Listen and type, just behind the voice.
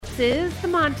is The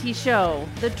Monty Show,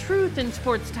 the truth in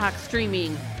sports talk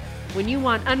streaming. When you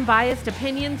want unbiased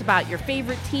opinions about your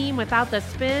favorite team without the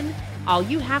spin, all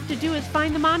you have to do is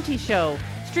find The Monty Show,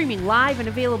 streaming live and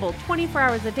available 24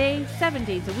 hours a day, 7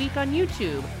 days a week on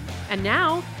YouTube. And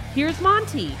now, here's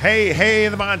Monty. Hey,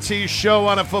 The Monty Show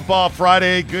on a Football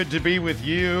Friday. Good to be with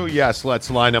you. Yes,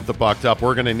 let's line up the bucked up.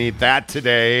 We're going to need that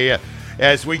today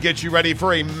as we get you ready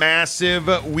for a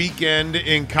massive weekend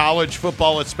in college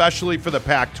football, especially for the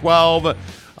Pac-12.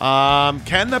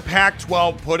 Can the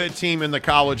Pac-12 put a team in the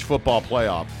college football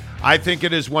playoff? I think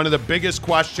it is one of the biggest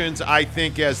questions. I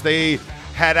think as they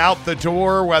head out the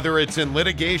door, whether it's in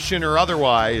litigation or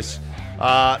otherwise,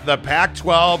 the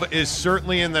Pac-12 is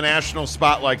certainly in the national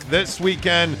spotlight this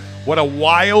weekend. What a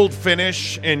wild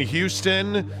finish in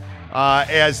Houston,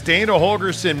 as Dana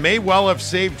Holgorsen may well have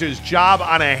saved his job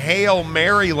on a Hail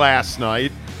Mary last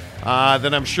night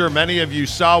that I'm sure many of you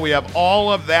saw. We have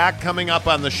all of that coming up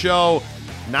on the show,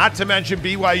 not to mention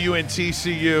BYU and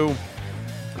TCU.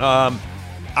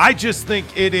 I just think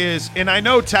it is, and I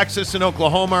know Texas and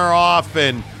Oklahoma are off,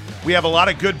 and we have a lot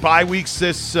of good bye weeks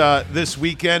this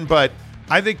weekend, but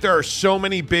I think there are so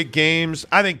many big games.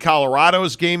 I think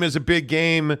Colorado's game is a big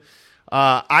game.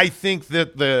 I think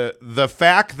that the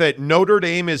fact that Notre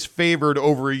Dame is favored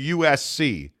over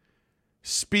USC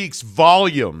speaks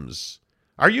volumes.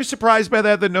 Are you surprised by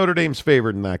that Notre Dame's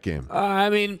favored in that game? I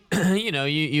mean,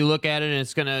 you look at it and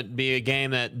it's going to be a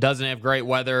game that doesn't have great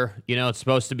weather. It's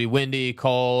supposed to be windy,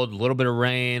 cold, a little bit of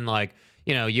rain.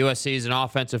 USC is an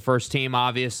offensive first team,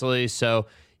 obviously. So,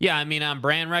 yeah, I mean, on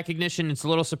brand recognition, it's a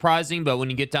little surprising, but when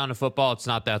you get down to football, it's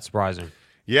not that surprising.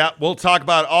 Yeah, we'll talk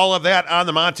about all of that on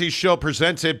the Monty Show,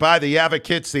 presented by The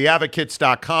Advocates,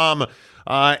 theadvocates.com.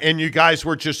 And you guys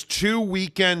were just 2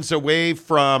 weekends away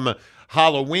from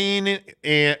Halloween,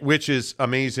 which is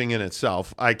amazing in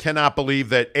itself. I cannot believe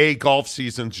that A, golf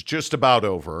season's just about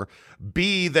over.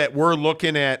 B, that we're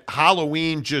looking at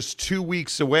Halloween just 2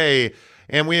 weeks away.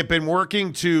 And we have been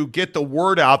working to get the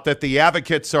word out that the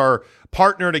Advocates are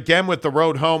partnered again with The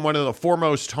Road Home, one of the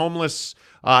foremost homeless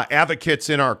advocates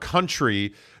in our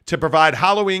country, to provide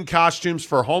Halloween costumes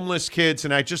for homeless kids.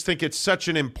 And I just think it's such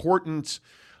an important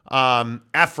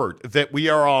effort that we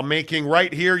are all making.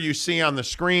 Right here, you see on the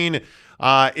screen,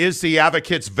 is the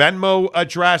Advocates Venmo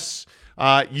address.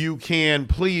 You can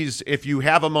please, if you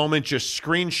have a moment, just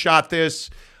screenshot this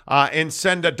and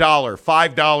send $1,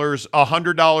 $5,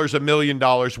 $100, $1 million,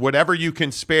 whatever you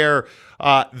can spare.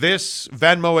 This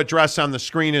Venmo address on the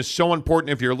screen is so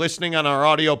important. If you're listening on our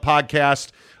audio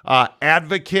podcast,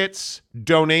 Advocates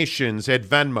Donations at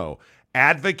Venmo.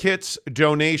 Advocates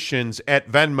Donations at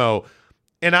Venmo.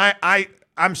 And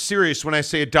I'm serious when I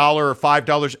say $1 or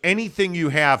 $5. Anything you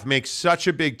have makes such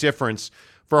a big difference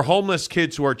for homeless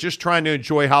kids who are just trying to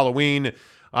enjoy Halloween,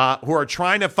 who are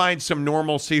trying to find some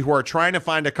normalcy, who are trying to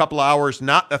find a couple hours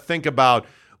not to think about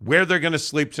where they're going to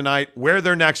sleep tonight, where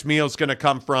their next meal is going to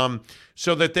come from,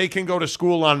 so that they can go to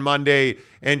school on Monday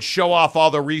and show off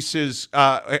all the Reese's,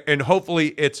 and hopefully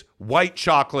it's white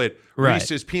chocolate, right,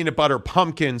 Reese's peanut butter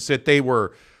pumpkins that they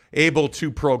were able to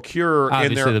procure.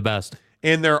 Obviously the best.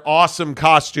 In their awesome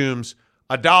costumes.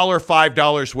 $1,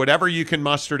 $5, whatever you can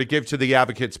muster to give to the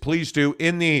Advocates, please do.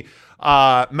 In the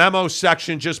memo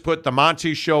section, just put the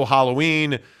Monty Show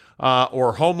Halloween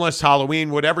or Homeless Halloween,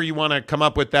 whatever you want to come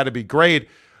up with. That'd be great.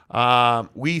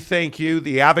 We thank you.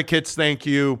 The Advocates thank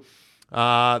you.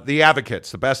 The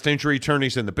Advocates, the best injury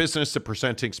attorneys in the business, the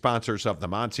presenting sponsors of the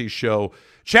Monty Show.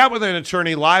 Chat with an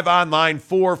attorney live online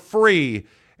for free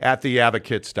at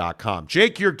theadvocates.com.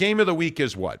 Jake, your game of the week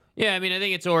is what? Yeah, I mean, I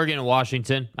think it's Oregon and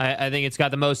Washington. I think it's got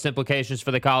the most implications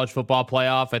for the college football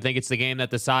playoff. I think it's the game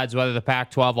that decides whether the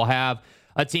Pac-12 will have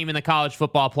a team in the college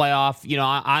football playoff.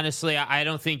 Honestly, I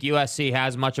don't think USC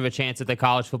has much of a chance at the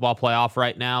college football playoff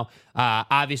right now.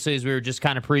 Obviously, as we were just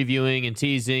kind of previewing and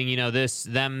teasing,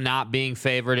 them not being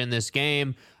favored in this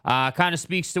game kind of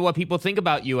speaks to what people think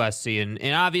about USC.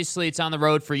 And obviously, it's on the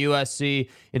road for USC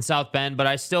in South Bend, but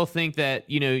I still think that,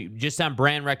 just on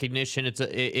brand recognition,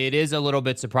 it is a little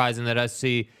bit surprising that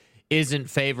SC isn't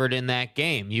favored in that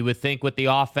game. You would think with the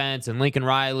offense and Lincoln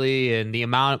Riley and the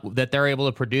amount that they're able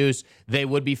to produce, they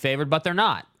would be favored, but they're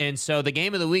not. And so the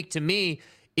game of the week to me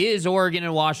is Oregon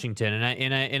and Washington.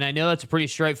 And I know that's a pretty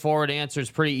straightforward answer. It's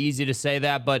pretty easy to say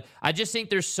that, but I just think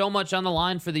there's so much on the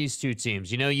line for these two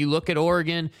teams. You look at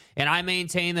Oregon, and I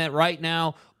maintain that right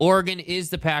now, Oregon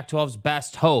is the Pac-12's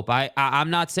best hope. I'm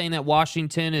not saying that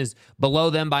Washington is below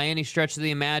them by any stretch of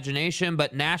the imagination,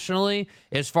 but nationally,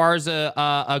 as far as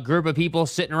a group of people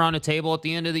sitting around a table at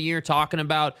the end of the year talking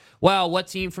about, well, what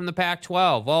team from the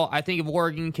Pac-12? Well, I think if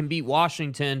Oregon can beat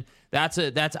Washington,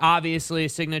 that's obviously a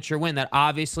signature win. That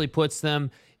obviously puts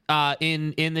them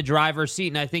in the driver's seat.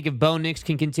 And I think if Bo Nix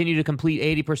can continue to complete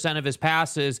 80% of his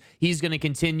passes, he's going to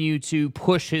continue to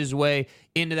push his way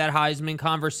into that Heisman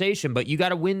conversation. But you got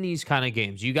to win these kind of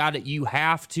games. You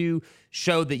have to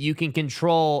show that you can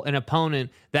control an opponent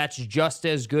that's just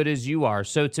as good as you are.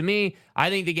 So to me, I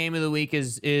think the game of the week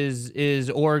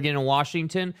is Oregon and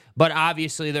Washington. But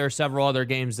obviously there are several other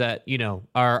games that,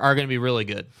 are going to be really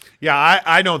good. Yeah,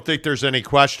 I don't think there's any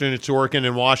question. It's Oregon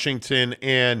and Washington,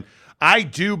 and I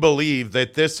do believe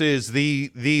that this is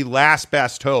the last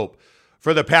best hope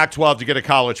for the Pac-12 to get a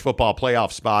college football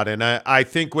playoff spot. And I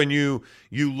think when you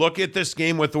look at this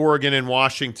game with Oregon and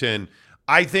Washington,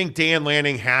 I think Dan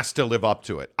Lanning has to live up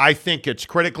to it. I think it's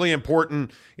critically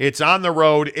important. It's on the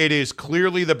road. It is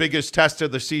clearly the biggest test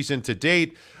of the season to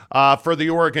date for the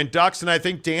Oregon Ducks, and I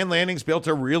think Dan Lanning's built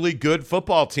a really good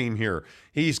football team here.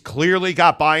 He's clearly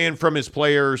got buy-in from his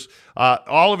players.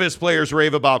 All of his players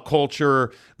rave about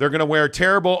culture. They're going to wear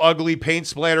terrible, ugly paint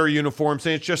splatter uniforms,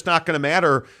 and it's just not going to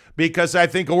matter because I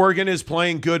think Oregon is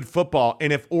playing good football.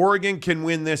 And if Oregon can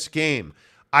win this game,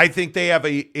 I think they have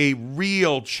a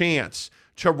real chance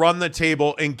to run the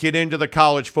table and get into the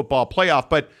college football playoff.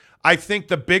 But I think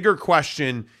the bigger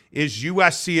question is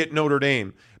USC at Notre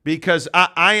Dame, because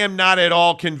I am not at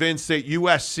all convinced that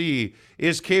USC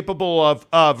is capable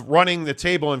of running the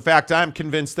table. In fact, I'm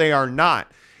convinced they are not.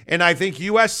 And I think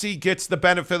USC gets the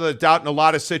benefit of the doubt in a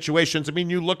lot of situations. I mean,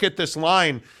 you look at this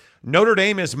line, Notre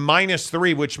Dame is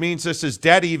 -3, which means this is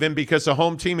dead even because the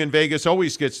home team in Vegas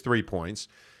always gets 3 points.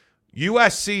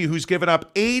 USC, who's given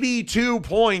up 82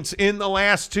 points in the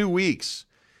last 2 weeks,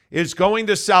 is going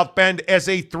to South Bend as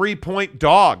a 3-point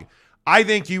dog. I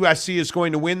think USC is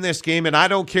going to win this game, and I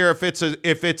don't care if it's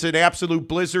an absolute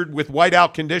blizzard with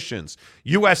whiteout conditions.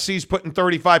 USC's putting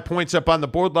 35 points up on the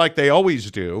board like they always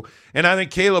do, and I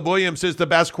think Caleb Williams is the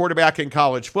best quarterback in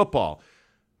college football.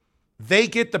 They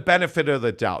get the benefit of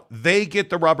the doubt. They get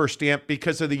the rubber stamp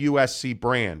because of the USC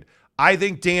brand. I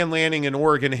think Dan Lanning and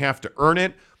Oregon have to earn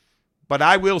it. But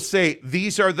I will say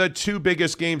these are the two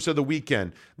biggest games of the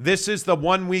weekend. This is the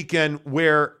one weekend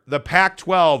where the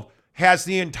Pac-12 has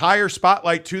the entire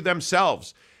spotlight to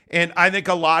themselves. And I think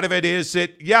a lot of it is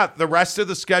that, the rest of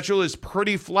the schedule is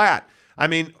pretty flat. I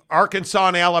mean, Arkansas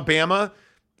and Alabama,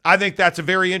 I think that's a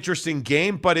very interesting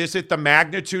game, but is it the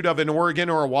magnitude of an Oregon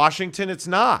or a Washington? It's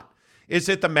not. Is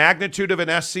it the magnitude of an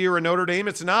SC or a Notre Dame?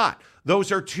 It's not.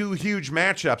 Those are two huge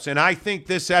matchups, and I think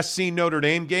this SC Notre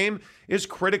Dame game is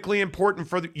critically important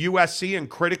for the USC and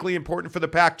critically important for the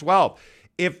Pac-12.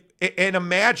 And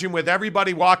imagine with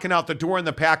everybody walking out the door in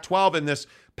the Pac-12 in this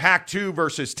Pac-2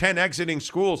 versus 10 exiting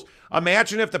schools,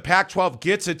 imagine if the Pac-12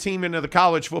 gets a team into the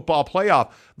college football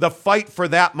playoff. The fight for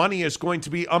that money is going to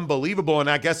be unbelievable, and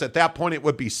I guess at that point it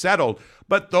would be settled.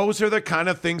 But those are the kind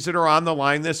of things that are on the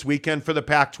line this weekend for the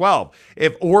Pac-12.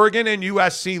 If Oregon and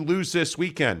USC lose this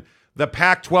weekend, the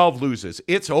Pac-12 loses.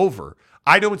 It's over.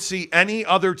 I don't see any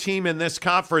other team in this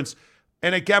conference.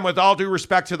 And again, with all due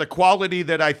respect to the quality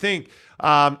that I think,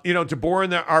 DeBoer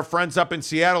and our friends up in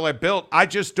Seattle have built, I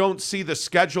just don't see the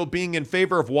schedule being in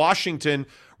favor of Washington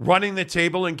running the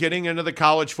table and getting into the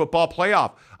college football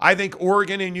playoff. I think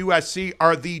Oregon and USC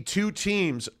are the two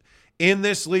teams in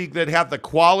this league that have the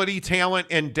quality, talent,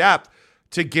 and depth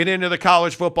to get into the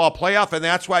college football playoff. And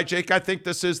that's why, Jake, I think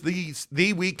this is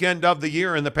the weekend of the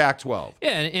year in the Pac-12. Yeah,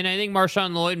 and I think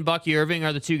Marshawn Lloyd and Bucky Irving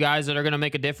are the two guys that are going to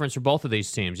make a difference for both of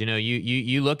these teams.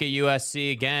 You look at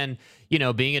USC again,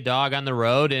 being a dog on the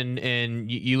road, and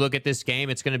you look at this game,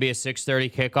 it's going to be a 6:30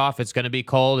 kickoff. It's going to be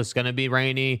cold. It's going to be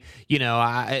rainy.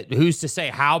 Who's to say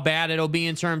how bad it'll be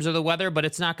in terms of the weather, but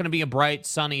it's not going to be a bright,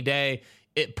 sunny day.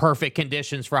 Perfect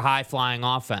conditions for high-flying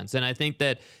offense. And I think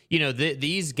that,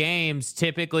 these games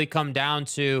typically come down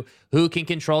to who can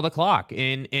control the clock.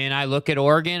 And I look at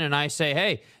Oregon and I say,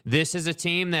 hey, this is a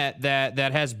team that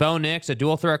has Bo Nix, a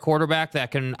dual-threat quarterback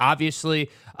that can obviously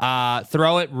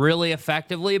throw it really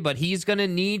effectively, but he's going to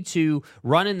need to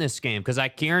run in this game because I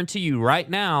guarantee you right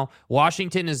now,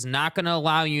 Washington is not going to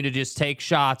allow you to just take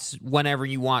shots whenever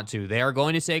you want to. They are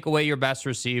going to take away your best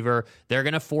receiver. They're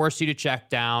going to force you to check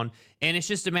down. And it's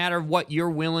just a matter of what you're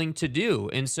willing to do.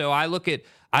 And so I look at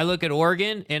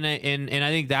Oregon, and I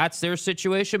think that's their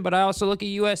situation. But I also look at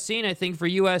USC, and I think for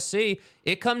USC,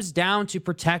 it comes down to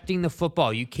protecting the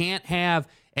football. You can't have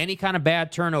any kind of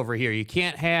bad turnover here. You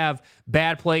can't have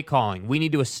bad play calling. We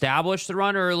need to establish the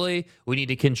run early. We need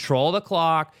to control the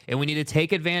clock, and we need to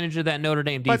take advantage of that Notre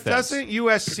Dame defense. But doesn't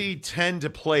USC tend to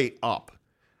play up?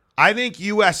 I think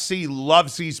USC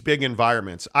loves these big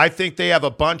environments. I think they have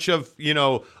a bunch of,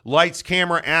 lights,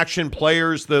 camera, action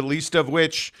players, the least of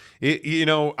which,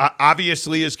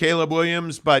 obviously is Caleb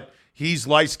Williams, but he's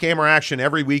lights, camera, action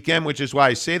every weekend, which is why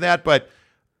I say that. But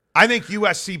I think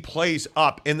USC plays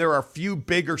up, and there are a few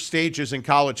bigger stages in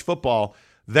college football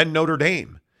than Notre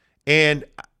Dame. And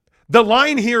the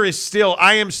line here is still,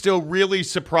 I am still really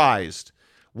surprised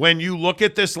when you look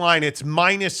at this line. It's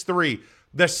 -3.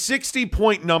 The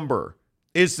 60-point number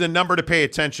is the number to pay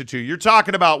attention to. You're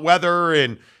talking about weather,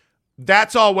 and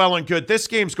that's all well and good. This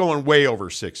game's going way over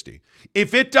 60.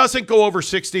 If it doesn't go over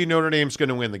 60, Notre Dame's going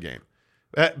to win the game.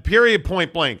 Period,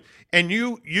 point blank. And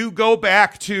you go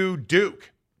back to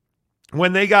Duke.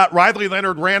 When they got Riley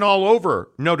Leonard ran all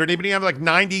over Notre Dame, he had like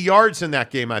 90 yards in that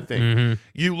game, I think. Mm-hmm.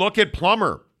 You look at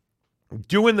Plummer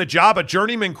doing the job, a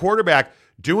journeyman quarterback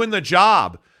doing the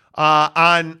job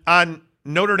on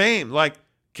Notre Dame. Like,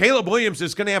 Caleb Williams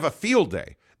is going to have a field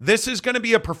day. This is going to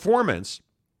be a performance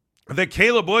that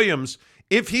Caleb Williams,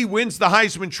 if he wins the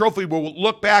Heisman Trophy, will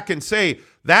look back and say,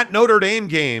 that Notre Dame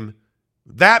game,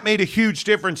 that made a huge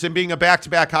difference in being a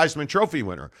back-to-back Heisman Trophy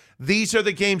winner. These are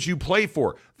the games you play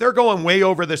for. They're going way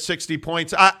over the 60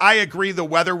 points. I agree the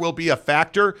weather will be a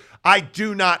factor. I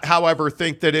do not, however,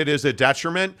 think that it is a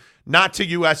detriment, not to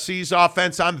USC's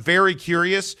offense. I'm very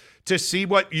curious to see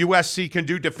what USC can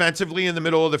do defensively in the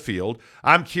middle of the field.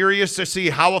 I'm curious to see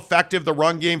how effective the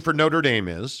run game for Notre Dame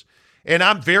is. And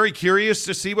I'm very curious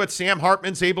to see what Sam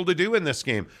Hartman's able to do in this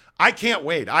game. I can't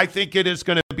wait. I think it is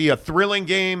going to be a thrilling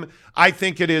game. I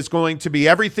think it is going to be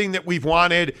everything that we've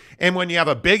wanted. And when you have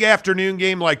a big afternoon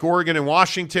game like Oregon and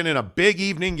Washington and a big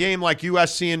evening game like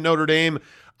USC and Notre Dame,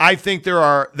 I think there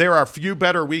are few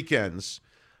better weekends.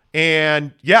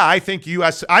 And yeah, I think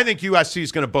USC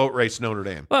is going to boat race Notre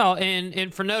Dame. Well,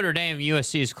 and for Notre Dame,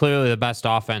 USC is clearly the best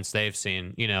offense they've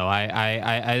seen.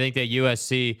 I think that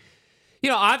USC,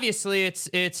 obviously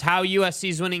it's how USC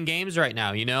is winning games right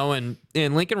now. And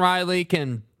Lincoln Riley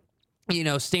can,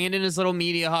 stand in his little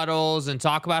media huddles and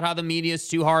talk about how the media is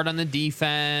too hard on the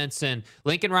defense, and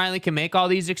Lincoln Riley can make all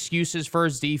these excuses for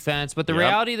his defense. But the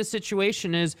reality of the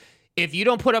situation is, if you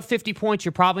don't put up 50 points,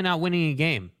 you're probably not winning a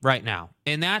game right now.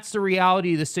 And that's the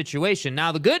reality of the situation.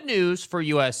 Now, the good news for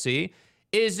USC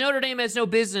is Notre Dame has no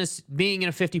business being in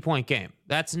a 50-point game.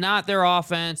 That's not their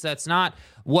offense. That's not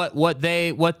what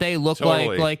they look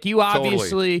like. Like, you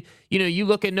obviously, you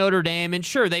look at Notre Dame, and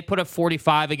sure, they put up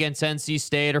 45 against NC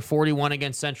State or 41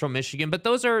 against Central Michigan, but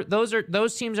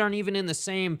those teams aren't even in the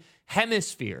same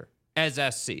hemisphere as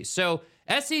SC. So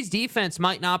SC's defense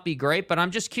might not be great, but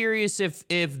I'm just curious if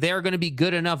they're going to be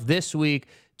good enough this week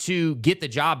to get the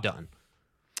job done.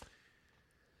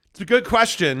 It's a good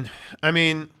question. I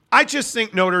mean, I just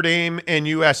think Notre Dame and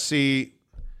USC,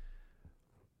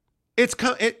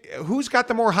 who's got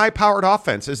the more high-powered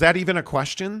offense? Is that even a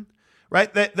question?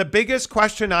 Right? The biggest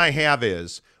question I have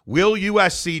is, will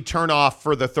USC turn off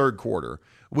for the third quarter?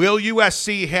 Will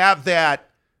USC have that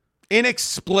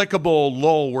inexplicable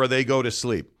lull where they go to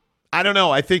sleep? I don't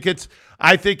know. I think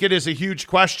it is a huge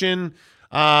question.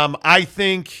 I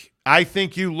think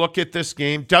you look at this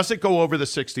game. Does it go over the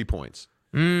 60 points?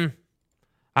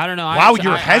 I don't know. Wow,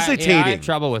 you're hesitating. I have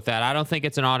trouble with that. I don't think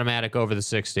it's an automatic over the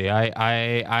 60.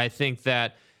 I think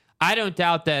that I don't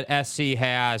doubt that SC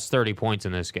has 30 points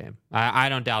in this game. I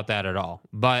don't doubt that at all.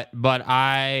 But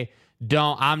I'm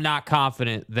not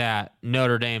confident that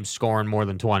Notre Dame's scoring more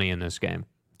than 20 in this game.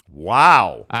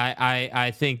 Wow.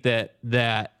 I think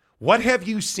that. What have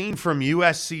you seen from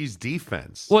USC's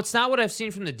defense? Well, it's not what I've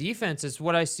seen from the defense. It's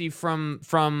what I see from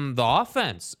the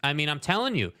offense. I mean, I'm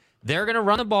telling you, they're going to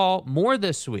run the ball more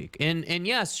this week. And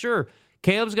yes, sure,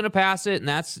 Caleb's going to pass it, and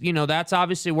that's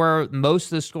obviously where most of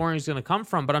the scoring is going to come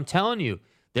from. But I'm telling you,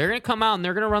 they're going to come out and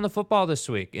they're going to run the football this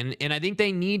week. And I think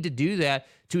they need to do that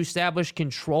to establish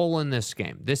control in this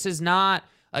game. This is not,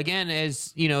 again,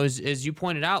 as you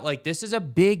pointed out, like, this is a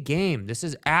big game. This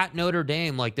is at Notre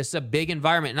Dame. Like, this is a big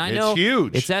environment. And I know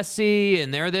huge. It's SC,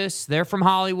 and they're from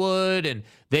Hollywood, and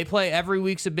they play every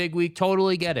week's a big week.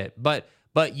 Totally get it.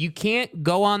 But you can't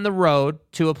go on the road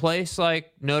to a place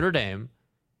like Notre Dame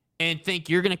and think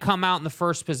you're going to come out in the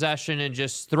first possession and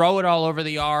just throw it all over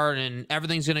the yard and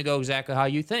everything's going to go exactly how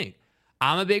you think.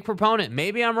 I'm a big proponent.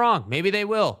 Maybe I'm wrong. Maybe they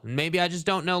will. Maybe I just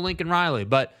don't know Lincoln Riley.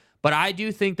 But I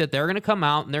do think that they're going to come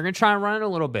out and they're going to try and run it a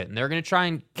little bit, and they're going to try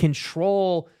and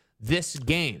control this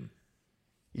game.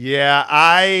 Yeah,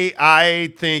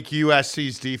 I think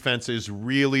USC's defense is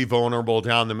really vulnerable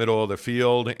down the middle of the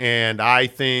field, and I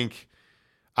think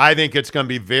it's going to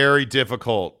be very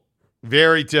difficult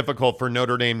for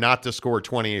Notre Dame not to score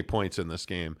 28 points in this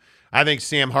game. I think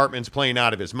Sam Hartman's playing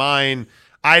out of his mind.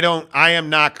 I am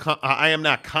not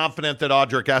confident that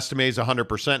Audric Estime is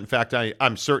 100%. In fact,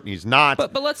 I'm certain he's not.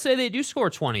 But let's say they do score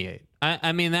 28.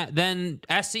 I mean, then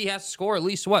SC has to score at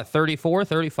least, 34,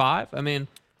 35?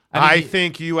 I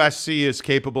think USC is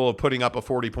capable of putting up a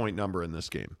 40-point number in this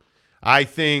game. I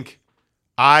think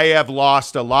I have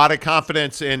lost a lot of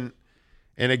confidence in,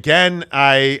 and again,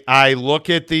 I look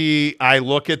at the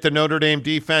Notre Dame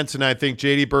defense, and I think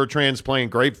J.D. Bertrand's playing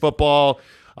great football.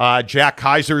 Jack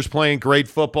Kaiser's playing great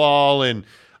football, and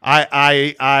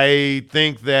I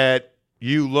think that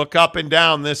you look up and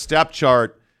down this depth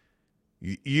chart,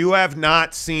 you have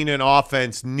not seen an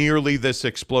offense nearly this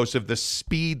explosive, the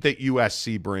speed that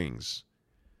USC brings.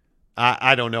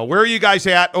 I don't know. Where are you guys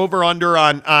at over under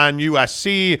on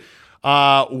USC?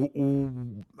 How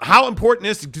important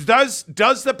does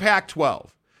the Pac-12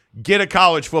 get a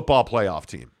college football playoff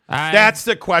team? That's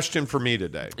the question for me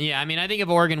today. Yeah, I think if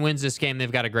Oregon wins this game,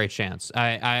 they've got a great chance.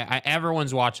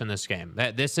 Everyone's watching this game.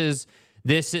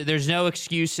 There's no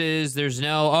excuses. There's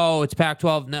no, it's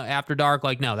Pac-12 no, after dark.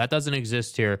 No, that doesn't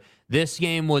exist here. This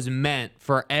game was meant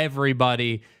for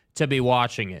everybody to be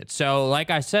watching it. So, like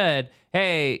I said,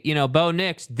 hey, Bo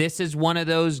Nix, this is one of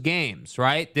those games,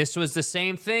 right? This was the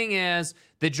same thing as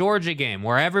the Georgia game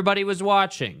where everybody was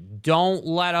watching. Don't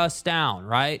let us down,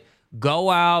 right? Go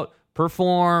out,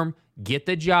 perform, get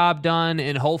the job done,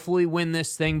 and hopefully win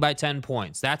this thing by 10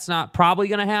 points. That's not probably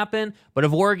going to happen, but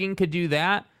if Oregon could do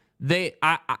that,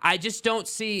 I just don't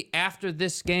see after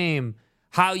this game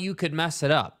how you could mess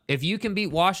it up. If you can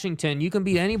beat Washington, you can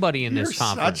beat anybody in this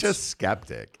conference. You're such a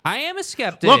skeptic. I am a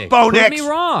skeptic. Look, Bo Nix. Prove me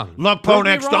wrong. Look, Bo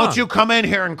Nix, don't you come in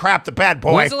here and crap the bad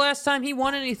boy. When's the last time he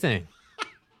won anything?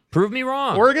 Prove me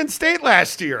wrong. Oregon State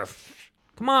last year.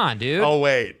 Come on, dude. Oh,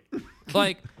 wait.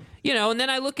 And then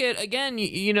I look at, again,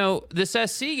 this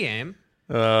SC game.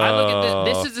 I look at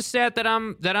this is the stat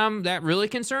that really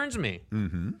concerns me.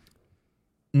 Mm-hmm.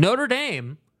 Notre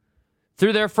Dame,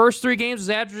 through their first 3 games, was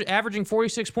averaging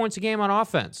 46 points a game on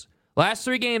offense. Last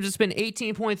 3 games, it's been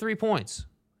 18.3 points.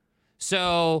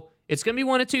 So it's going to be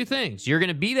one of two things. You're going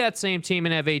to be that same team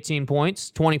and have 18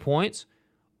 points, 20 points,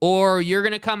 or you're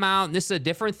going to come out, and this is a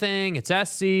different thing. It's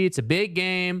SC, it's a big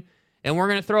game, and we're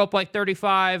going to throw up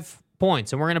 35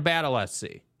 points, and we're going to battle SC.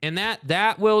 And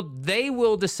they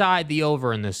will decide the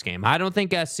over in this game. I don't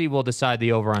think SC will decide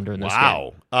the over-under in this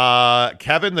game. Wow.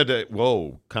 Kevin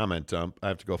comment dump. I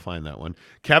have to go find that one.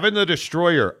 Kevin the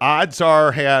Destroyer, odds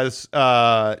are has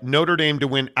Notre Dame to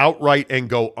win outright and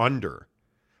go under.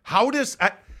 How does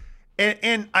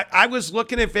I was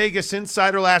looking at Vegas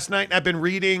Insider last night, and I've been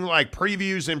reading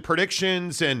previews and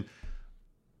predictions, and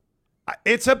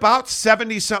it's about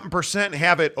 70-something%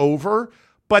 have it over.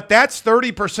 But that's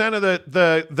 30% of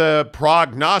the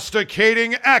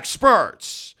prognosticating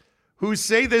experts who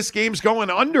say this game's going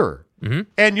under. Mm-hmm.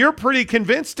 And you're pretty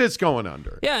convinced it's going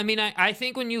under. Yeah, I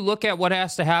think when you look at what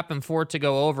has to happen for it to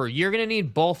go over, you're going to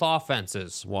need both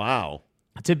offenses. Wow.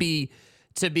 To be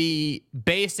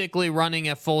basically running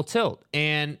at full tilt.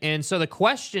 And so the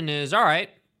question is, all right,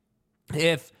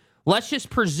 let's just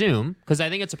presume, because I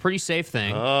think it's a pretty safe thing,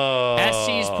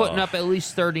 SC's putting up at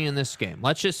least 30 in this game.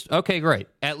 Okay, great.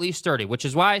 At least 30, which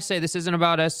is why I say this isn't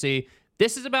about SC.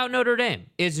 This is about Notre Dame.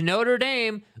 Is Notre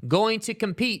Dame going to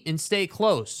compete and stay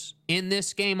close in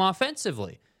this game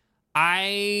offensively?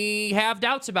 I have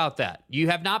doubts about that. You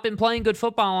have not been playing good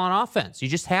football on offense. You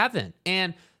just haven't.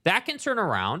 And that can turn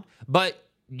around, but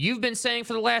you've been saying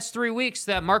for the last 3 weeks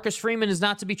that Marcus Freeman is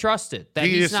not to be trusted. That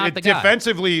he's not the guy.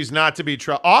 Defensively, he's not to be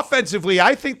trusted. Offensively,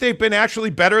 I think they've been actually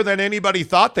better than anybody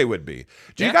thought they would be.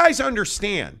 Do you guys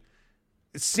understand?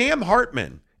 Sam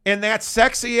Hartman and that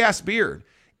sexy-ass beard,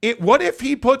 what if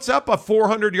he puts up a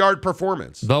 400-yard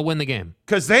performance? They'll win the game.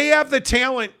 Because they have the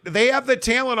talent. They have the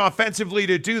talent offensively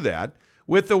to do that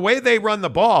with the way they run the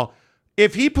ball.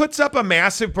 If he puts up a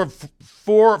massive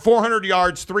 400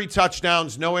 yards, 3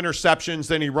 touchdowns, no interceptions,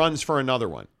 then he runs for another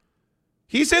one.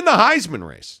 He's in the Heisman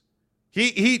race.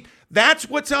 That's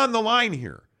what's on the line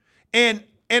here. And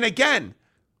again,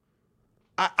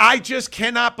 I just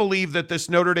cannot believe that this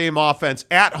Notre Dame offense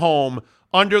at home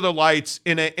under the lights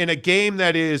in a game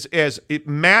that is as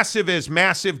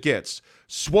massive gets,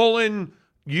 swollen,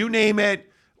 you name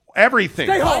it, everything.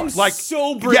 I'm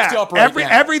so bricked up right now.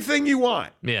 Everything you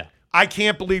want. Yeah. I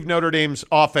can't believe Notre Dame's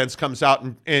offense comes out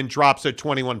and drops a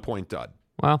 21-point dud.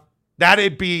 Well,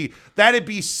 that'd be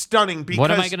stunning. Because what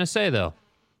am I going to say though?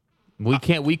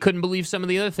 We couldn't believe some of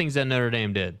the other things that Notre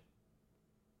Dame did.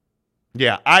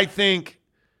 Yeah, I think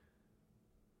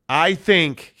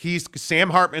Sam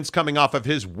Hartman's coming off of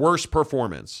his worst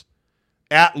performance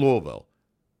at Louisville,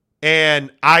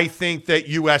 and I think that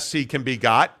USC can be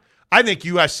got. I think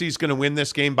USC is going to win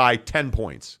this game by 10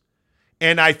 points.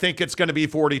 And I think it's going to be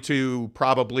 42,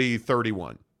 probably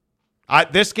 31. I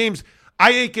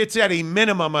think it's at a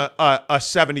minimum a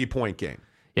 70-point game.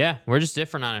 Yeah, we're just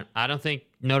different on it. I don't think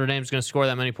Notre Dame's going to score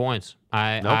that many points.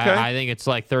 I think it's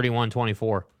like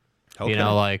 31-24. Okay. You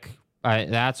know,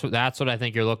 that's what I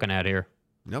think you're looking at here.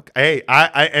 Okay. Hey,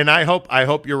 I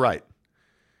hope you're right.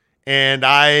 And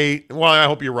I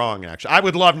hope you're wrong, actually. I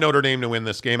would love Notre Dame to win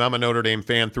this game. I'm a Notre Dame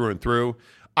fan through and through.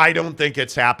 I don't think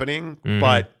it's happening,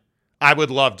 but I would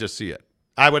love to see it.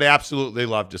 I would absolutely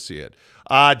love to see it.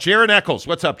 Jaron Eccles,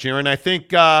 what's up, Jaron? I think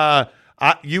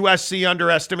USC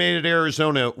underestimated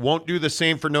Arizona. Won't do the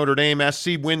same for Notre Dame.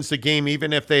 SC wins the game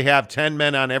even if they have 10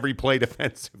 men on every play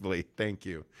defensively. Thank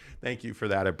you. Thank you for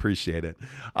that. I appreciate it.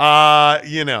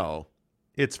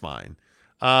 It's fine.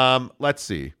 Let's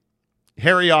see.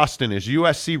 Harry Austin, is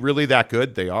USC really that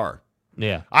good? They are.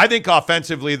 Yeah. I think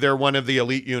offensively they're one of the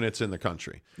elite units in the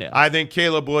country. Yeah. I think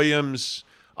Caleb Williams,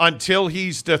 until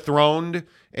he's dethroned,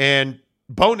 and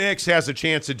Bo Nix has a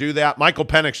chance to do that. Michael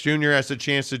Penix Jr. has a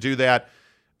chance to do that.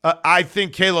 I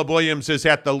think Caleb Williams is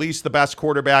at the least the best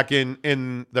quarterback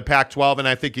in the Pac-12, and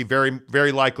I think he very,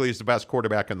 very likely is the best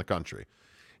quarterback in the country.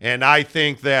 And I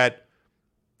think that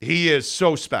he is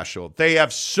so special. They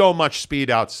have so much speed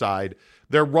outside.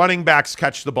 Their running backs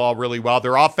catch the ball really well.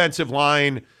 Their offensive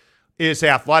line is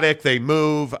athletic. They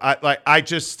move.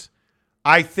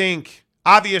 I think,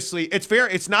 obviously, it's fair.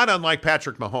 It's not unlike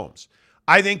Patrick Mahomes.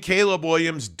 I think Caleb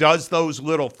Williams does those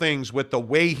little things with the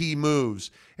way he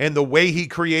moves and the way he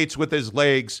creates with his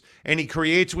legs, and he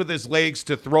creates with his legs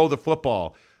to throw the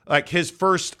football. Like, his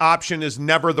first option is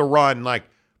never the run. Like,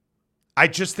 I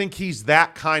just think he's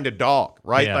that kind of dog,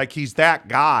 right? Yeah. Like, he's that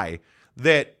guy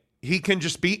that he can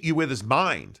just beat you with his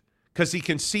mind because he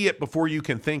can see it before you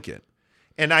can think it.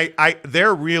 And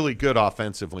they're really good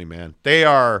offensively, man. They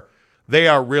are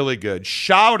really good.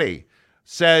 Shouty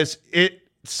says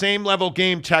same level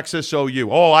game, Texas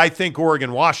OU. Oh, I think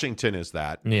Oregon Washington is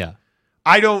that. Yeah.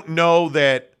 I don't know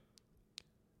that,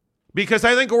 because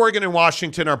I think Oregon and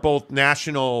Washington are both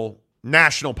national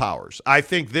powers. I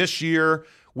think this year,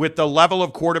 with the level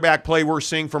of quarterback play we're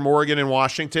seeing from Oregon and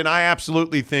Washington, I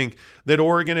absolutely think that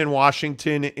Oregon and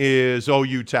Washington is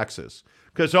OU Texas.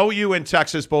 Because OU and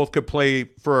Texas both could play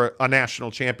for a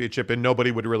national championship and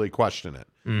nobody would really question it.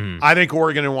 Mm-hmm. I think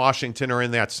Oregon and Washington are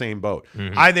in that same boat.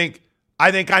 Mm-hmm. I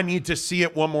think I need to see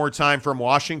it one more time from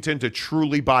Washington to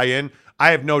truly buy in.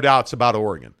 I have no doubts about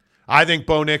Oregon. I think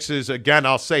Bo Nix is, again,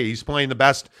 I'll say, he's playing the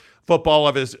best football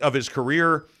of his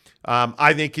career.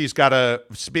 I think he's got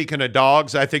speaking of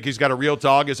dogs, I think he's got a real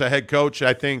dog as a head coach.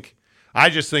 I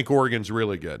just think Oregon's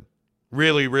really good.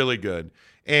 Really, really good.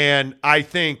 And I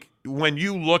think when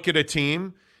you look at a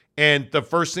team and the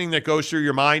first thing that goes through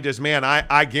your mind is, man,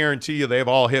 I guarantee you they've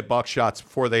all hit buckshots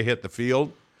before they hit the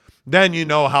field, then you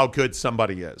know how good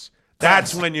somebody is.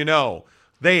 That's when you know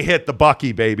they hit the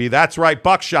Bucky, baby. That's right,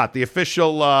 Buckshot, the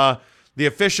official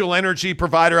energy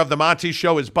provider of the Monty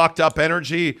Show is Bucked Up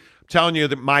Energy. Telling you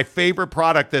that my favorite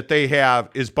product that they have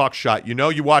is Buckshot. You know,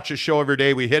 you watch a show every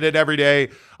day. We hit it every day.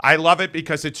 I love it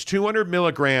because it's 200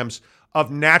 milligrams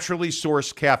of naturally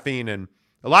sourced caffeine. And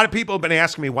a lot of people have been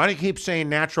asking me, why do you keep saying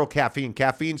natural caffeine?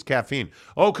 Caffeine's caffeine.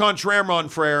 Au contraire, mon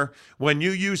frere. When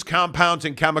you use compounds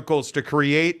and chemicals to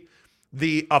create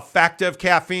the effect of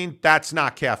caffeine, that's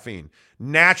not caffeine.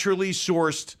 Naturally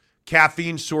sourced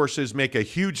caffeine sources make a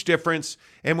huge difference.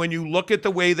 And when you look at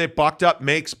the way that Bucked Up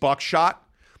makes Buckshot,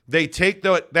 they take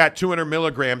that 200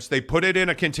 milligrams, they put it in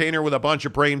a container with a bunch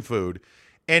of brain food,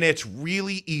 and it's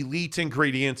really elite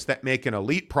ingredients that make an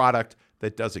elite product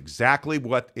that does exactly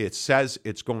what it says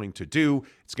it's going to do.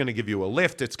 It's going to give you a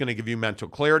lift. It's going to give you mental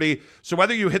clarity. So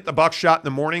whether you hit the Buckshot in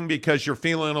the morning because you're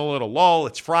feeling a little lull,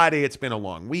 it's Friday, it's been a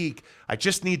long week, I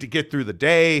just need to get through the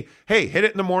day. Hey, hit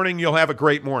it in the morning, you'll have a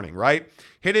great morning, right?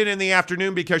 Hit it in the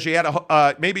afternoon because you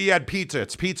had maybe you had pizza.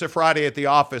 It's Pizza Friday at the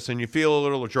office and you feel a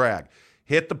little drag.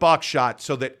 Hit the Buckshot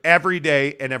so that every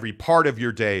day and every part of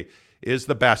your day is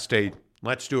the best day.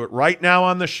 Let's do it right now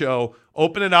on the show.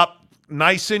 Open it up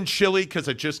nice and chilly because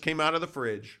it just came out of the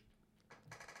fridge.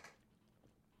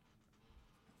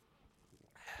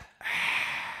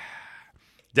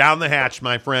 Down the hatch,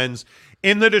 my friends.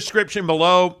 In the description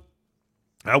below,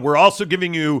 we're also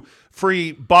giving you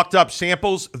free Bucked Up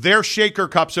samples. Their shaker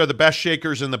cups are the best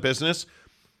shakers in the business.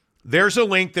 There's a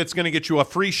link that's going to get you a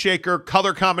free shaker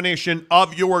color combination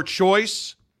of your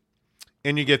choice,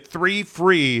 and you get 3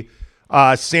 free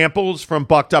samples from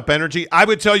Bucked Up Energy. I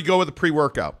would tell you go with a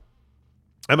pre-workout.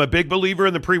 I'm a big believer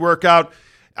in the pre-workout.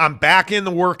 I'm back in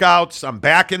the workouts. I'm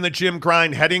back in the gym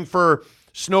grind, heading for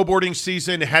snowboarding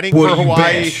season, heading for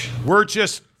Hawaii. We're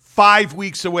just 5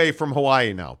 weeks away from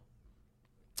Hawaii now.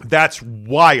 That's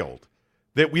wild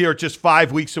that we are just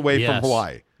 5 weeks away from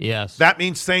Hawaii. Yes. That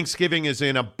means Thanksgiving is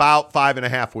in about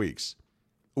 5.5 weeks,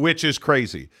 which is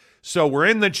crazy. So we're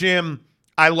in the gym.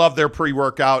 I love their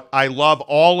pre-workout. I love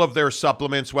all of their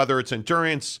supplements, whether it's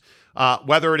endurance,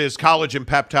 whether it is collagen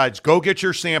peptides. Go get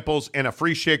your samples and a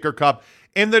free shaker cup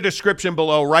in the description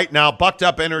below right now. Bucked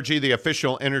Up Energy, the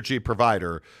official energy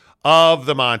provider of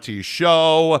the Monty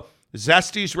Show.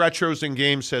 Zesty's Retros and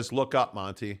Games says, look up,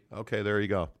 Monty. Okay, there you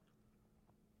go.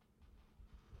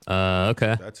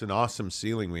 Okay. That's an awesome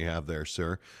ceiling we have there,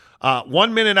 sir.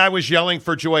 1 minute I was yelling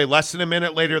for joy. Less than a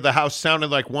minute later, the house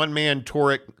sounded like one-man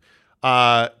Tourette's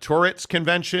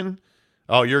convention.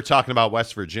 Oh, you're talking about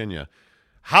West Virginia.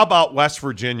 How about West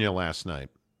Virginia last night?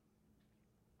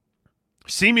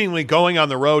 Seemingly going on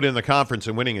the road in the conference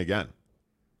and winning again.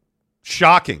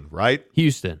 Shocking, right?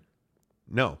 Houston.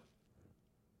 No.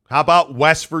 How about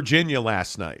West Virginia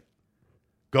last night?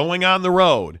 Going on the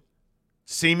road,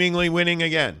 seemingly winning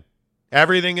again.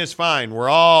 Everything is fine. We're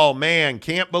all, man,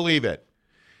 can't believe it.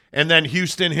 And then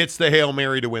Houston hits the Hail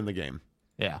Mary to win the game.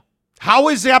 Yeah. How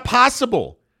is that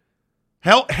possible?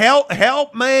 Help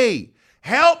me.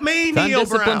 Help me, Neil Brown.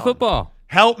 Undisciplined football.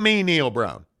 Help me, Neil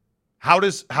Brown. How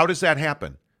does that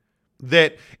happen?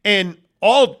 And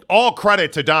all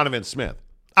credit to Donovan Smith.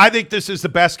 I think this is the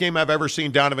best game I've ever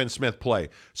seen Donovan Smith play.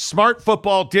 Smart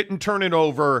football, didn't turn it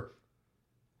over,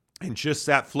 and just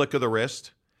that flick of the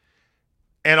wrist.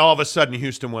 And all of a sudden,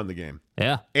 Houston won the game.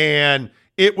 Yeah. And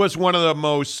it was one of the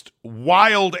most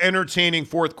wild, entertaining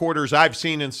fourth quarters I've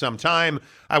seen in some time.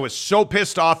 I was so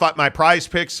pissed off at my Prize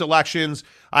Pick selections.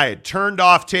 I had turned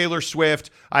off Taylor Swift.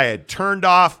 I had turned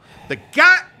off the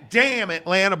goddamn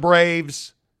Atlanta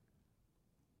Braves.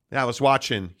 I was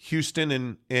watching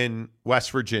Houston in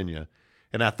West Virginia.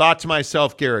 And I thought to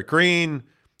myself, Garrett Green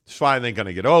is finally going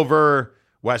to get over.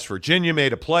 West Virginia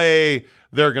made a play.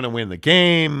 They're going to win the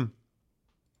game.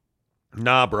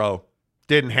 Nah, bro.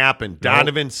 Didn't happen. Nope.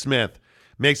 Donovan Smith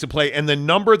makes a play. And the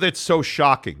number that's so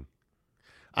shocking,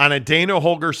 on a Dana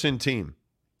Holgorsen team,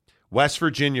 West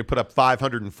Virginia put up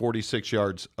 546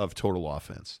 yards of total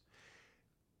offense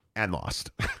and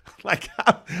lost. Like,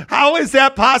 how is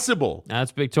that possible?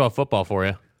 That's Big 12 football for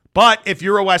you. But if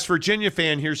you're a West Virginia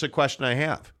fan, here's a question I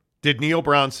have. Did Neil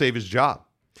Brown save his job?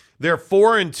 They're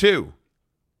 4-2.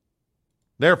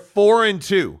 They're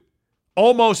 4-2.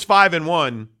 Almost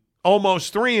 5-1.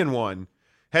 Almost 3-1.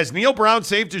 Has Neil Brown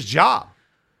saved his job?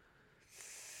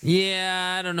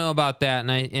 Yeah, I don't know about that.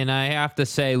 And I have to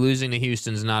say losing to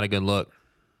Houston's not a good look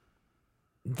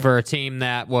for a team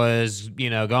that was,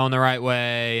 going the right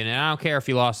way. And I don't care if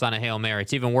you lost on a Hail Mary.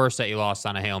 It's even worse that you lost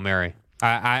on a Hail Mary.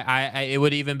 It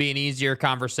would even be an easier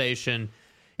conversation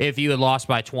if you had lost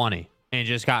by 20 and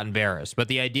just got embarrassed. But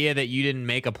the idea that you didn't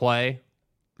make a play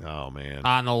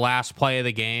on the last play of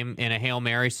the game in a Hail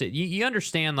Mary, you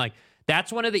understand, like,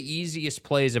 that's one of the easiest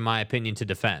plays, in my opinion, to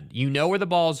defend. You know where the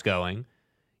ball's going.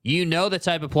 You know the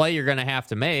type of play you're going to have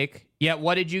to make. Yet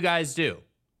what did you guys do?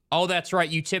 Oh, that's right.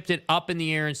 You tipped it up in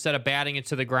the air instead of batting it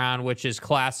to the ground, which is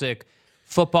classic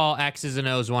football X's and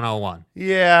O's 101.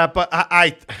 Yeah, but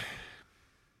I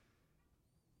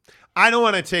don't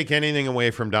want to take anything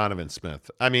away from Donovan Smith.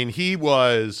 I mean,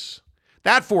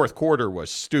 that fourth quarter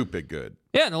was stupid good.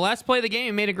 Yeah, in the last play of the game,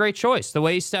 he made a great choice. The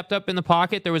way he stepped up in the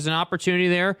pocket, there was an opportunity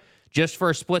there just for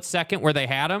a split second where they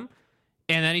had him.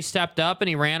 And then he stepped up and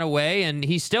he ran away, and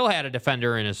he still had a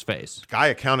defender in his face. This guy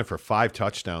accounted for 5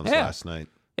 touchdowns last night.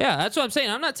 Yeah, that's what I'm saying.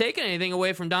 I'm not taking anything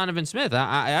away from Donovan Smith.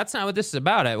 That's not what this is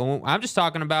about. I'm just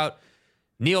talking about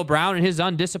Neil Brown and his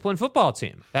undisciplined football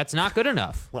team. That's not good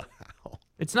enough. Wow.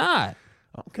 It's not.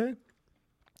 Okay.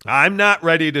 I'm not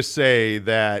ready to say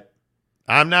that.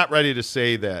 I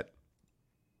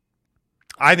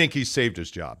think he saved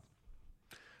his job.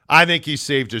 I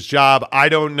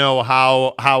don't know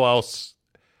how else.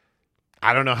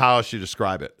 I don't know how else you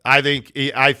describe it. I think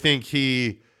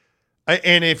he.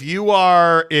 And if you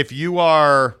are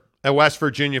a West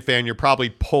Virginia fan, you're probably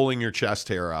pulling your chest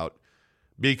hair out,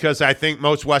 because I think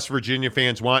most West Virginia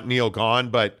fans want Neil gone.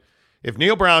 But if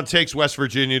Neil Brown takes West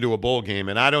Virginia to a bowl game,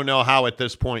 and I don't know how at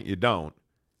this point you don't,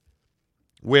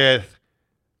 with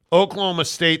Oklahoma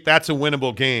State, that's a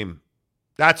winnable game.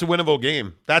 That's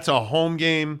a home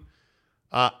game.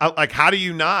 How do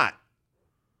you not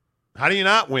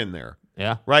win there?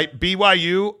 Yeah. Right?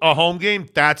 BYU, a home game,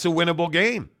 that's a winnable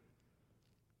game.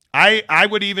 I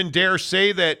would even dare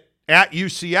say that at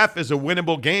UCF is a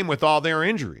winnable game with all their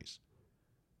injuries.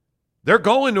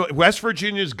 West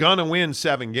Virginia's going to win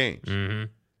 7 games.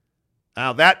 Mm-hmm.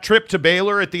 Now, that trip to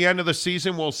Baylor at the end of the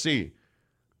season, we'll see.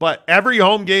 But every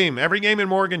home game, every game in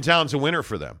Morgantown's a winner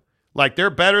for them. Like, they're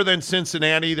better than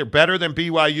Cincinnati. They're better than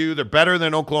BYU. They're better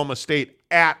than Oklahoma State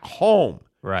at home.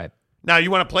 Right. Now, you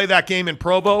want to play that game in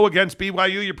Provo against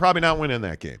BYU, you're probably not winning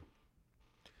that game.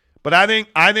 But I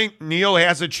think Neil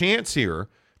has a chance here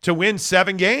to win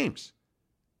 7 games.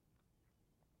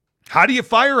 How do you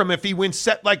fire him if he wins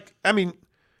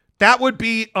that would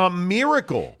be a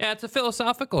miracle. Yeah, it's a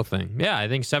philosophical thing. Yeah, I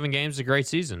think 7 games is a great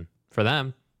season for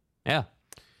them. Yeah.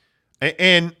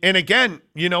 And again,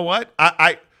 you know what?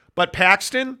 But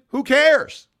Paxton, who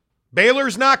cares?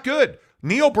 Baylor's not good.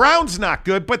 Neil Brown's not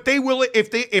good, but they will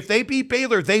if they beat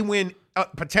Baylor, they win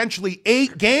potentially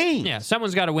 8 games. Yeah,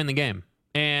 someone's got to win the game.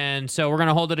 And so we're going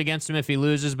to hold it against him if he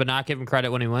loses, but not give him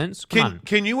credit when he wins. Come on.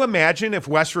 Can you imagine if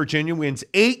West Virginia wins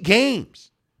 8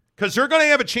 games? Because they're going to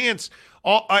have a chance,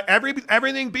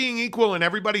 everything being equal and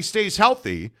everybody stays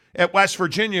healthy at West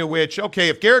Virginia, which, okay,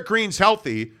 if Garrett Green's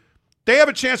healthy, they have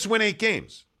a chance to win 8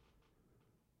 games.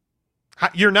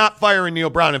 You're not firing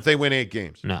Neil Brown if they win 8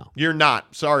 games. No. You're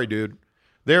not. Sorry, dude.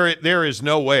 There is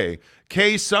no way.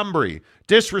 Kay Sumbry,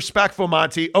 disrespectful,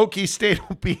 Monty. Okie State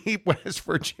will beat West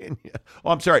Virginia.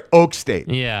 Oh, I'm sorry, Oak State.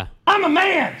 Yeah. I'm a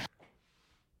man.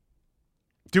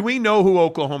 Do we know who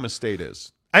Oklahoma State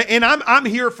is? And I'm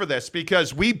here for this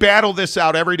because we battle this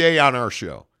out every day on our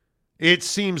show. It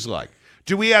seems like.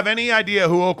 Do we have any idea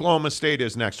who Oklahoma State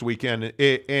is next weekend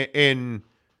with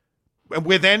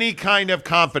any kind of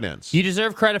confidence? You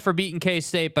deserve credit for beating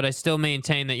K-State, but I still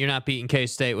maintain that you're not beating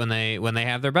K-State when they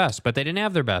have their best. But they didn't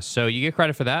have their best, so you get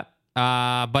credit for that.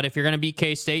 But if you're going to beat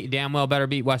K-State, you damn well better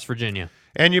beat West Virginia.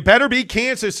 And you better beat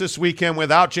Kansas this weekend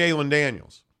without Jalen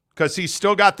Daniels because he's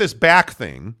still got this back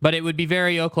thing. But it would be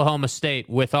very Oklahoma State,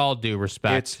 with all due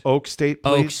respect. It's Oak State,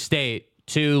 please. Oak State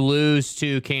to lose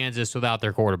to Kansas without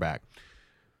their quarterback.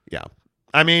 Yeah.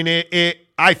 I mean,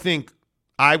 I think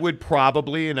I would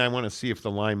probably, and I want to see if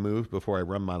the line moves before I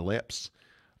run my lips.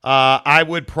 I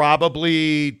would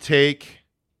probably take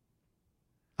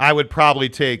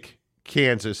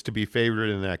Kansas to be favored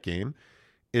in that game.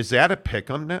 Is that a pick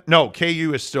 'em now? No,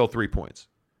 KU is still 3 points.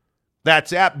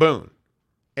 That's at Boone.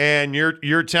 And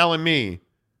you're telling me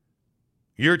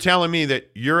that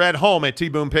you're at home at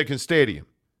T-Boone Pickens Stadium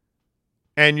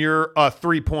and you're a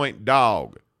 3-point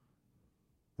dog,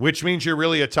 which means you're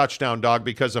really a touchdown dog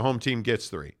because the home team gets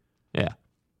 3. Yeah.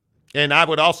 And I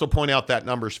would also point out that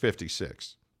number's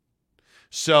 56.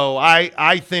 So I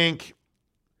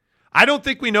don't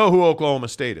think we know who Oklahoma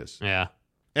State is. Yeah.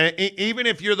 And even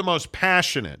if you're the most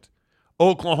passionate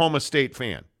Oklahoma State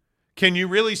fan, can you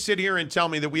really sit here and tell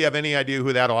me that we have any idea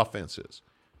who that offense is?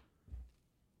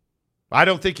 I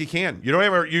don't think you can. You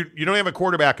don't have a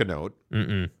quarterback a note.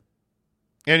 Mm-mm.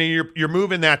 And you're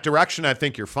moving that direction. I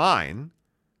think you're fine.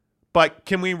 But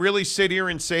can we really sit here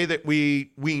and say that we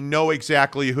know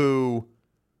exactly who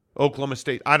Oklahoma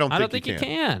State? I don't think you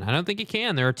can. I don't think you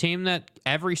can. They're a team that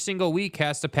every single week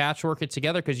has to patchwork it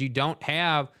together because you don't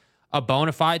have a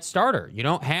bona fide starter. You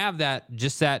don't have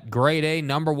that grade A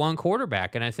number 1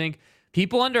 quarterback. And I think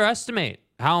people underestimate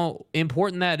how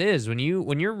important that is when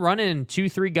you're running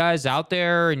 2-3 guys out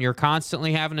there and you're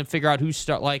constantly having to figure out who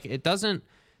start. Like,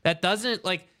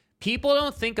 people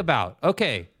don't think about,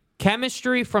 okay,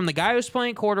 chemistry from the guy who's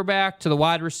playing quarterback to the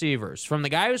wide receivers, from the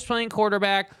guy who's playing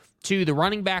quarterback to the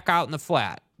running back out in the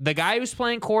flat, the guy who's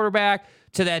playing quarterback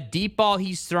to that deep ball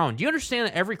he's thrown. Do you understand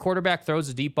that every quarterback throws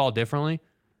a deep ball differently?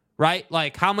 Right?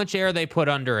 Like how much air they put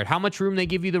under it, how much room they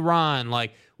give you to run,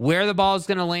 like where the ball is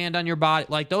going to land on your body.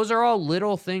 Like those are all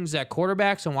little things that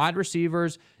quarterbacks and wide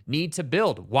receivers need to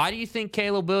build. Why do you think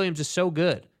Caleb Williams is so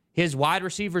good? His wide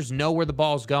receivers know where the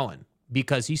ball's going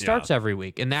because he starts every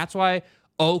week. And that's why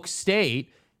Oak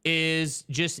State is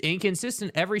just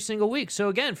inconsistent every single week. So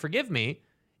again, forgive me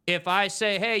if I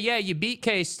say, hey, yeah, you beat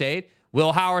K-State.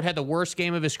 Will Howard had the worst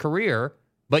game of his career,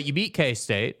 but you beat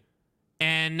K-State.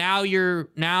 And now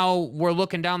we're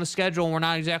looking down the schedule and we're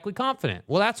not exactly confident.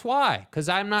 Well, that's why, because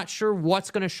I'm not sure what's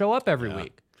going to show up every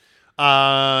week.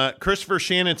 Christopher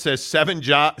Shannon says 7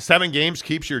 games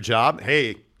keeps your job.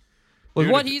 Hey,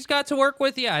 with what he's got to work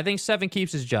with, yeah, I think 7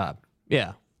 keeps his job.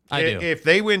 Yeah, I do. If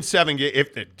they win 7 games,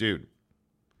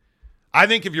 I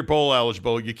think if you're bowl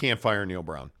eligible, you can't fire Neil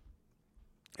Brown.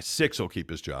 6 will keep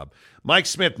his job. Mike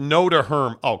Smith, no to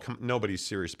Herm. Oh, nobody's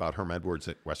serious about Herm Edwards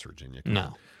at West Virginia.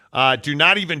 No. Do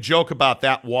not even joke about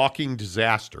that walking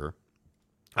disaster.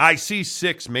 I see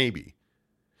 6 maybe.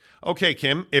 Okay,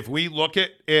 Kim, if we look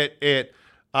at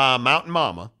Mountain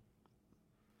Mama.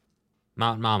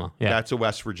 Mountain Mama, yeah. That's a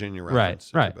West Virginia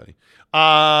reference. Right.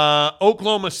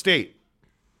 Oklahoma State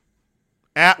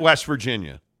at West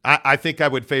Virginia. I think I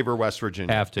would favor West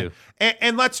Virginia. Have to.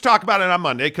 And let's talk about it on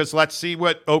Monday, because let's see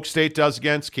what Oak State does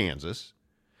against Kansas.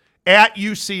 At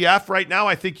UCF right now,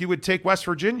 I think you would take West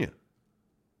Virginia.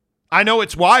 I know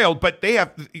it's wild, but they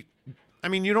have – I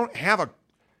mean, you don't have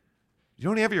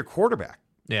your quarterback.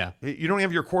 Yeah. You don't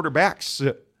have your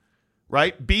quarterbacks,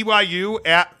 right? BYU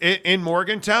in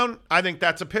Morgantown, I think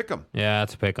that's a pick 'em. Yeah,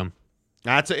 that's a pick 'em.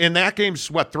 And that game's,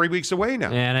 3 weeks away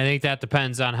now? And I think that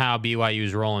depends on how BYU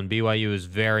is rolling. BYU is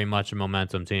very much a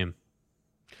momentum team.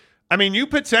 I mean, you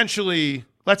potentially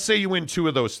 – let's say you win 2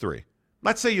 of those 3.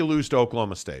 Let's say you lose to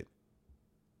Oklahoma State.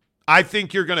 I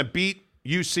think you're going to beat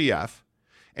UCF,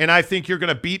 and I think you're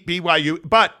going to beat BYU.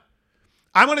 But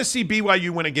I want to see BYU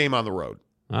win a game on the road.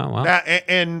 Oh, wow.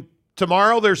 And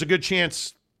tomorrow there's a good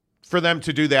chance for them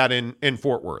to do that in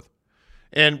Fort Worth.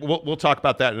 And we'll talk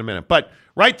about that in a minute. But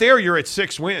right there, you're at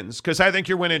 6 wins, because I think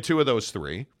you're winning 2 of those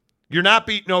 3. You're not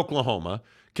beating Oklahoma.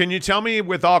 Can you tell me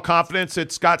with all confidence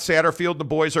that Scott Satterfield and the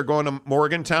boys are going to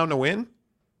Morgantown to win?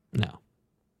 No.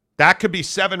 That could be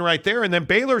 7 right there, and then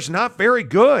Baylor's not very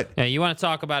good. Yeah, you want to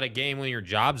talk about a game when your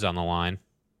job's on the line.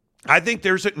 I think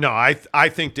I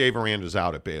think Dave Aranda's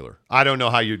out at Baylor. I don't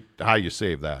know how you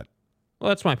save that. Well,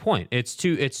 that's my point. It's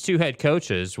two head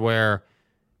coaches where,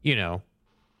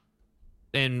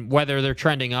 and whether they're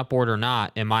trending upward or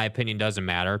not, in my opinion, doesn't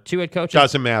matter. 2 head coaches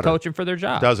doesn't matter. Coaching for their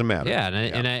job. Doesn't matter. Yeah,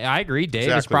 and I agree.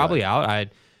 Dave is probably out.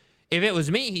 If it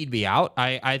was me, he'd be out.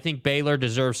 I think Baylor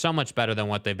deserves so much better than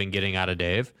what they've been getting out of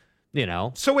Dave.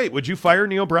 So wait, would you fire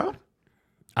Neil Brown?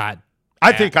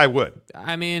 I think I would.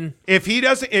 I mean, if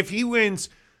he wins,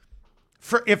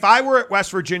 if I were at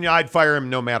West Virginia, I'd fire him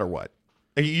no matter what.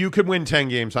 You could win 10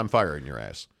 games, I'm firing your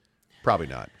ass. Probably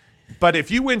not. But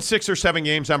if you win 6 or 7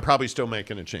 games, I'm probably still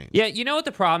making a change. Yeah, you know what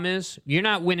the problem is? You're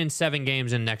not winning 7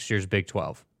 games in next year's Big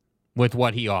 12 with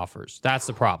what he offers. That's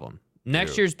the problem.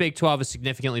 Next year's Big 12 is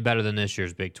significantly better than this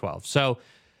year's Big 12. So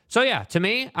yeah, to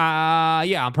me,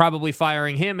 I'm probably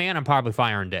firing him, and I'm probably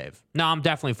firing Dave. No, I'm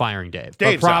definitely firing Dave.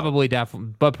 Dave's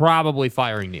but probably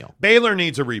firing Neil. Baylor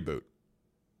needs a reboot.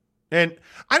 And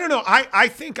I don't know. I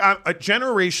think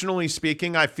generationally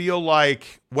speaking, I feel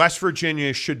like West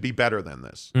Virginia should be better than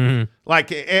this. Mm-hmm.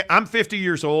 Like, I'm 50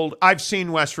 years old. I've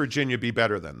seen West Virginia be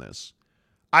better than this.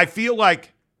 I feel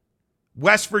like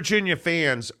West Virginia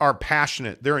fans are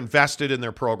passionate. They're invested in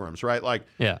their programs, right? Like,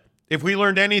 yeah. If we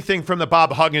learned anything from the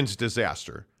Bob Huggins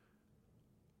disaster,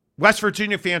 West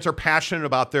Virginia fans are passionate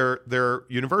about their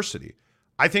university.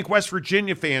 I think West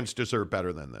Virginia fans deserve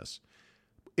better than this.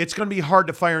 It's going to be hard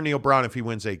to fire Neil Brown if he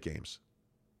wins 8 games.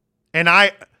 And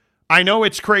I know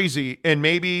it's crazy, and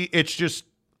maybe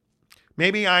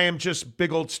I am just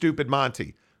big old stupid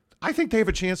Monty. I think they have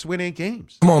a chance to win 8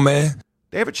 games. Come on, man.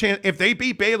 They have a chance. If they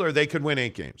beat Baylor, they could win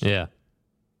 8 games. Yeah.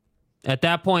 At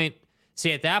that point,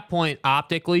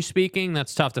 optically speaking,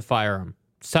 that's tough to fire him.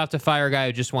 It's tough to fire a guy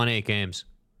who just won 8 games.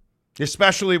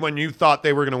 Especially when you thought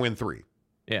they were going to win 3.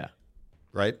 Yeah.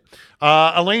 Right?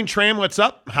 Elaine Tram, what's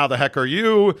up? How the heck are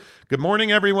you? Good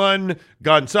morning, everyone.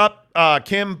 Guns up.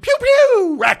 Kim, pew,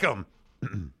 pew, rack 'em.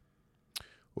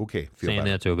 Okay. Saying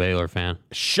that to a Baylor fan.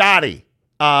 Shoddy.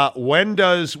 When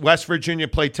does West Virginia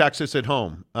play Texas at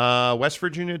home? West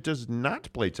Virginia does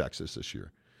not play Texas this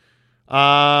year.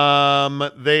 That's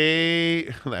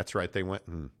right. They went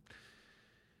and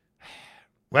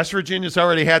West Virginia's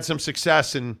already had some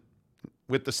success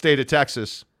with the state of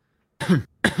Texas.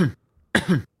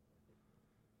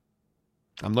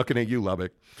 I'm looking at you,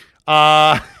 Lubbock.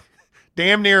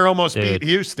 Damn near almost beat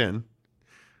Houston.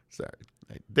 Sorry.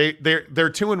 They're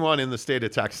 2-1 in the state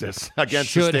of Texas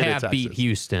against the state of Texas. Should have beat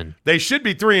Houston. They should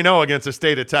be 3-0 against the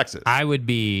state of Texas. I would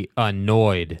be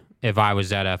annoyed if I was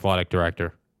that athletic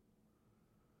director.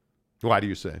 Why do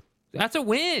you say? That's a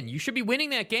win. You should be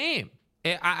winning that game.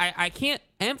 I can't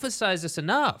emphasize this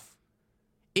enough.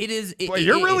 It is.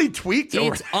 You're really tweaked.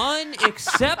 It's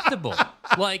unacceptable.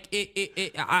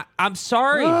 I'm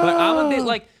sorry, but I'm a bit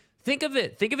like. Think of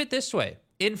it this way.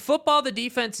 In football, the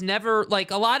defense never,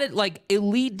 a lot of,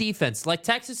 elite defense, like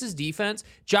Texas's defense,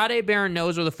 Jahdae Barron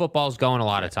knows where the football's going a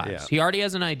lot of times. Yeah. He already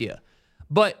has an idea.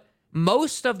 But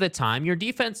most of the time, your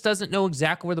defense doesn't know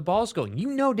exactly where the ball's going. You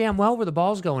know damn well where the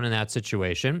ball's going in that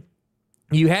situation.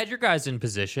 You had your guys in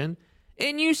position,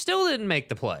 and you still didn't make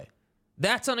the play.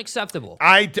 That's unacceptable.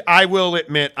 I will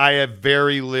admit I have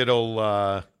very little,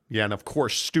 and of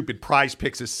course, stupid Prize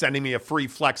Picks is sending me a free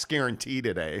flex guarantee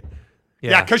today.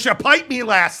 Yeah, because you piped me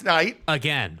last night.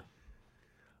 Again.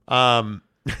 Man,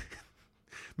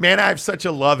 I have such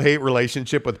a love-hate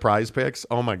relationship with Prize Picks.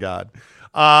 Oh, my God.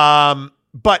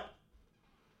 But,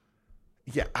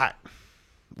 yeah,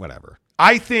 whatever.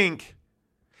 I think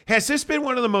Has this been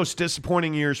one of the most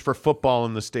disappointing years for football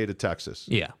in the state of Texas?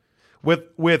 Yeah.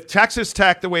 With Texas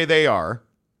Tech the way they are,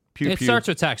 it starts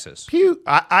with Texas.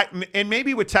 And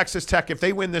maybe with Texas Tech, if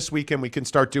they win this weekend, we can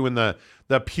start doing the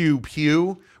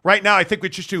pew. Right now, I think we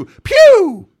just do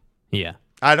pew. Yeah.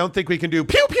 I don't think we can do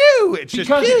pew pew. It's just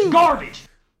pew. It's garbage.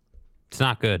 It's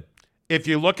not good. If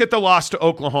you look at the loss to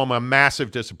Oklahoma, massive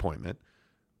disappointment.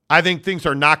 I think things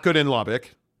are not good in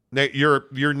Lubbock.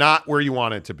 You're not where you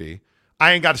want it to be.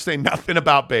 I ain't got to say nothing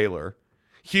about Baylor.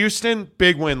 Houston,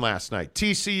 big win last night.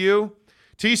 TCU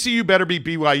better beat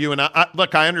BYU. And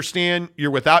I understand you're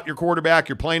without your quarterback.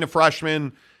 You're playing a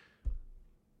freshman.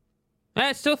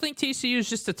 I still think TCU is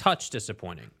just a touch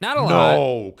disappointing. Not a lot.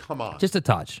 No, come on. Just a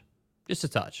touch. Just a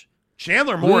touch.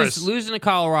 Chandler Morris. Losing to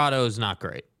Colorado is not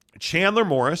great. Chandler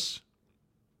Morris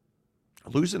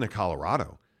losing to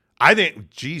Colorado. I think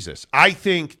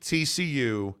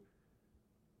TCU.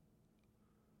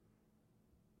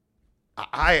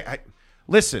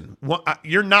 Listen,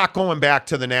 you're not going back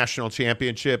to the national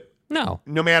championship. No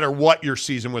matter what your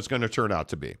season was going to turn out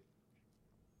to be.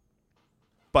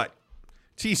 But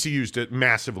TCU's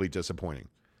massively disappointing.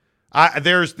 Come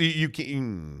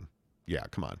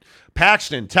on.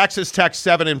 Paxton, Texas Tech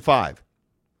 7-5.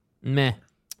 Meh.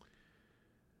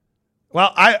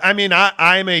 Well, I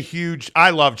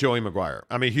love Joey McGuire.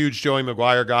 I'm a huge Joey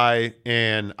McGuire guy,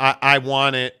 and I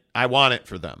want it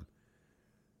for them.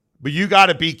 But you got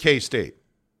to beat K-State.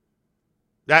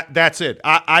 That's it.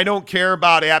 I don't care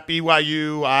about at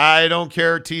BYU. I don't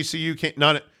care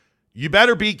TCU. You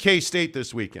better beat K-State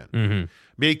this weekend. Mm-hmm.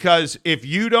 Because if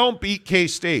you don't beat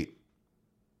K-State,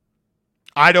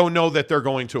 I don't know that they're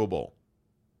going to a bowl.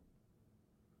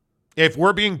 If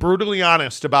we're being brutally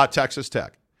honest about Texas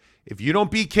Tech, if you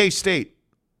don't beat K-State,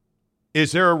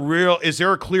 is there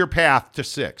a clear path to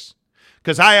 6?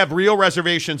 Because I have real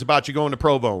reservations about you going to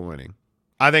Provo and winning.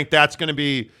 I think that's going to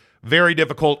be very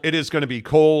difficult. It is going to be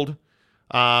cold.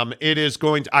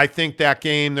 I think that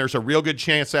game, there's a real good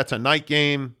chance that's a night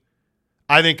game.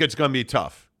 I think it's going to be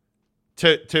tough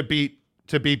to beat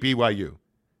BYU.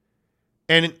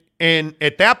 And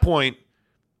at that point,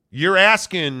 you're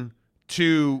asking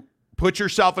to put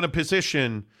yourself in a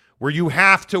position where you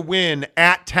have to win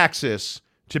at Texas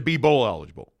to be bowl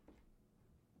eligible.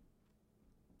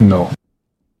 No.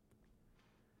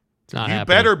 It's not you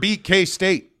happening. better beat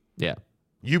K-State. Yeah.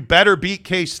 You better beat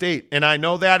K-State. And I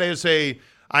know that is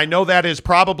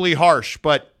probably harsh,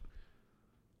 but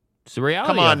it's the reality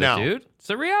come on of it, now. Dude. It's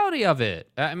the reality of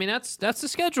it. I mean, that's the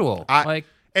schedule.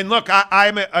 And look,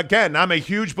 I'm a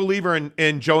huge believer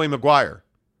in Joey McGuire.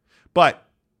 But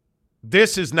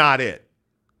this is not it.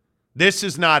 This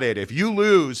is not it. If you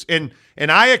lose, and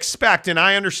I expect, and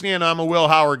I understand I'm a Will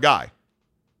Howard guy.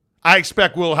 I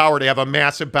expect Will Howard to have a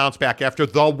massive bounce back after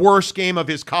the worst game of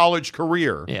his college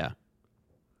career. Yeah.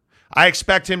 I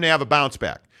expect him to have a bounce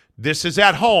back. This is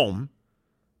at home.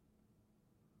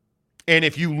 And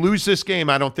if you lose this game,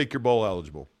 I don't think you're bowl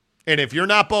eligible. And if you're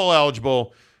not bowl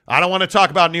eligible, I don't want to talk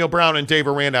about Neil Brown and Dave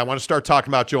Aranda. I want to start talking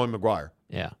about Joey McGuire.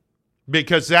 Yeah.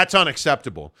 Because that's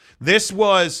unacceptable. This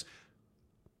was,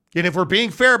 and if we're being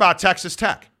fair about Texas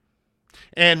Tech,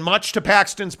 and much to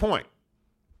Paxton's point,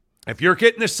 if you're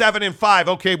getting a 7-5,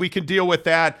 okay, we can deal with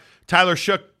that. Tyler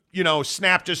Shook,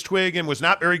 snapped his twig and was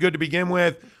not very good to begin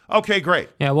with. Okay, great.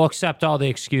 Yeah, we'll accept all the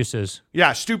excuses.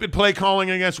 Yeah, stupid play calling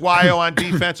against Wyo on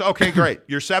defense. Okay, great.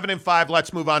 You're 7-5.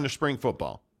 Let's move on to spring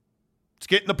football. Let's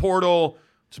get in the portal.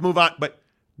 Let's move on. But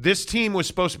this team was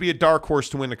supposed to be a dark horse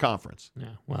to win the conference.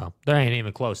 Yeah, well, they ain't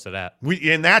even close to that.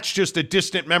 And that's just a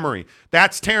distant memory.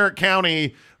 That's Tarrant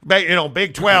County,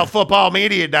 Big 12 football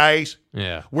media days.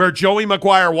 Yeah. Where Joey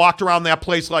McGuire walked around that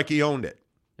place like he owned it.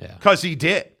 Yeah. Because he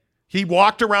did. He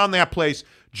walked around that place.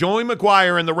 Joey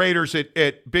McGuire and the Raiders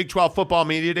at Big 12 football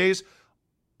media days,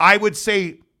 I would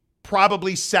say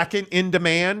probably second in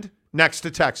demand next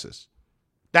to Texas.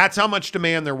 That's how much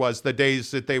demand there was the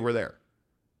days that they were there.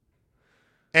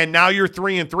 And now you're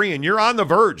 3-3, and you're on the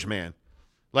verge, man.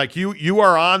 Like you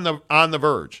are on the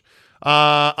verge.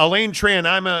 Elaine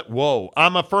Tran,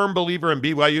 I'm a firm believer in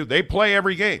BYU. They play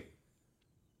every game.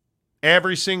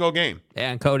 Every single game.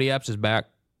 Yeah, and Cody Epps is back.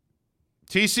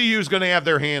 TCU is going to have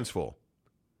their hands full.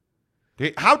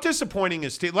 How disappointing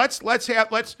is let's do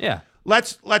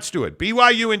it.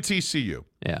 BYU and TCU.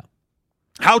 Yeah.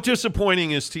 How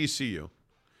disappointing is TCU?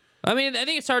 I mean, I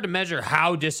think it's hard to measure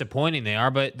how disappointing they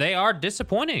are, but they are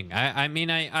disappointing. I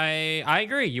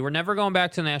agree. You were never going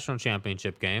back to the national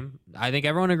championship game. I think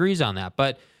everyone agrees on that.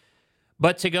 But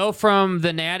to go from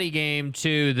the Natty game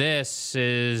to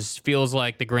this feels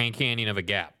like the Grand Canyon of a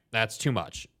gap. That's too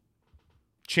much.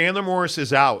 Chandler Morris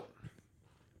is out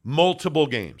multiple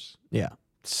games. Yeah.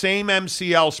 same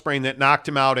MCL sprain that knocked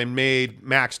him out and made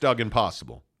Max Duggan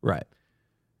possible. Right.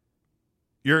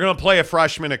 You're going to play a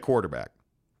freshman at quarterback.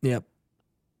 Yep.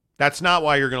 That's not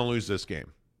why you're going to lose this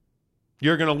game.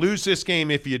 You're going to lose this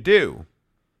game if you do,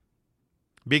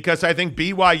 because I think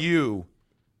BYU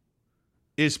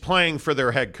is playing for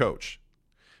their head coach.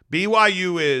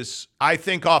 BYU is, I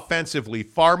think, offensively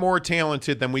far more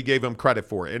talented than we gave them credit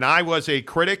for. And I was a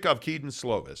critic of Keaton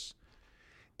Slovis.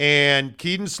 And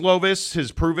Keaton Slovis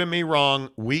has proven me wrong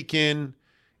week in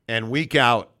and week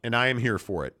out, and I am here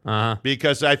for it.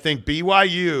 Because I think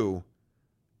BYU,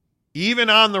 even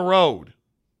on the road,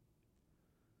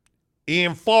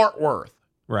 in Fort Worth,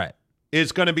 right,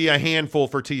 is going to be a handful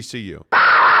for TCU.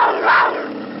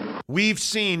 We've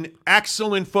seen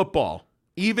excellent football,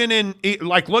 even in,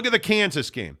 like, look at the Kansas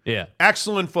game. Yeah.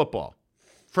 Excellent football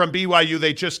from BYU.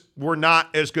 They just were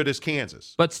not as good as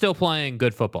Kansas. But still playing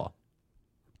good football.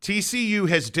 TCU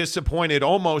has disappointed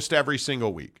almost every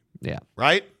single week. Yeah.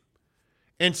 Right?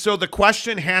 And so the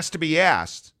question has to be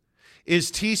asked,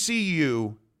 is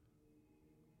TCU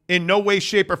in no way,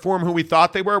 shape, or form who we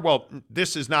thought they were? Well,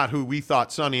 this is not who we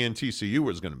thought Sonny and TCU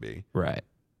was going to be. Right.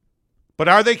 But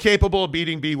are they capable of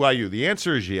beating BYU? The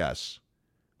answer is yes.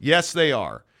 Yes, they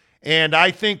are. And I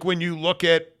think when you look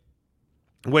at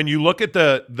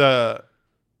the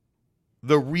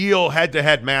real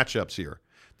head-to-head matchups here,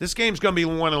 this game's going to be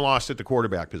won and lost at the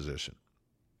quarterback position.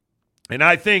 And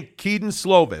I think Keaton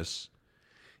Slovis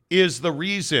is the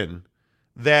reason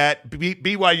that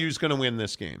BYU is going to win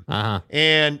this game.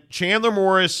 And Chandler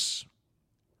Morris,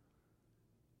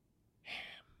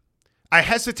 I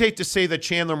hesitate to say that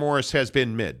Chandler Morris has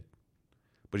been mid,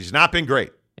 but he's not been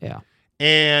great. Yeah.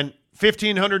 And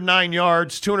 1,509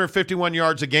 yards, 251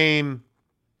 yards a game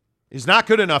is not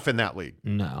good enough in that league.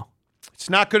 No. It's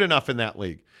not good enough in that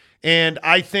league. And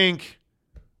I think,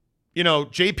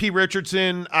 J.P.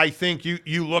 Richardson, I think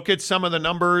you look at some of the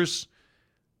numbers,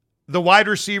 the wide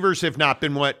receivers have not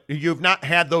been you've not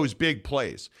had those big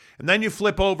plays. And then you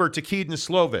flip over to Keaton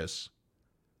Slovis,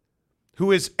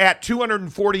 who is at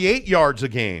 248 yards a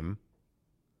game.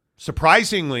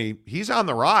 Surprisingly, he's on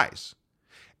the rise.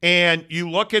 And you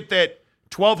look at that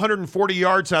 1,240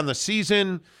 yards on the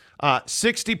season,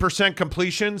 60%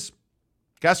 completions.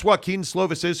 Guess what? Keaton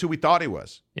Slovis is who we thought he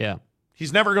was. Yeah.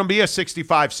 He's never going to be a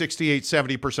 65, 68,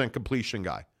 70% completion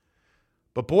guy.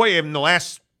 But boy, in the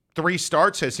last 3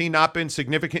 starts, has he not been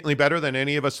significantly better than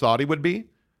any of us thought he would be?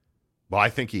 Well, I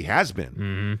think he has been.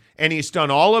 Mm-hmm. And he's done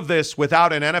all of this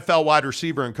without an NFL wide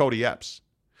receiver in Cody Epps,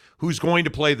 who's going to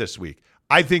play this week.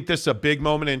 I think this is a big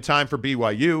moment in time for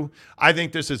BYU. I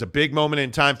think this is a big moment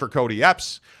in time for Cody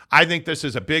Epps. I think this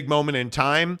is a big moment in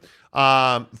time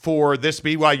for this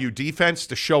BYU defense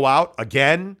to show out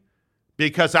again,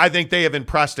 because I think they have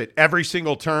impressed at every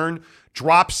single turn.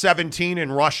 Drop 17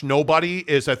 and rush nobody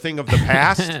is a thing of the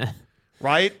past,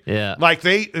 right? Yeah. Like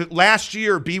last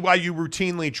year, BYU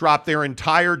routinely dropped their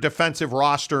entire defensive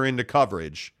roster into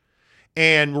coverage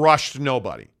and rushed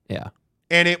nobody. Yeah.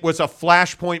 And it was a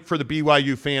flashpoint for the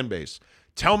BYU fan base.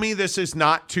 Tell me this is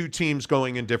not two teams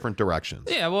going in different directions.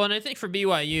 Yeah, well, and I think for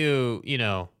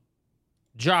BYU,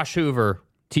 Josh Hoover,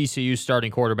 TCU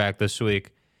starting quarterback this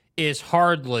week, is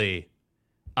hardly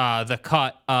the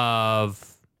cut of,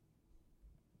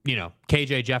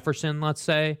 KJ Jefferson, let's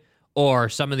say, or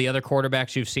some of the other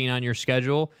quarterbacks you've seen on your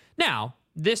schedule. Now,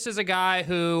 this is a guy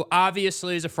who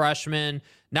obviously is a freshman,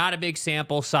 not a big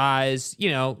sample size.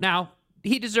 Now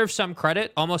he deserves some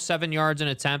credit, almost 7 yards an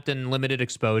attempt and limited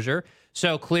exposure.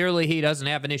 So clearly he doesn't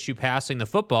have an issue passing the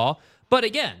football. But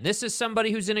again, this is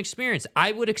somebody who's inexperienced.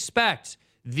 I would expect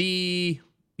the,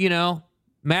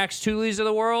 Max Tooley's of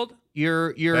the world,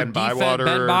 your Ben defense, Bywater,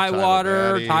 Ben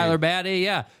Bywater, Tyler Batty,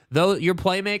 yeah. Your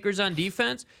playmakers on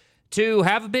defense to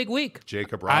have a big week.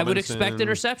 Jacob Robinson. I would expect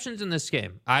interceptions in this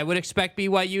game. I would expect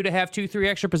BYU to have 2-3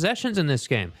 extra possessions in this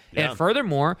game. Yeah. And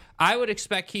furthermore, I would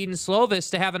expect Keaton Slovis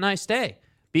to have a nice day.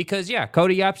 Because,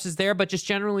 Cody Epps is there, but just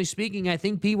generally speaking, I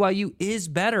think BYU is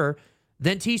better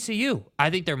than TCU. I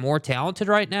think they're more talented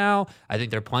right now. I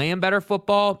think they're playing better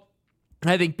football.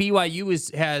 I think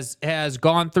BYU has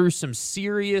gone through some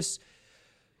serious,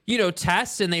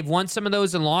 tests, and they've won some of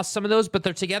those and lost some of those, but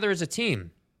they're together as a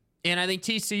team. And I think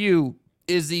TCU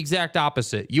is the exact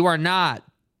opposite. You are not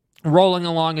rolling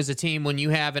along as a team when you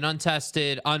have an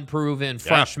untested, unproven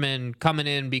freshman coming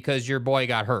in because your boy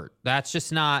got hurt. That's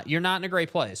just you're not in a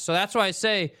great place. So that's why I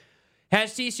say,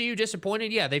 has TCU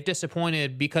disappointed? Yeah, they've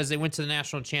disappointed because they went to the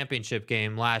national championship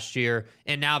game last year,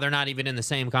 and now they're not even in the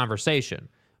same conversation.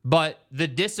 But the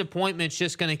disappointment's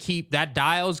just going to that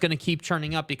dial is going to keep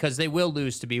churning up because they will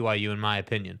lose to BYU, in my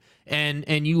opinion.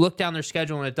 And you look down their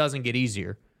schedule, and it doesn't get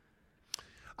easier.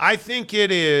 I think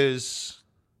it is.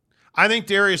 I think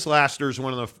Darius Lassiter is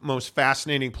one of the most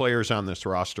fascinating players on this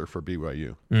roster for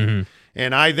BYU. Mm-hmm.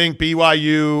 And I think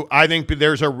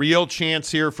there's a real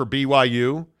chance here for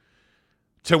BYU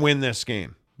to win this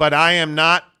game. But I am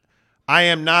not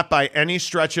by any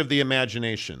stretch of the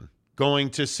imagination going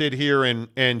to sit here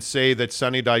and say that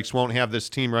Sonny Dykes won't have this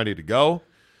team ready to go.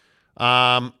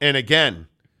 And again,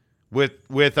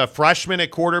 with a freshman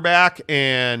at quarterback,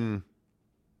 and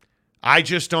I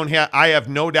have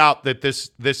no doubt that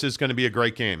this is going to be a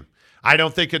great game. I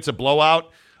don't think it's a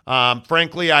blowout.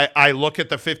 Frankly, I look at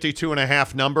the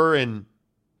 52.5 number, and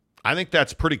I think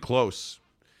that's pretty close.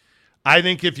 I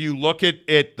think if you look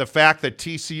at the fact that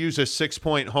TCU's a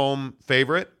 6-point home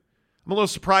favorite, I'm a little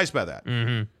surprised by that.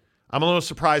 Mm-hmm. I'm a little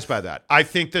surprised by that. I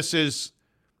think this is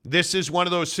one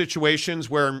of those situations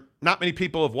where not many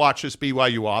people have watched this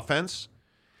BYU offense.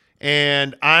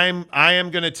 And I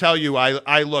am going to tell you,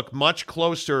 I look much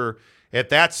closer at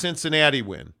that Cincinnati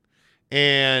win.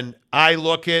 And I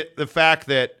look at the fact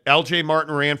that L.J.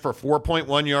 Martin ran for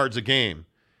 4.1 yards a game.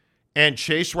 And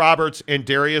Chase Roberts and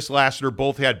Darius Lassiter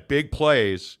both had big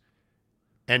plays.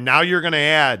 And now you're going to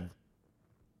add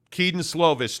Keaton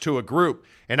Slovis to a group.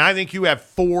 And I think you have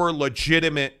 4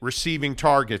 legitimate receiving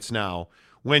targets now.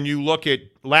 When you look at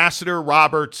Lassiter,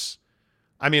 Roberts,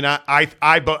 I mean, I'm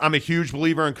a huge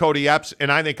believer in Cody Epps,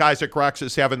 and I think Isaac Rex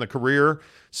is having the career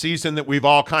season that we've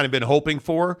all kind of been hoping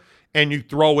for. And you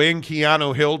throw in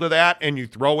Keanu Hill to that, and you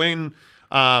throw in,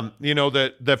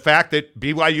 the fact that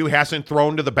BYU hasn't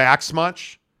thrown to the backs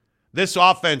much. This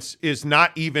offense is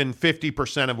not even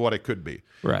 50% of what it could be.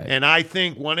 Right. And I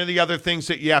think one of the other things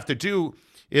that you have to do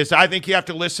is I think you have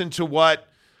to listen to what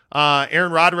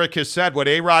Aaron Roderick has said, what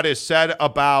A-Rod has said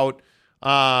about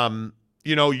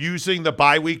using the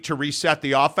bye week to reset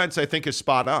the offense, I think is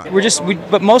spot on.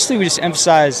 But mostly we just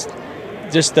emphasize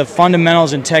just the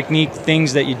fundamentals and technique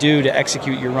things that you do to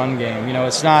execute your run game.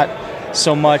 It's not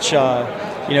so much,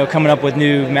 coming up with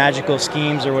new magical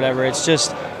schemes or whatever. It's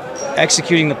just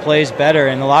executing the plays better.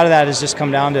 And a lot of that has just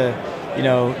come down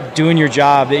to, doing your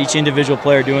job, each individual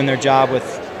player doing their job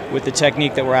with the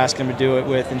technique that we're asking them to do it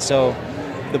with. And so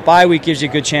the bye week gives you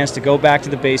a good chance to go back to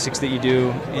the basics that you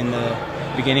do in the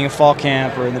beginning of fall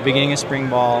camp or in the beginning of spring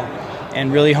ball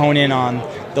and really hone in on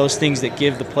those things that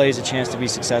give the plays a chance to be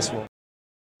successful.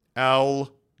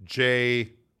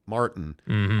 L.J. Martin.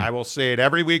 Mm-hmm. I will say it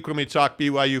every week when we talk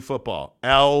BYU football.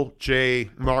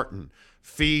 L.J. Martin.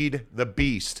 Feed the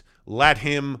beast. Let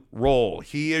him roll.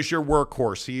 He is your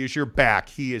workhorse. He is your back.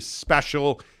 He is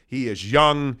special. He is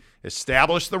young.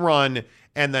 Establish the run,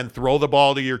 and then throw the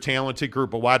ball to your talented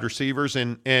group of wide receivers.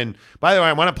 And by the way,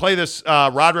 I want to play this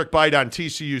Roderick bite on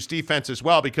TCU's defense as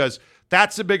well, because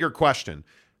that's a bigger question.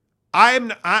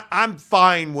 I'm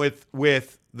fine with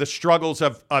the struggles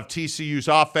of TCU's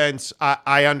offense.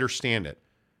 I understand it.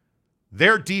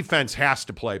 Their defense has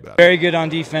to play better. Very good on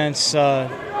defense.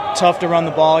 Tough to run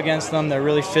the ball against them. They're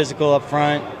really physical up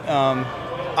front.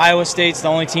 Iowa State's the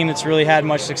only team that's really had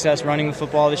much success running the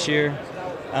football this year.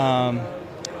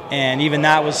 And even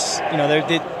that was,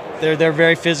 they're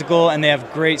very physical, and they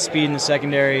have great speed in the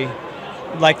secondary,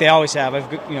 like they always have. I've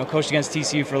coached against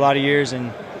TCU for a lot of years,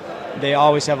 and they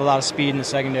always have a lot of speed in the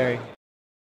secondary.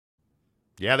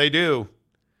 Yeah, they do.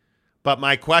 But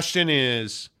my question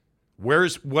is,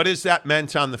 what is that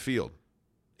meant on the field?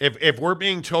 If we're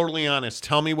being totally honest,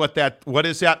 tell me what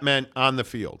is that meant on the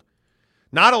field?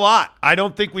 Not a lot. I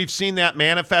don't think we've seen that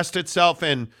manifest itself.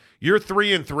 And you're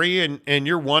 3-3 and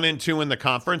you're 1-2 in the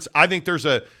conference. I think there's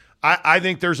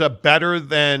a better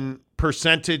than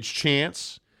percentage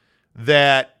chance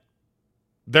that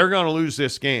they're going to lose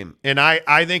this game. And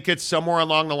I think it's somewhere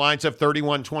along the lines of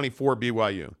 31-24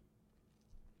 BYU.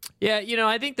 Yeah,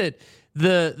 I think that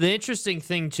the interesting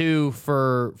thing too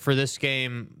for this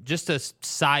game, just a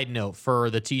side note for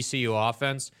the TCU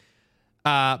offense,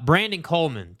 Brandon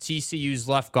Coleman, TCU's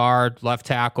left guard, left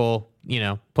tackle,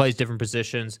 plays different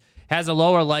positions, has a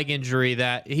lower leg injury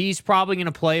that he's probably going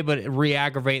to play but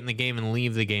re-aggravate in the game and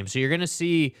leave the game. So you're going to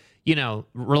see,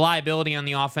 reliability on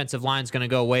the offensive line is going to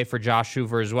go away for Josh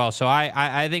Hoover as well. So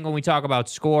I think when we talk about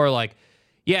score,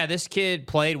 this kid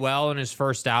played well in his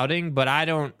first outing, but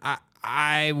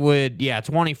I would,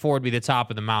 24 would be the top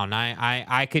of the mountain.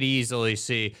 I could easily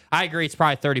see. I agree it's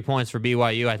probably 30 points for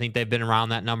BYU. I think they've been around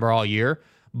that number all year.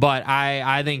 But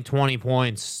I think 20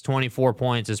 points, 24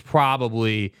 points is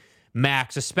probably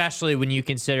max, especially when you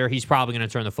consider he's probably going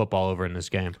to turn the football over in this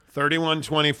game.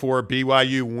 31-24,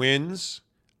 BYU wins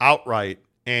outright.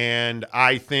 And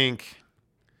I think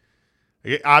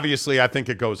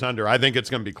it goes under. I think it's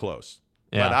going to be close.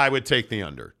 Yeah. But I would take the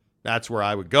under. That's where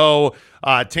I would go.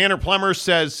 Tanner Plummer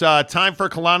says, time for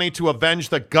Kalani to avenge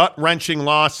the gut-wrenching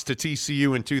loss to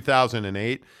TCU in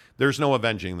 2008. There's no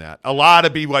avenging that. A lot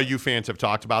of BYU fans have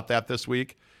talked about that this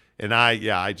week. And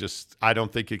I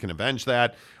don't think you can avenge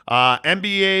that.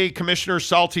 NBA Commissioner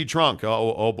Salty Drunk.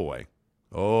 Oh boy.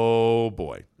 Oh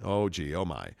boy. Oh gee. Oh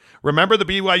my. Remember the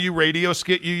BYU radio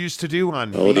skit you used to do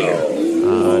on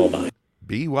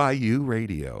BYU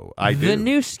Radio? I do. The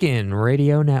New Skin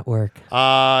Radio Network.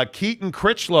 Keaton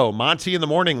Critchlow, Monty in the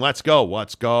morning. Let's go.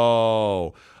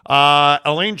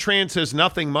 Elaine Tran says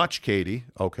nothing much, Katie.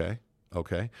 Okay.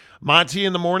 Monty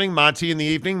in the morning, Monty in the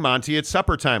evening, Monty at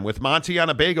supper time. With Monty on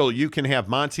a bagel, you can have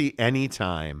Monty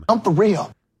anytime. I'm for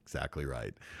real. Exactly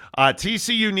right.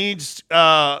 TCU needs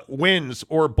wins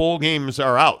or bowl games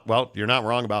are out. Well, you're not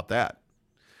wrong about that.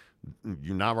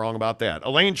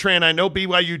 Elaine Tran, I know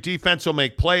BYU defense will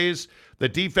make plays. The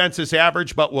defense is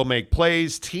average, but will make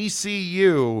plays.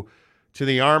 TCU to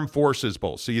the Armed Forces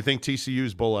Bowl. So you think TCU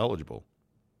is bowl eligible?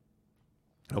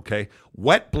 Okay.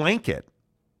 Wet blanket.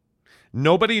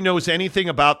 Nobody knows anything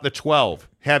about the 12.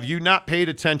 Have you not paid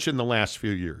attention the last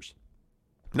few years?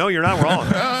 No, you're not wrong.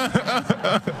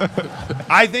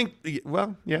 I think,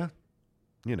 well, yeah,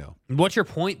 you know. What's your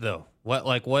point, though? What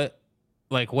are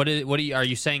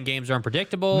you saying games are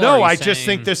unpredictable? No, I just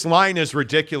think this line is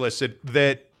ridiculous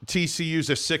that TCU's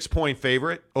a 6-point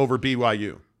favorite over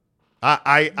BYU.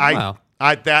 I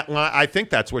think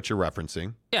that's what you're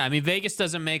referencing. Yeah, I mean, Vegas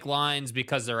doesn't make lines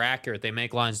because they're accurate. They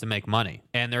make lines to make money.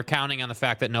 And they're counting on the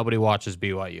fact that nobody watches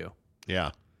BYU.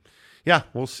 Yeah,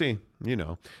 we'll see. You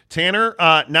know. Tanner,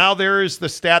 now there is the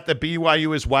stat that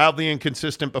BYU is wildly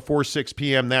inconsistent before 6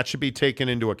 p.m. That should be taken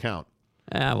into account.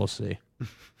 Yeah, we'll see.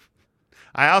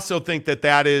 I also think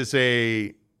that is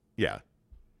I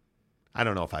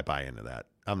don't know if I buy into that.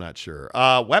 I'm not sure.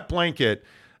 Wet blanket.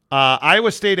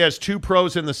 Iowa State has 2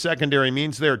 pros in the secondary,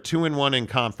 means they're 2-1 in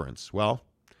conference. Well,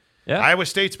 yeah. Iowa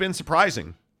State's been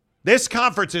surprising. This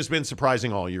conference has been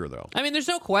surprising all year, though. I mean, there's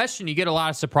no question you get a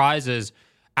lot of surprises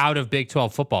out of Big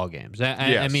 12 football games.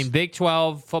 I mean, Big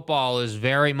 12 football is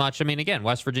very much, again,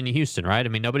 West Virginia, Houston, right? I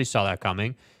mean, nobody saw that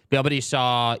coming. Nobody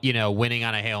saw, winning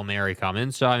on a Hail Mary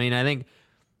coming. So, I mean,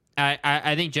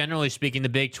 I think generally speaking, the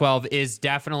Big 12 is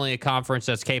definitely a conference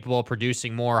that's capable of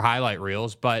producing more highlight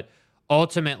reels, but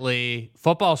ultimately,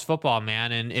 football's football,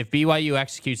 man, and if BYU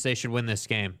executes, they should win this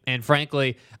game. And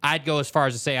frankly, I'd go as far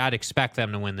as to say I'd expect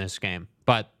them to win this game.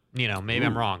 But, maybe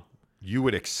I'm wrong. You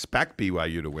would expect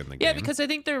BYU to win the game? Yeah, because I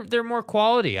think they're more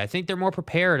quality. I think they're more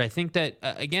prepared. I think that,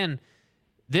 again,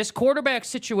 this quarterback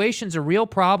situation's a real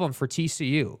problem for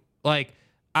TCU. Like,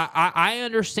 I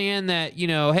understand that,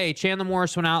 hey, Chandler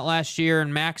Morris went out last year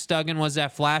and Max Duggan was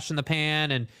that flash in the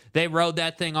pan and they rode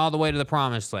that thing all the way to the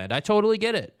promised land. I totally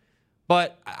get it.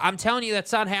 But I'm telling you,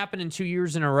 that's not happening 2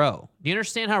 years in a row. Do you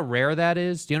understand how rare that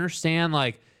is? Do you understand,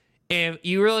 if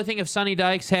you really think if Sonny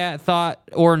Dykes had thought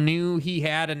or knew he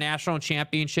had a national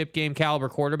championship game caliber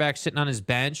quarterback sitting on his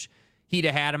bench, he'd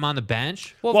have had him on the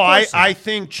bench? Well, I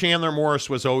think Chandler Morris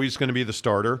was always going to be the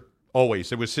starter.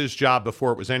 Always. It was his job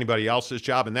before it was anybody else's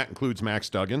job, and that includes Max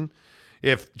Duggan.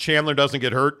 If Chandler doesn't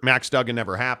get hurt, Max Duggan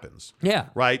never happens. Yeah.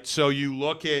 Right? So you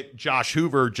look at Josh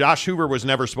Hoover. Josh Hoover was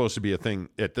never supposed to be a thing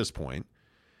at this point.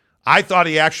 I thought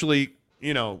he actually,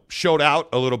 showed out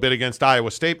a little bit against Iowa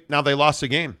State. Now they lost the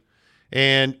game.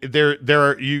 And there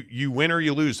are you win or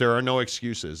you lose. There are no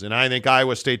excuses. And I think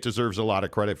Iowa State deserves a lot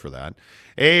of credit for that.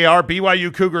 AAR,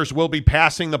 BYU Cougars will be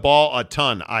passing the ball a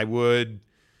ton. I would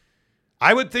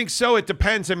think so. It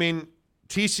depends. I mean,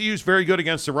 TCU's very good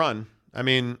against the run. I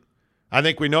mean, I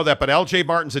think we know that, but LJ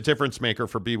Martin's a difference maker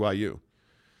for BYU.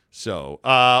 So,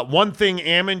 one thing,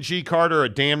 Ammon G. Carter, a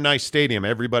damn nice stadium.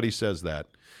 Everybody says that.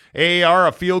 AAR,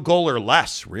 a field goal or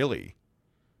less. Really?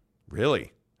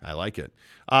 I like it.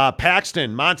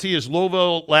 Paxton, Monty, is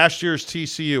Louisville last year's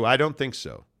TCU? I don't think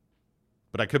so,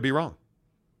 but I could be wrong.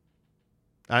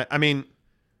 No,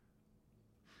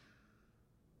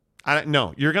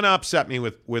 you're going to upset me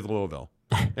with Louisville,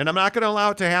 and I'm not going to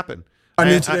allow it to happen.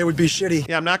 Today would be shitty.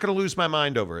 Yeah, I'm not going to lose my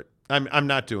mind over it. I'm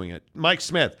not doing it. Mike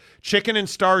Smith, chicken and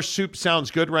stars soup sounds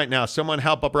good right now. Someone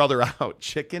help a brother out.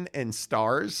 Chicken and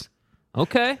stars?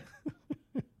 Okay.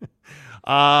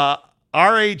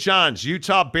 R.A. Johns,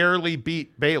 Utah barely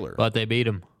beat Baylor. But they beat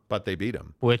him.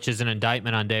 Which is an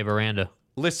indictment on Dave Aranda.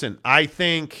 Listen, I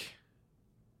think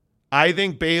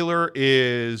Baylor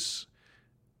is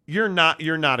you're not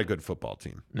a good football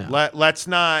team. No. Let's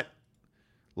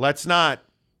not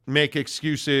make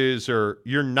excuses, or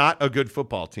you're not a good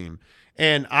football team.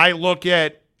 And I look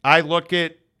at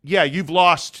you've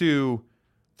lost to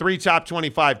 3 top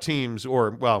 25 teams,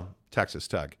 or Texas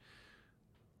Tech.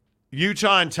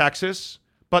 Utah and Texas,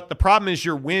 but the problem is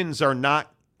your wins are not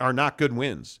good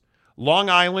wins. Long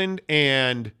Island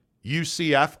and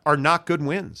UCF are not good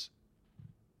wins.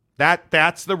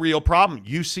 That's the real problem.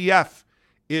 UCF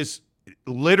is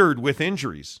littered with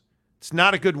injuries. It's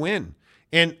not a good win.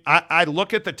 And I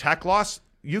look at the Tech loss.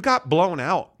 You got blown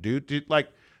out, dude.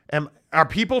 Are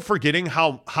people forgetting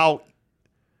how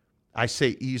I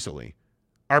say easily?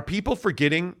 Are people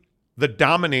forgetting the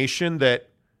domination that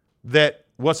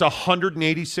was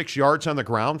 186 yards on the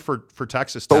ground for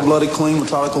Texas Tech? Cold-blooded, clean,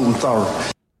 methodical, and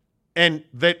thorough. And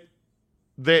that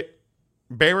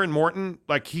Baron Morton,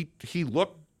 like he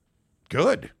looked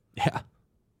good. Yeah.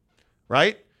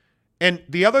 Right? And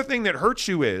the other thing that hurts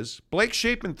you is Blake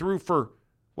Shapen threw for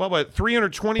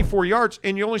 324 yards,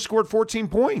 and you only scored 14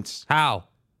 points. How?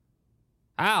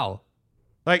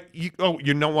 Like, you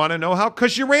don't want to know how?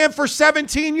 Because you ran for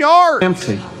 17 yards.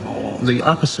 Empty. The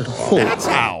opposite of full. That's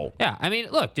how. Yeah, I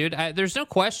mean, look, dude, there's no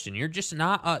question. You're just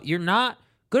not you're not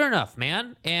good enough,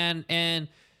 man. And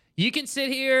you can sit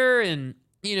here and,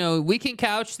 we can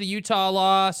couch the Utah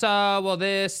loss. Well,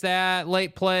 this, that,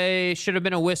 late play, should have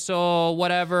been a whistle,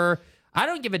 whatever. I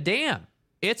don't give a damn.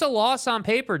 It's a loss on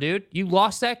paper, dude. You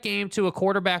lost that game to a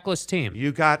quarterbackless team.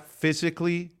 You got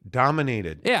physically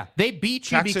dominated. Yeah, they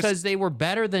beat you because they were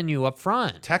better than you up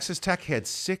front. Texas Tech had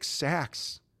 6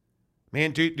 sacks.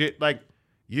 Man, dude, like,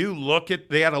 you look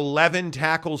at, they had 11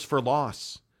 tackles for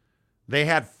loss. They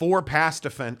had 4 pass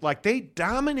defense. Like, they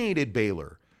dominated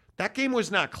Baylor. That game was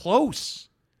not close.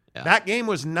 Yeah. That game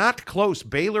was not close.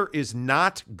 Baylor is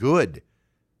not good.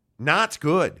 Not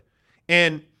good.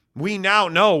 And we now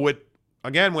know with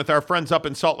our friends up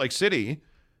in Salt Lake City,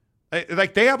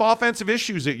 like, they have offensive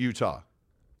issues at Utah.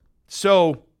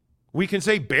 So we can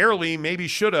say barely, maybe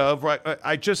should have. Right?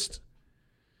 I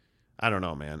don't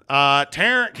know, man.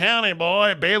 Tarrant County,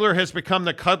 boy, Baylor has become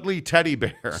the cuddly teddy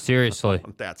bear. Seriously.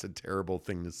 That's a terrible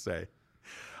thing to say.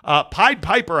 Pied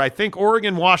Piper, I think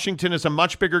Oregon-Washington is a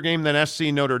much bigger game than SC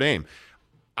Notre Dame.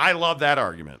 I love that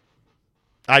argument.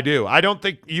 I do. I don't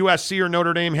think USC or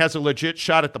Notre Dame has a legit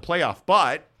shot at the playoff,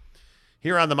 but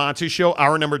here on the Monty Show,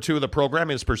 hour number 2 of the program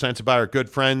is presented by our good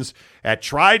friends at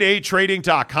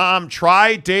TryDayTrading.com.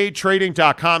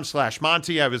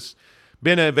 TryDayTrading.com/Monty. I've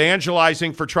been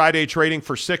evangelizing for Tri-Day Trading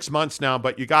for 6 months now,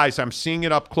 but you guys, I'm seeing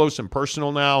it up close and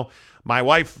personal now. My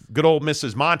wife, good old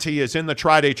Mrs. Monty, is in the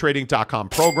TryDayTrading.com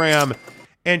program,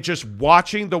 and just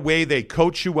watching the way they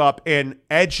coach you up and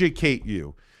educate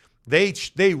you. They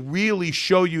really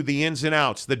show you the ins and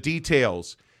outs, the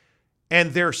details.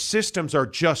 And their systems are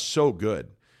just so good.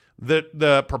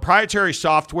 The proprietary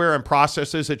software and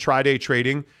processes at Tri-Day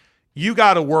Trading, you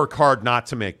got to work hard not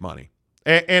to make money.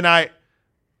 And I'm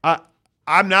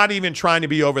not even trying to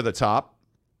be over the top.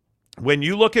 When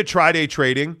you look at Tri-Day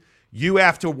Trading, you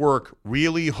have to work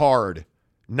really hard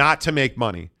not to make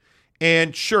money.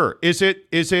 And sure, is it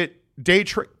day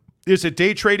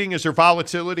trading? Is there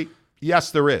volatility?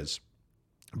 Yes, there is.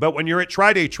 But when you're at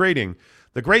Tri-Day Trading,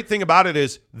 the great thing about it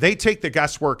is they take the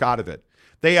guesswork out of it.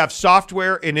 They have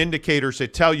software and indicators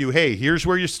that tell you, hey, here's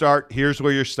where you start, here's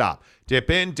where you stop. Dip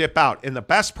in, dip out. And the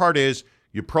best part is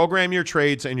you program your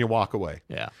trades and you walk away.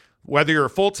 Yeah. Whether you're a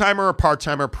full-timer or a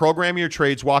part-timer, program your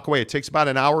trades, walk away. It takes about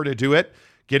an hour to do it.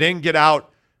 Get in, get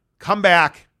out, come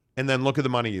back, and then look at the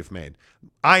money you've made.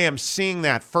 I am seeing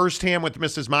that firsthand with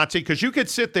Mrs. Monty, because you could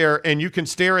sit there and you can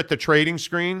stare at the trading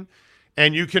screen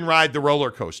and you can ride the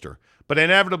roller coaster. But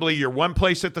inevitably, you're one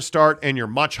place at the start and you're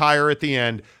much higher at the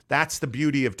end. That's the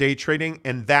beauty of day trading,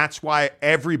 and that's why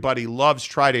everybody loves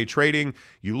Tri-Day Trading.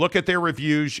 You look at their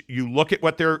reviews. You look at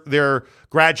what their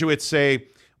graduates say.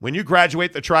 When you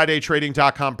graduate the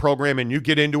TryDayTrading.com program and you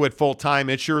get into it full-time,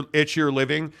 it's your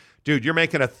living. Dude, you're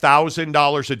making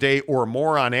 $1,000 a day or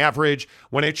more on average.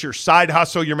 When it's your side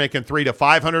hustle, you're making $300 to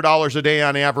 $500 a day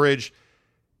on average.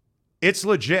 It's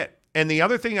legit. And the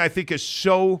other thing I think is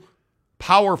so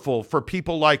powerful for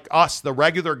people like us, the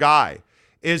regular guy,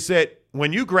 is that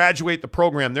when you graduate the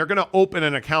program, they're going to open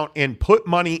an account and put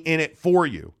money in it for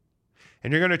you.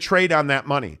 And you're going to trade on that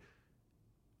money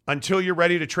until you're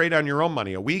ready to trade on your own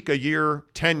money. A week, a year,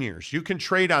 10 years. You can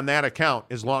trade on that account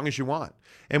as long as you want.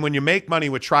 And when you make money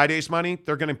with Tri-Day's money,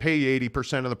 they're going to pay you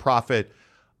 80% of the profit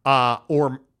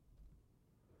or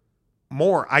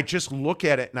more. I just look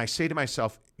at it and I say to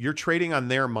myself, you're trading on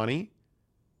their money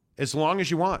as long as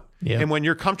you want. Yeah. And when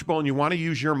you're comfortable and you want to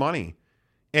use your money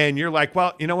and you're like,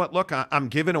 well, you know what? Look, I'm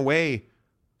giving away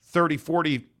 30,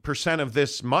 40% of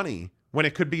this money when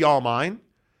it could be all mine.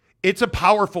 It's a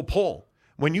powerful pull.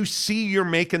 When you see you're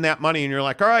making that money and you're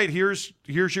like, all right, here's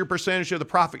your percentage of the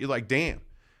profit. You're like, damn,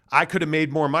 I could have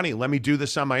made more money. Let me do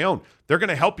this on my own. They're going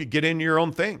to help you get into your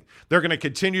own thing. They're going to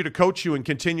continue to coach you in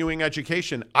continuing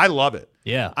education. I love it.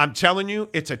 Yeah. I'm telling you,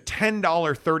 it's a $10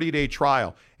 30-day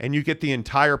trial, and you get the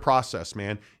entire process,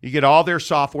 man. You get all their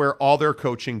software, all their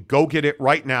coaching. Go get it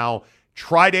right now.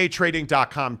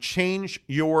 TryDayTrading.com. Change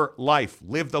your life.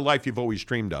 Live the life you've always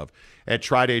dreamed of at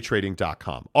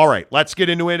TryDayTrading.com. All right, let's get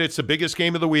into it. It's the biggest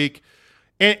game of the week.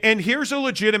 And here's a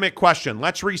legitimate question.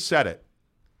 Let's reset it.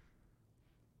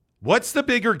 What's the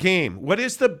bigger game? What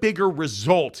is the bigger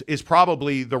result is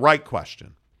probably the right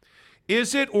question.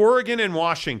 Is it Oregon and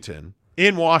Washington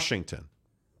in Washington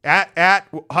at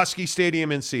Husky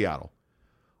Stadium in Seattle?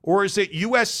 Or is it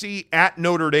USC at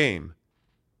Notre Dame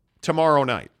tomorrow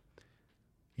night?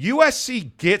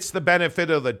 USC gets the benefit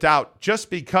of the doubt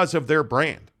just because of their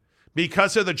brand,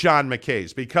 because of the John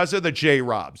McKays, because of the J.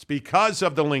 Robs, because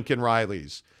of the Lincoln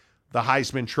Rileys, the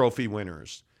Heisman Trophy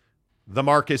winners, the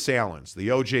Marcus Allens,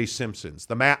 the O.J. Simpsons,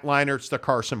 the Matt Leinerts, the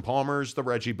Carson Palmers, the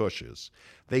Reggie Bushes.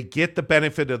 They get the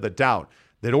benefit of the doubt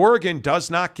that Oregon does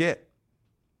not get.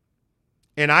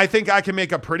 And I think I can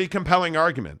make a pretty compelling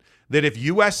argument that if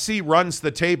USC runs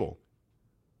the table,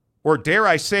 or dare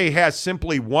I say has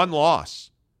simply one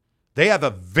loss, they have a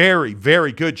very,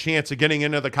 very good chance of getting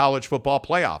into the college football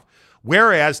playoff.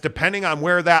 Whereas, depending on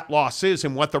where that loss is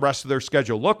and what the rest of their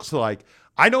schedule looks like,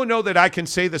 I don't know that I can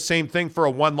say the same thing for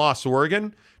a one-loss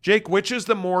Oregon. Jake, which is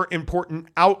the more important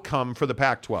outcome for the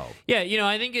Pac-12? Yeah,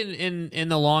 I think in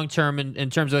the long term, in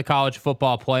terms of the college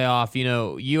football playoff,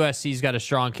 USC's got a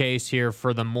strong case here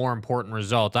for the more important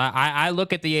result. I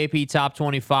look at the AP Top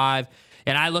 25,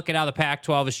 and I look at how the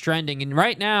Pac-12 is trending. And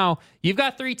right now, you've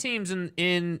got three teams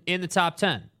in the top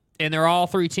 10. And they're all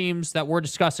three teams that we're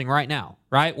discussing right now,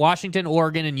 right? Washington,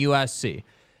 Oregon, and USC.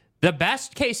 The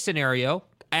best case scenario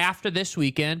after this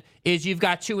weekend is you've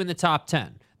got two in the top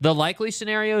 10. The likely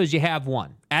scenario is you have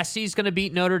one. SC's going to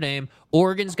beat Notre Dame.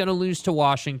 Oregon's going to lose to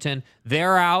Washington.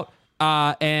 They're out,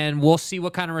 and we'll see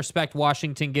what kind of respect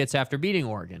Washington gets after beating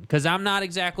Oregon. Because I'm not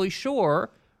exactly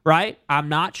sure, right? I'm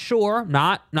not sure,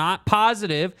 not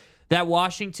positive, that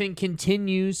Washington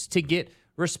continues to get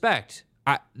respect.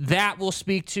 That will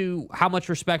speak to how much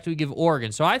respect we give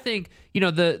Oregon. So I think,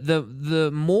 the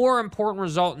more important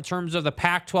result in terms of the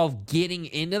Pac-12 getting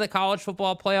into the college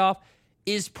football playoff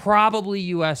is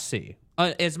probably USC.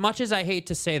 As much as I hate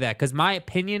to say that, because my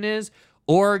opinion is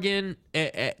Oregon,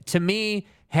 to me,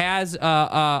 has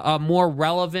a more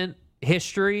relevant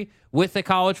history with the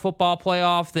college football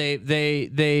playoff.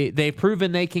 They've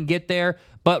proven they can get there.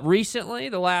 But recently,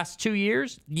 the last 2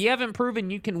 years, you haven't proven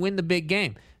you can win the big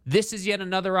game. This is yet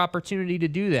another opportunity to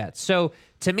do that. So,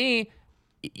 to me,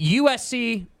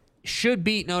 USC should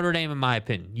beat Notre Dame, in my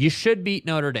opinion. You should beat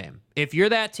Notre Dame. If you're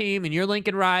that team and you're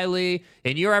Lincoln Riley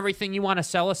and you're everything you want to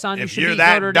sell us on, you should beat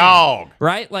Notre Dame.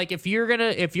 Right? Like if you're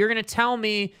gonna tell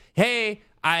me, hey,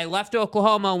 I left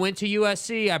Oklahoma, went to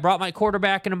USC, I brought my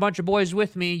quarterback and a bunch of boys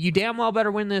with me, you damn well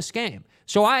better win this game.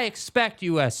 So I expect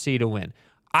USC to win.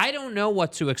 I don't know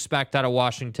what to expect out of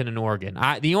Washington and Oregon.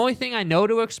 The only thing I know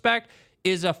to expect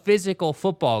is a physical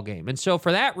football game. And so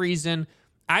for that reason,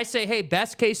 I say, hey,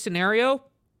 best case scenario,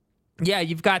 yeah,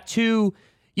 you've got two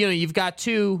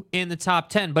in the top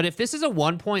 10. But if this is a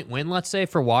 1-point win, let's say,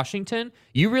 for Washington,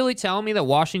 you really telling me that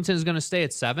Washington is going to stay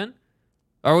at 7?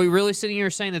 Are we really sitting here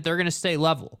saying that they're going to stay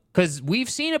level? Because we've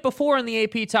seen it before in the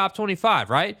AP Top 25,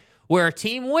 right? Where a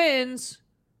team wins,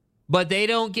 but they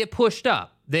don't get pushed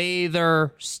up. They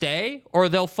either stay or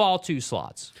they'll fall 2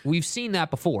 slots. We've seen that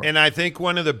before. And I think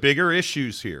one of the bigger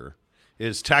issues here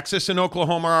is Texas and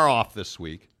Oklahoma are off this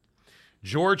week.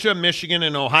 Georgia, Michigan,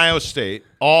 and Ohio State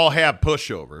all have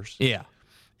pushovers. Yeah.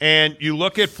 And you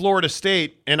look at Florida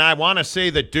State, and I want to say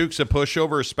that Duke's a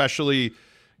pushover, especially,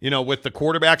 with the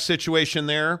quarterback situation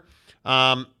there.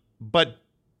 But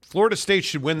Florida State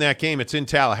should win that game. It's in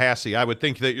Tallahassee. I would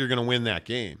think that you're going to win that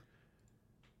game.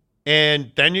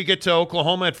 And then you get to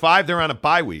Oklahoma at 5. They're on a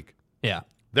bye week. Yeah.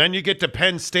 Then you get to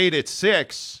Penn State at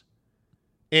 6.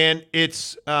 And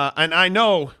it's and I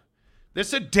know this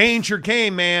is a danger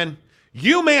game, man.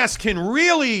 UMass can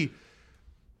really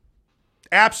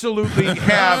absolutely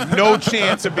have no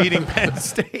chance of beating Penn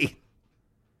State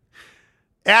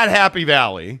at Happy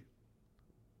Valley.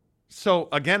 So,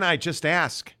 again, I just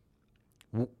ask,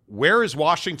 where is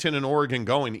Washington and Oregon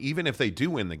going, even if they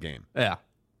do win the game? Yeah.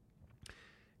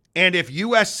 And if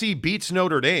USC beats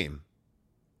Notre Dame,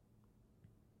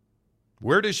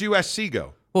 where does USC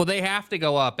go? Well, they have to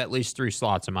go up at least 3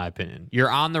 slots, in my opinion. You're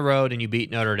on the road and you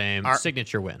beat Notre Dame.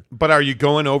 Signature win. But are you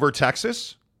going over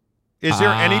Texas? Is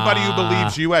there anybody who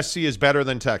believes USC is better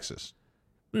than Texas?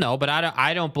 No, but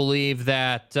I don't believe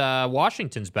that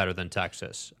Washington's better than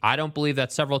Texas. I don't believe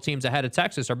that several teams ahead of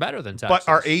Texas are better than Texas.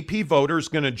 But are AP voters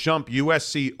going to jump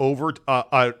USC over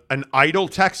an idle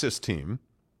Texas team?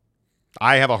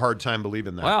 I have a hard time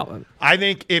believing that. Well, I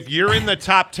think if you're in the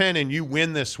top 10 and you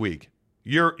win this week,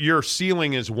 your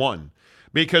ceiling is 1.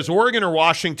 Because Oregon or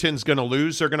Washington's going to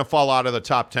lose. They're going to fall out of the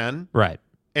top 10. Right.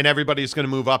 And everybody's going to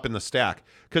move up in the stack.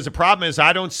 Because the problem is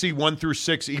I don't see 1 through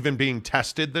 6 even being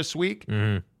tested this week.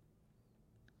 Mm-hmm.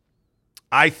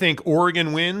 I think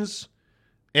Oregon wins.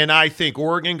 And I think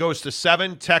Oregon goes to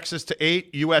 7, Texas to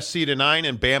 8, USC to 9,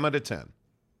 and Bama to 10.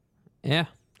 Yeah.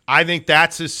 I think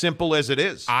that's as simple as it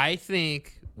is. I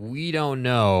think we don't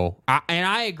know. And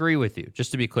I agree with you,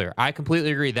 just to be clear. I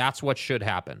completely agree. That's what should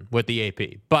happen with the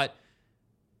AP. But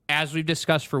as we've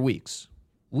discussed for weeks,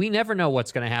 we never know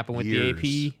what's going to happen with the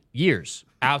AP years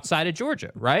outside of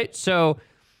Georgia, right? So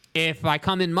if I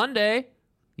come in Monday,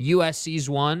 USC's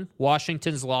won,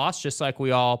 Washington's lost, just like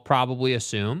we all probably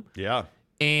assume. Yeah.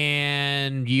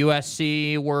 And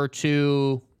USC were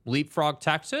to leapfrog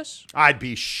Texas, I'd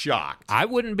be shocked. I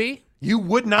wouldn't be. You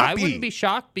would not be. I wouldn't be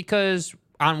shocked because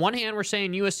on one hand, we're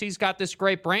saying USC's got this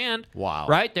great brand. Wow.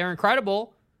 Right? They're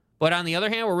incredible. But on the other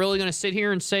hand, we're really going to sit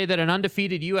here and say that an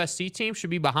undefeated USC team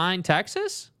should be behind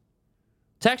Texas?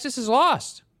 Texas is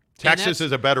lost. Texas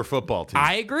is a better football team.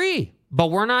 I agree.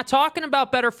 But we're not talking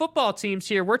about better football teams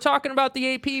here. We're talking about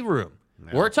the AP room.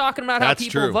 Yeah. We're talking about how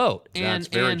people vote. That's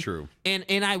very true.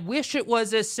 And I wish it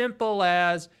was as simple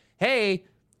as, hey,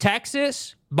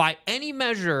 Texas, by any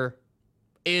measure,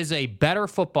 is a better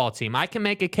football team. I can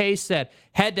make a case that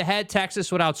head-to-head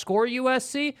Texas would outscore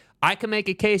USC. I can make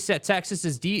a case that Texas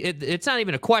is it's not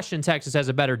even a question Texas has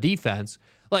a better defense.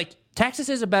 Like, Texas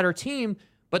is a better team,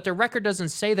 but their record doesn't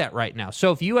say that right now.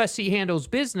 So if USC handles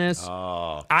business,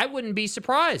 I wouldn't be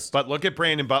surprised. But look at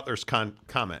Brandon Butler's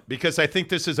comment, because I think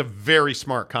this is a very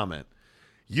smart comment.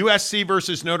 USC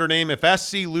versus Notre Dame. If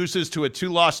SC loses to a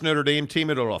 2-loss Notre Dame team,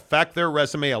 it'll affect their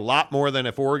resume a lot more than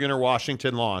if Oregon or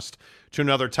Washington lost to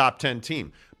another top 10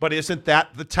 team. But isn't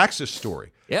that the Texas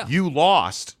story? Yeah. You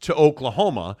lost to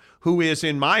Oklahoma, who is,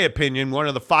 in my opinion, one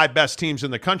of the 5 best teams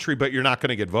in the country, but you're not going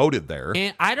to get voted there.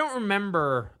 And I don't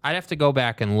remember. I'd have to go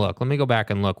back and look. Let me go back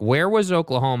and look. Where was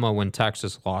Oklahoma when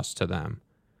Texas lost to them?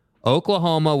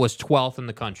 Oklahoma was 12th in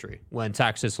the country when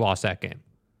Texas lost that game.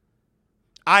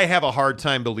 I have a hard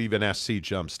time believing SC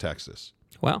jumps Texas.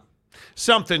 Well,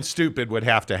 something stupid would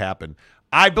have to happen.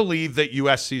 I believe that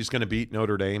USC is going to beat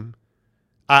Notre Dame.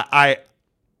 And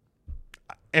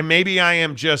maybe I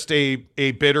am just a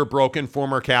bitter, broken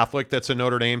former Catholic that's a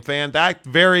Notre Dame fan. That's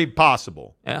very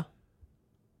possible. Yeah.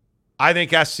 I think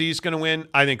SC is going to win.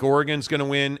 I think Oregon's going to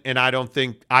win, and I don't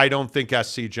think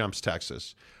SC jumps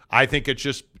Texas. I think it's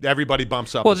just everybody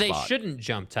bumps up. Well, a spot. they shouldn't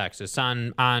jump Texas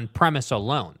on premise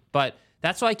alone, but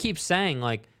that's why I keep saying,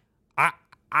 like,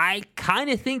 I kind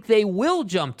of think they will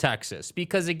jump Texas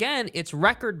because, again, it's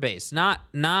record-based,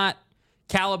 not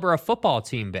caliber of football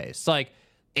team based. Like,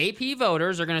 AP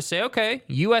voters are going to say, okay,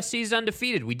 USC's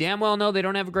undefeated. We damn well know they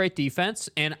don't have a great defense,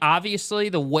 and obviously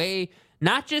the way,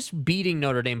 not just beating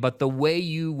Notre Dame, but the way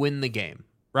you win the game,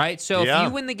 right? So if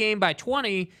you win the game by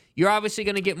 20, you're obviously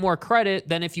going to get more credit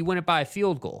than if you win it by a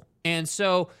field goal. And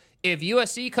so if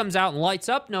USC comes out and lights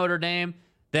up Notre Dame,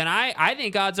 then I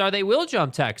think odds are they will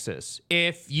jump Texas.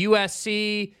 If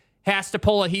USC has to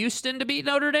pull a Houston to beat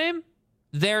Notre Dame,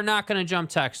 they're not going to jump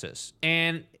Texas.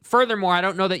 And furthermore, I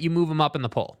don't know that you move them up in the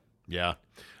poll. Yeah,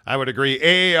 I would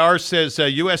agree. AAR says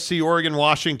USC, Oregon,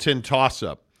 Washington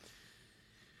toss-up.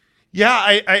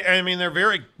 Yeah, I mean, they're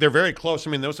very close.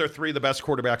 I mean, those are 3 of the best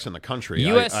quarterbacks in the country.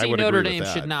 USC, I would Notre Dame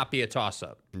should not be a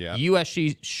toss-up. Yeah.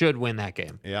 USC should win that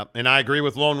game. Yeah, and I agree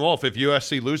with Lone Wolf. If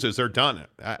USC loses, they're done.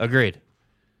 Agreed.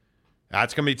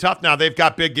 That's going to be tough. Now, they've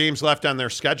got big games left on their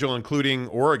schedule, including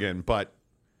Oregon. But,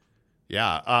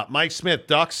 yeah, Mike Smith,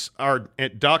 Ducks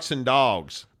and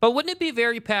Dogs. But wouldn't it be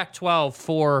very Pac-12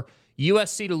 for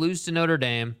USC to lose to Notre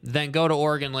Dame, then go to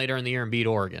Oregon later in the year and beat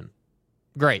Oregon?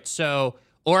 Great. So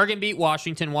Oregon beat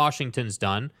Washington. Washington's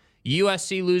done.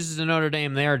 USC loses to Notre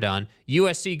Dame. They're done.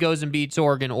 USC goes and beats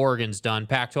Oregon. Oregon's done.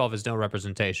 Pac-12 has no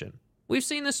representation. We've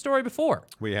seen this story before.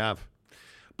 We have.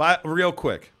 But real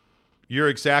quick. You're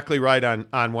exactly right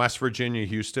on West Virginia,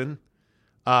 Houston.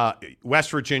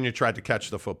 West Virginia tried to catch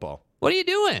the football. What are you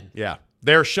doing? Yeah.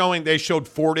 They showed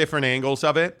 4 different angles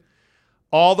of it.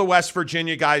 All the West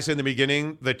Virginia guys in the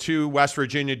beginning, the 2 West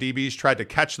Virginia DBs tried to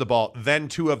catch the ball. Then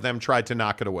 2 of them tried to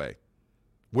knock it away.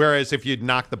 Whereas if you'd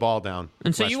knock the ball down.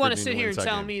 And so you want to sit here and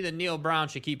tell me that Neil Brown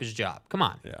should keep his job. Come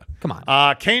on. Yeah. Come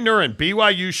on. Kay Nurin,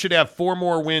 BYU should have 4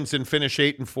 more wins and finish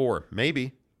 8-4.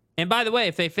 Maybe. And by the way,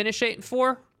 if they finish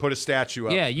 8-4, put a statue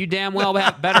up. Yeah, you damn well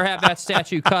better have that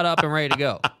statue cut up and ready to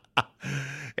go.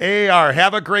 AR,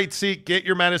 have a great seat. Get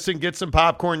your medicine. Get some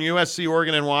popcorn. USC,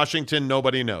 Oregon, and Washington.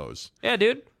 Nobody knows. Yeah,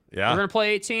 dude. Yeah. We're going to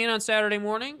play 18 on Saturday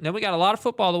morning. Then we got a lot of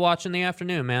football to watch in the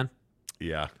afternoon, man.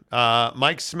 Yeah.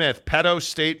 Mike Smith, Pedo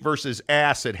State versus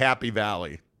Ass at Happy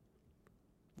Valley.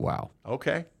 Wow.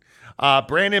 Okay.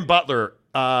 Brandon Butler,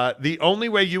 the only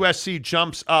way USC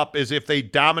jumps up is if they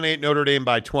dominate Notre Dame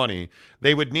by 20.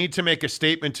 They would need to make a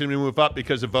statement to move up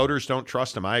because the voters don't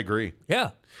trust them. I agree.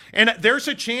 Yeah. And there's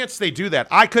a chance they do that.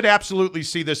 I could absolutely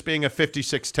see this being a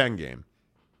 56-10 game.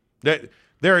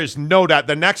 There is no doubt.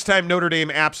 The next time Notre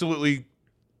Dame absolutely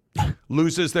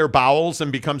loses their bowels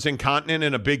and becomes incontinent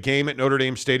in a big game at Notre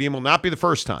Dame Stadium will not be the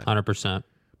first time. 100%.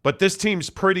 But this team's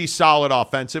pretty solid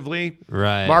offensively.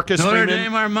 Right. Notre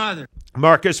Dame, our mother.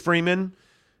 Marcus Freeman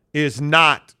is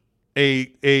not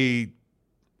a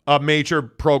major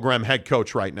program head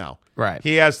coach right now. Right.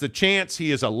 He has the chance.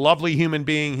 He is a lovely human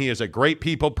being. He is a great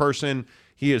people person.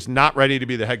 He is not ready to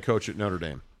be the head coach at Notre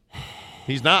Dame.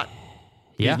 He's not.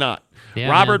 Yeah. He's not. Yeah,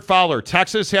 Robert man. Fowler,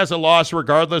 Texas has a loss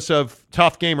regardless of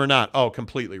tough game or not. Oh,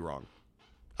 completely wrong.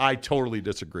 I totally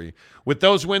disagree. With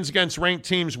those wins against ranked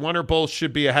teams, one or both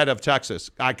should be ahead of Texas.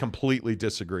 I completely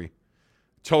disagree.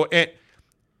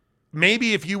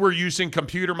 Maybe if you were using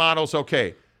computer models,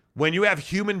 okay. When you have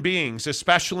human beings,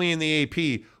 especially in the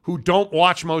AP, who don't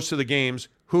watch most of the games,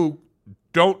 who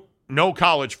don't know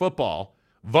college football,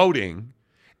 voting,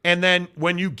 and then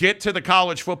when you get to the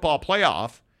college football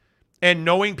playoff, and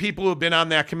knowing people who have been on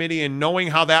that committee and knowing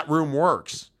how that room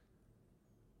works,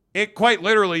 it quite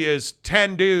literally is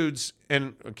 10 dudes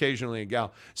and occasionally a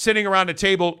gal sitting around a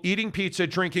table, eating pizza,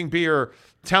 drinking beer,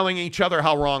 telling each other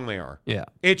how wrong they are. Yeah.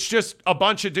 It's just a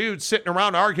bunch of dudes sitting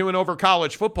around arguing over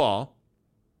college football,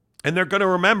 and they're going to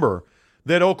remember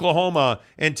that Oklahoma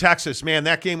and Texas, man,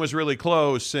 that game was really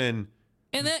close. And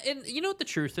you know what the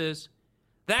truth is?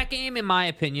 That game, in my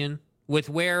opinion, with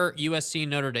where USC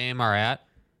and Notre Dame are at,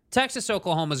 Texas,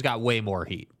 Oklahoma's got way more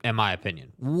heat, in my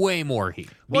opinion. Way more heat.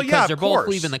 Well, because yeah, they're of both course.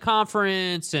 leaving the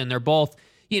conference, and they're both,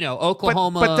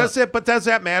 Oklahoma. But does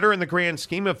that matter in the grand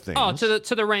scheme of things? Oh,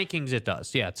 to the rankings, it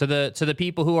does. Yeah, to the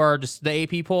people who are just the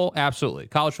AP poll, absolutely.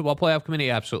 College Football Playoff Committee,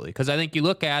 absolutely. Because I think you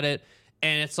look at it,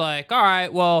 and it's like, all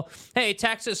right, well, hey,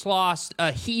 Texas lost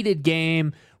a heated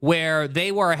game where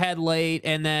they were ahead late,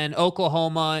 and then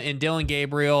Oklahoma and Dylan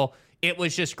Gabriel. It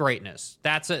was just greatness.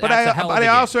 But I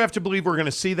also have to believe we're going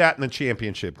to see that in the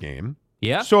championship game.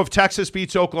 Yeah. So if Texas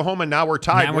beats Oklahoma, now we're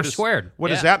tied. Now we're squared. What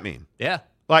does that mean? Yeah.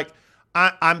 Like,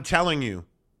 I'm telling you,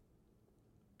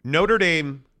 Notre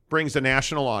Dame brings a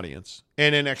national audience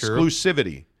and an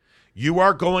exclusivity. You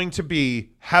are going to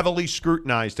be heavily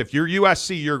scrutinized. If you're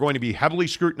USC, you're going to be heavily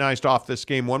scrutinized off this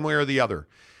game one way or the other.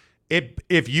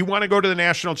 If you want to go to the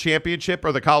national championship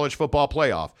or the college football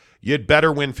playoff, you'd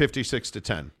better win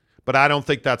 56-10. But I don't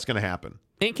think that's going to happen.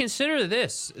 And consider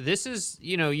this. This is,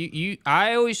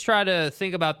 I always try to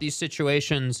think about these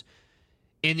situations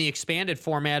in the expanded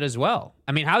format as well.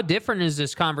 I mean, how different is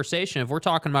this conversation if we're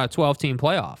talking about a 12-team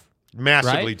playoff?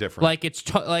 Massively different. Like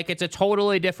it's a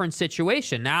totally different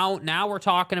situation. Now we're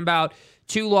talking about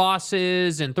 2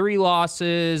 losses and 3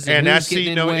 losses, and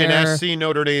SC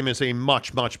Notre Dame is a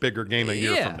much, much bigger game a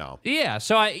year from now. Yeah.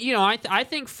 So I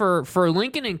think for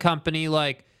Lincoln and company,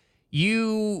 like,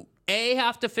 you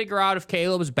have to figure out if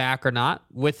Caleb's back or not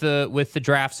with the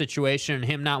draft situation and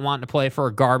him not wanting to play for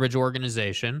a garbage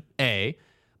organization.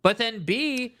 But then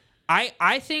B,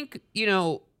 I think,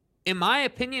 in my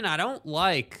opinion, I don't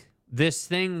like this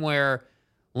thing where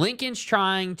Lincoln's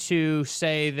trying to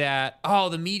say that,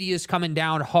 the media's coming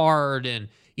down hard, and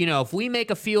if we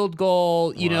make a field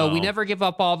goal, we never give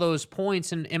up all those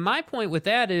points. And my point with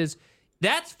that is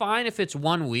that's fine if it's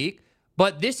 1 week.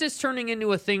 But this is turning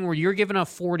into a thing where you're giving up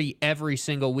 40 every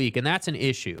single week, and that's an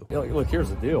issue. Look, here's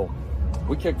the deal.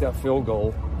 We kicked that field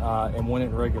goal and went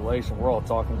in regulation. We're all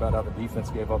talking about how the defense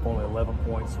gave up only 11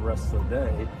 points the rest of the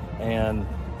day, and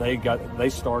they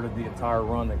started the entire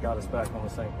run that got us back on the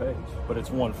same page. But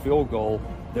it's one field goal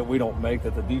that we don't make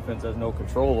that the defense has no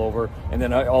control over, and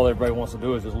then all everybody wants to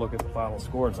do is just look at the final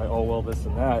score and say, oh, well, this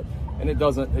and that. And it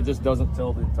just doesn't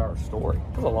tell the entire story.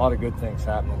 There's a lot of good things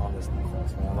happening on this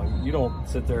defense, man. Like, you don't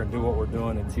sit there and do what we're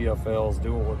doing in TFLs,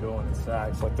 do what we're doing in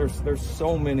sacks. Like, there's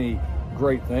so many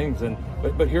great things.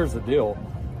 But here's the deal.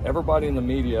 everybody in the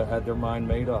media had their mind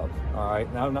made up, all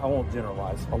right? Now, I won't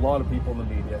generalize. A lot of people in the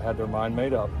media had their mind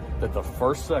made up that the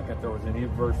first second there was any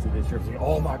adversity this year, saying,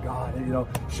 oh my God,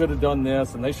 should have done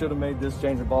this, and they should have made this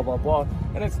change, and blah, blah, blah.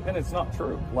 And it's not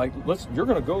true. Like, you're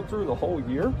going to go through the whole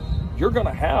year. You're going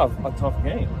to have a tough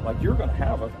game. Like, you're going to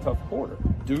have a tough quarter.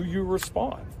 Do you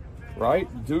respond? Right?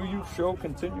 Do you show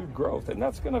continued growth? And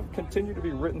that's going to continue to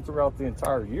be written throughout the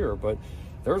entire year. But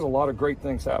there's a lot of great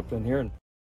things happening here.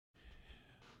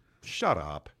 Shut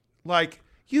up. Like,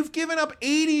 you've given up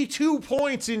 82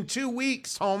 points in 2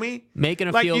 weeks, homie. Making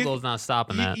a field goal is not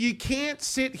stopping that. You can't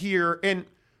sit here and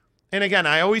again,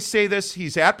 I always say this,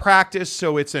 he's at practice,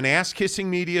 so it's an ass-kissing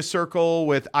media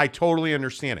circle I totally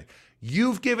understand it.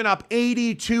 You've given up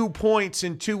 82 points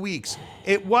in 2 weeks.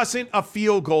 It wasn't a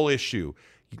field goal issue.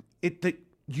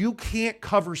 You can't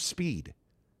cover speed.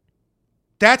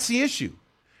 That's the issue.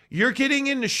 You're getting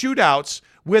into shootouts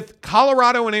with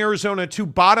Colorado and Arizona, 2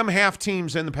 bottom half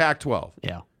teams in the Pac-12.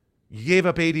 Yeah. You gave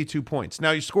up 82 points.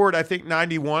 Now, you scored, I think,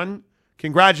 91.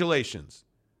 Congratulations.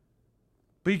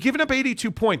 But you're giving up 82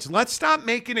 points. Let's stop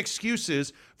making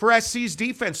excuses for SC's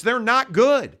defense. They're not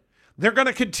good. They're going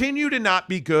to continue to not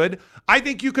be good. I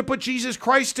think you could put Jesus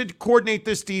Christ to coordinate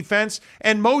this defense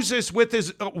and Moses with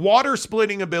his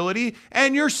water-splitting ability,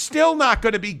 and you're still not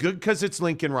going to be good because it's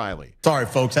Lincoln Riley. Sorry,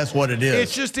 folks, that's what it is.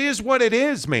 It just is what it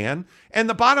is, man. And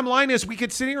the bottom line is we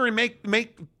could sit here and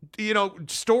make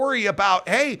story about,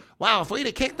 hey, wow, if we'd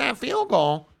have kicked that field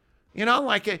goal,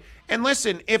 and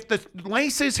listen, if the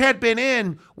laces had been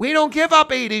in, we don't give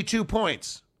up 82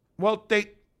 points. Well,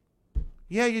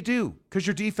 yeah, you do, because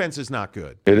your defense is not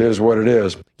good. It is what it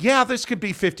is. Yeah, this could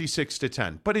be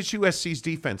 56-10, but it's USC's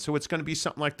defense, so it's going to be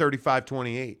something like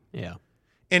 35-28. Yeah.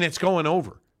 And it's going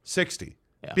over 60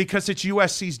 because it's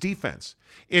USC's defense.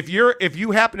 If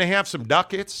you happen to have some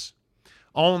ducats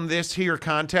on this here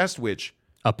contest, which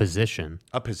a position,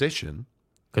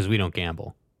 because we don't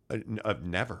gamble.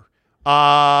 Never.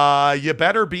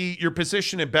 Your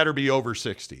position had better be over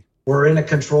 60. We're in a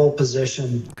control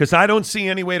position. Because I don't see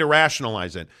any way to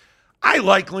rationalize it. I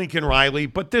like Lincoln Riley,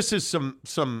 but this is some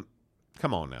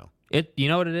come on now. You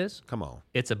know what it is? Come on.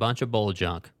 It's a bunch of bull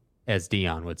junk, as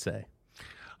Dion would say.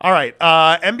 All right.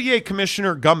 NBA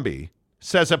Commissioner Gumby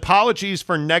says, apologies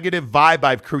for negative vibe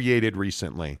I've created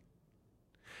recently.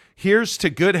 Here's to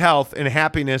good health and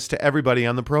happiness to everybody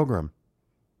on the program.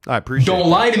 I appreciate it. Don't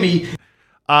lie to me.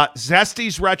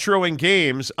 Zesty's Retro and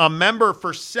Games, a member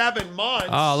for 7 months.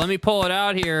 Oh, let me pull it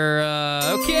out here.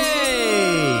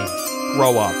 Okay.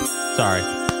 Grow up. Sorry,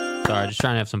 just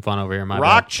trying to have some fun over here.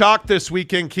 Rock chalk this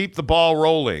weekend. Keep the ball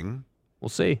rolling. We'll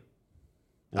see.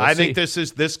 I think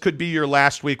this could be your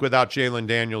last week without Jalen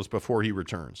Daniels before he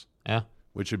returns. Yeah.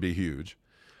 Which would be huge.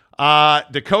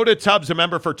 Dakota Tubbs, a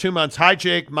member for 2 months. Hi,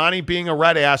 Jake. Monty being a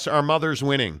red ass, our mother's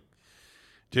winning.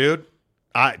 Dude.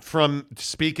 From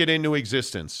speak it into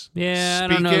existence. Yeah, I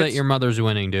don't know that your mother's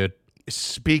winning, dude.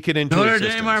 Speak it into existence.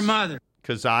 Notre Dame, our mother.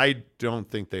 Because I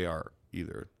don't think they are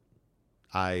either.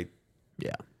 I would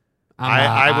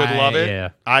love it.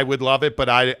 Yeah. I would love it, but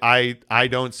I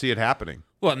don't see it happening.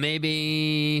 What,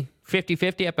 maybe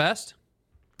 50-50 at best?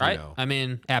 Right? I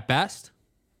mean, at best.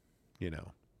 Yeah.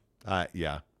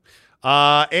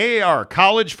 AAR,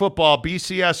 college football,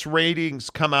 BCS ratings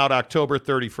come out October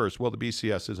 31st. Well, the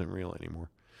BCS isn't real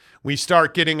anymore. We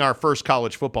start getting our first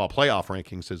college football playoff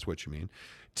rankings is what you mean.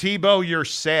 Tebow, you're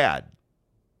sad.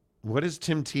 What does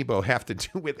Tim Tebow have to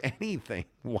do with anything?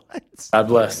 What? God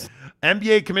bless.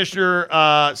 NBA Commissioner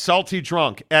Salty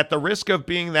Drunk. At the risk of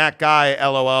being that guy,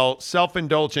 LOL,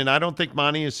 self-indulgent, I don't think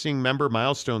Monty is seeing member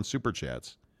milestone super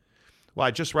chats. Well,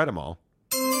 I just read them all.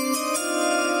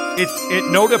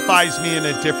 It notifies me in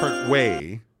a different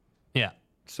way. Yeah.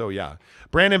 So, yeah.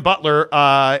 Brandon Butler,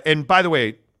 and by the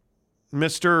way,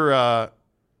 Mr.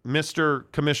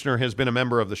 Commissioner has been a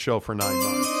member of the show for 9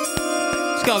 months.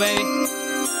 Let's go, baby.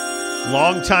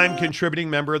 Long-time contributing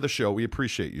member of the show. We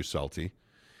appreciate you, Salty.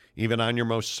 Even on your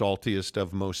most saltiest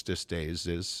of mostest days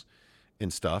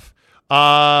and stuff.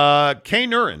 Kay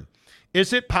Nurin,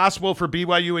 is it possible for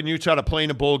BYU and Utah to play in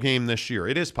a bowl game this year?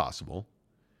 It is possible.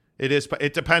 It is.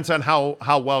 It depends on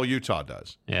how well Utah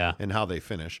does. Yeah. And how they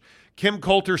finish. Kim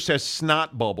Coulter says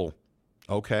snot bubble.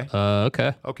 Okay.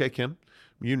 Okay. Okay, Kim.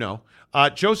 You know.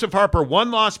 Joseph Harper,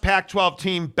 one-loss Pac-12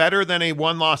 team better than a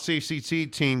one-loss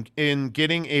ACC team in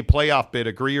getting a playoff bid.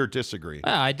 Agree or disagree?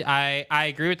 I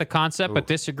agree with the concept, but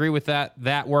disagree with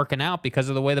that working out because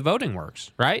of the way the voting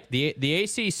works, right? The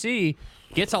ACC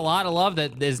gets a lot of love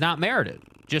that is not merited,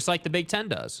 just like the Big Ten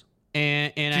does.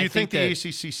 And do you think the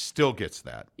ACC still gets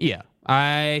that? Yeah.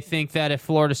 I think that if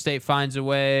Florida State finds a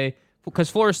way, Because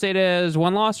Florida State has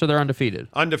one loss, or they're undefeated?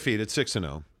 Undefeated,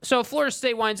 6-0. So if Florida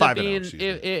State winds up 5-0,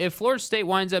 being if Florida State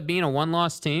winds up being a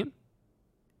one-loss team,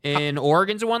 and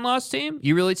Oregon's a one-loss team,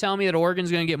 you really telling me that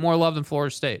Oregon's going to get more love than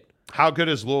Florida State? How good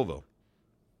is Louisville?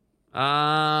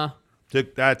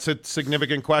 That's a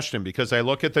significant question because I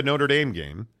look at the Notre Dame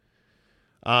game,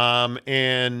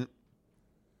 and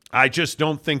I just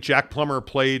don't think Jack Plummer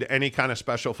played any kind of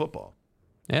special football.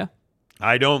 Yeah.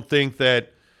 I don't think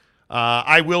that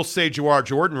I will say Jawar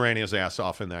Jordan ran his ass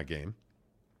off in that game.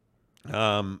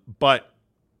 But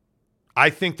I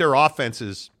think their offense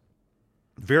is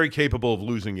very capable of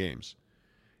losing games.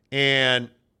 And,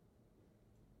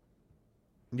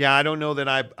 yeah, I don't know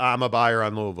that I'm a buyer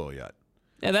on Louisville yet.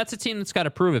 Yeah, that's a team that's got to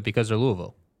prove it because they're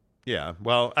Louisville. Yeah,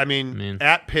 well, I mean,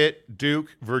 at Pitt,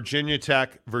 Duke, Virginia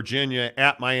Tech, Virginia,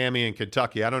 at Miami, and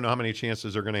Kentucky, I don't know how many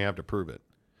chances they're going to have to prove it.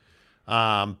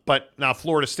 But now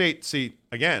Florida State, see,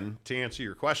 again, to answer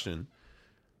your question,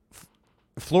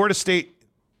 Florida State,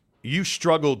 you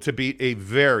struggled to beat a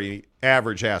very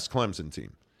average-ass Clemson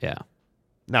team. Yeah.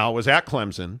 Now, it was at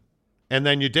Clemson, and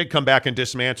then you did come back and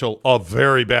dismantle a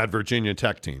very bad Virginia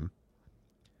Tech team.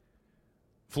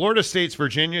 Florida State's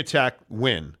Virginia Tech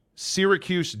win.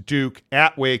 Syracuse, Duke,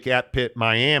 at Wake, at Pitt,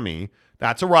 Miami.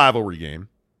 That's a rivalry game.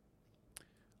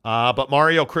 But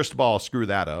Mario Cristobal screwed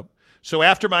that up. So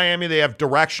after Miami, they have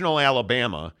directional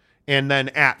Alabama and then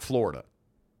at Florida.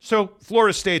 So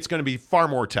Florida State's going to be far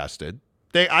more tested.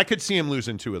 I could see them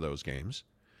losing 2 of those games,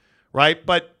 right?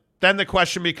 But then the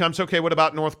question becomes, okay, what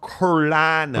about North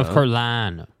Carolina? North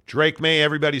Carolina. Drake May,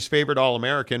 everybody's favorite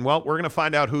All-American. Well, we're going to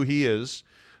find out who he is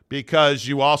because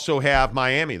you also have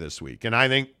Miami this week. And I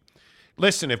think,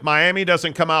 listen, if Miami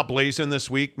doesn't come out blazing this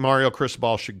week, Mario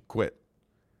Cristobal should quit.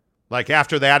 Like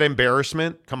after that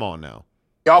embarrassment, come on now.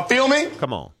 Y'all feel me?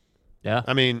 Come on. Yeah.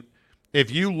 I mean,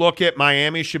 if you look at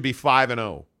Miami should be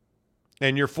 5-0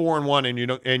 and you're 4-1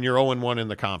 and you're 0-1 in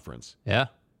the conference. Yeah.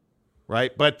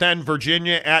 Right? But then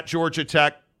Virginia at Georgia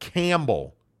Tech,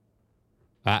 Campbell.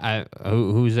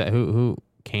 Who's that? Who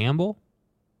Campbell?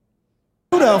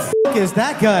 Who the fuck is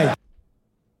that guy?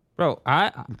 Bro,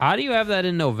 how do you have that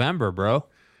in November, bro?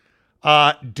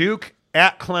 Duke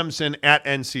at Clemson at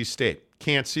NC State.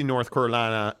 Can't see North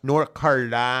Carolina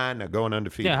going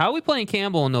undefeated. Yeah, how are we playing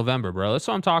Campbell in November, bro? That's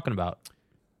what I'm talking about.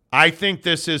 I think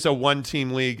this is a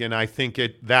one-team league, and I think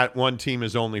that one team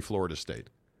is only Florida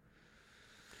State.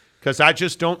 Because I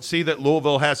just don't see that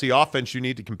Louisville has the offense you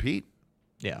need to compete.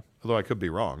 Yeah. Although I could be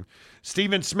wrong.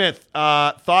 Stephen Smith,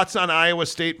 thoughts on Iowa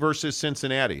State versus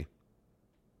Cincinnati?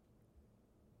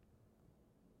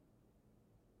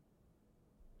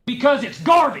 Because it's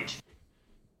garbage.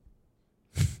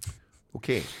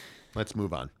 Okay, let's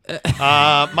move on.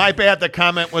 My bad, the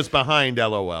comment was behind,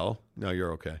 LOL. No,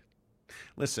 you're okay.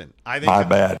 Listen, I think My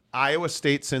bad. Iowa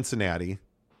State, Cincinnati.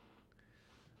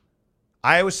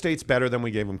 Iowa State's better than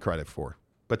we gave them credit for,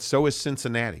 but so is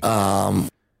Cincinnati. I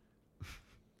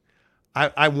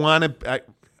want to.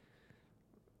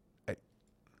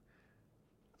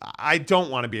 I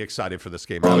don't want to be excited for this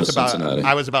game. I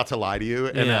was about to lie to you,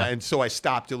 and so I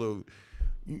stopped a little.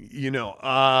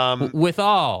 With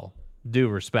all due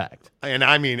respect, and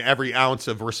I mean every ounce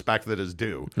of respect that is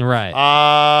due. Right.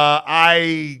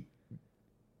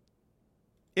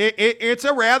 It's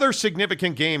a rather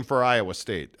significant game for Iowa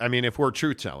State. I mean, if we're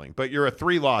truth-telling, but you're a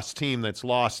 3-loss team that's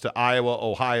lost to Iowa,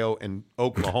 Ohio, and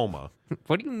Oklahoma.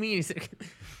 What do you mean,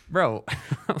 bro?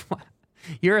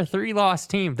 You're a 3-loss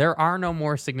team. There are no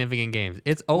more significant games.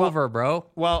 It's over, bro.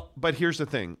 Well, but here's the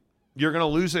thing: you're going to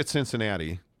lose at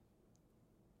Cincinnati.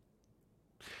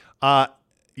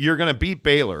 You're going to beat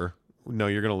Baylor. No,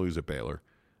 you're going to lose at Baylor.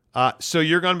 So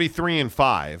you're going to be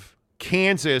 3-5.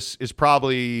 Kansas is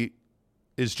probably.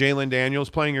 Is Jalen Daniels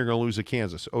playing? You're going to lose at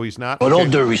Kansas. Oh, he's not? With all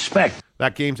due respect.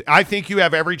 That game's. I think you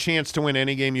have every chance to win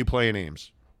any game you play in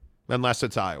Ames, unless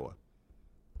it's Iowa,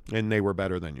 and they were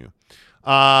better than you.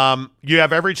 You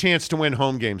have every chance to win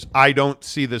home games. I don't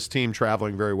see this team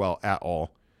traveling very well at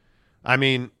all. I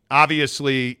mean,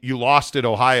 obviously, you lost at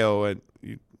Ohio and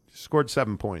you scored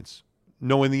 7 points,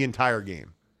 knowing the entire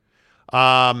game.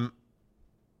 I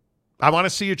want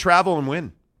to see you travel and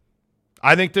win.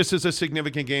 I think this is a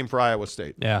significant game for Iowa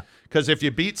State. Yeah. Because if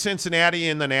you beat Cincinnati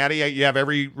in the Natty, you have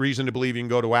every reason to believe you can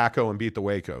go to Waco and beat the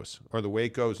Wacos. Or the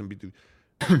Wacos and beat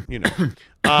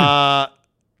the,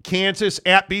 Kansas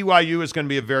at BYU is going to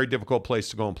be a very difficult place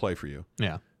to go and play for you.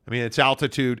 Yeah. I mean, it's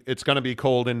altitude. It's going to be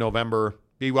cold in November.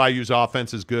 BYU's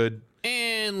offense is good.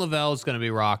 And Lavelle's going to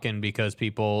be rocking because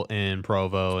people in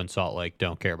Provo and Salt Lake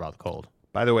don't care about the cold.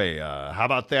 By the way, how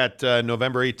about that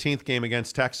November 18th game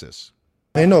against Texas?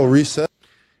 Ain't no reset.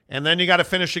 And then you got to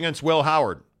finish against Will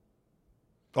Howard.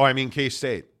 Oh, I mean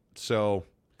K-State. So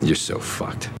you're so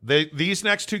fucked. These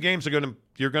next 2 games you're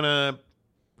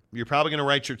probably gonna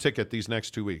write your ticket these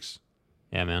next 2 weeks.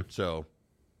 Yeah, man. So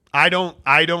I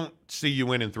don't see you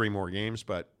winning 3 more games,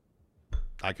 but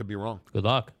I could be wrong. Good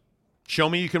luck. Show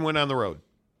me you can win on the road.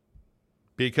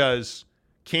 Because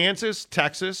Kansas,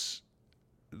 Texas,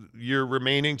 your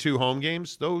remaining 2 home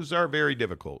games, those are very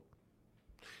difficult.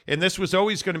 And this was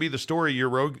always going to be the story, your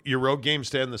road games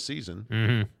to end the season.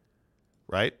 Mm-hmm.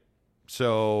 Right?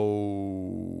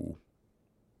 So,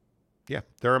 yeah,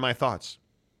 there are my thoughts.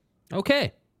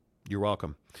 Okay. You're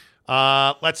welcome.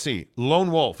 Let's see.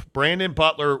 Lone Wolf. Brandon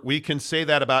Butler, we can say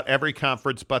that about every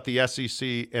conference but the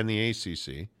SEC and the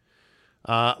ACC.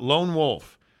 Lone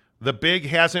Wolf. The Big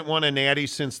hasn't won a natty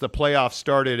since the playoffs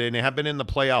started and have been in the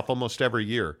playoff almost every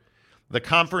year. The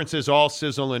conference is all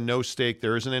sizzle and no steak.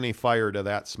 There isn't any fire to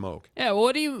that smoke. Yeah,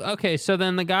 okay, so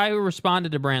then the guy who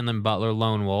responded to Brandon Butler,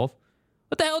 Lone Wolf,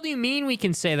 what the hell do you mean we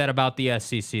can say that about the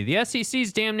SEC? The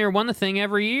SEC's damn near won the thing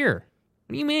every year.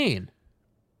 What do you mean?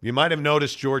 You might have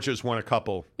noticed Georgia's won a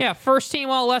couple. Yeah, first team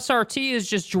all SRT is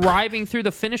just driving through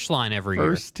the finish line every year.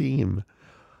 First team.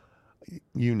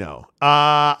 You know.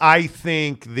 I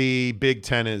think the Big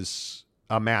Ten is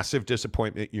a massive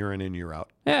disappointment year in and year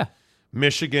out. Yeah.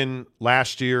 Michigan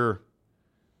last year.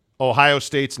 Ohio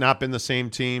State's not been the same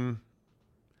team.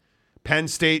 Penn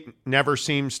State never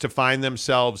seems to find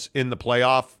themselves in the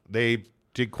playoff. They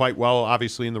did quite well,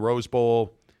 obviously, in the Rose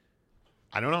Bowl.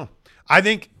 I don't know. I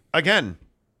think, again,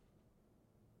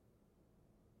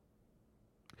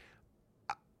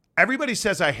 everybody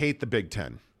says I hate the Big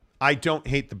Ten. I don't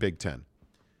hate the Big Ten.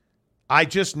 I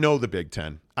just know the Big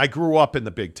Ten. I grew up in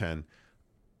the Big Ten.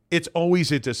 It's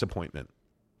always a disappointment.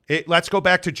 Let's go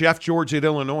back to Jeff George at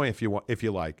Illinois if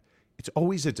you like. It's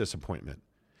always a disappointment.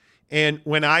 And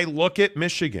when I look at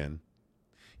Michigan,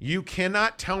 you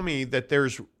cannot tell me that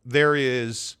there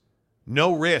is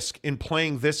no risk in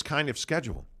playing this kind of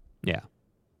schedule. Yeah.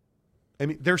 I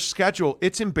mean, their schedule,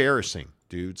 it's embarrassing,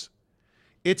 dudes.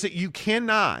 You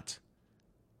cannot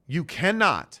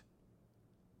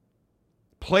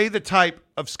play the type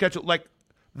of schedule. Like,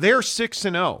 they're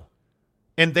 6-0,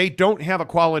 and they don't have a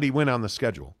quality win on the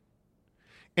schedule.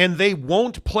 And they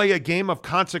won't play a game of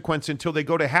consequence until they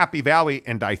go to Happy Valley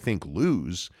and I think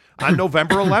lose on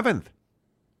November 11th.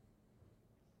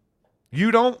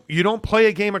 You don't play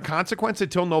a game of consequence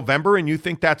until November and you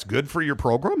think that's good for your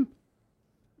program?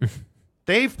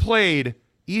 They've played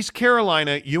East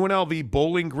Carolina, UNLV,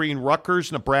 Bowling Green,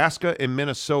 Rutgers, Nebraska, and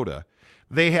Minnesota.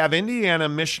 They have Indiana,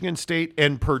 Michigan State,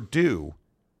 and Purdue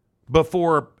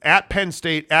before at Penn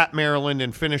State, at Maryland,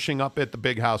 and finishing up at the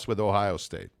Big House with Ohio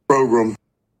State. Program.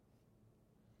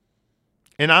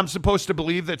 And I'm supposed to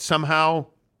believe that somehow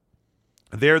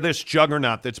they're this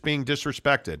juggernaut that's being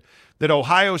disrespected. That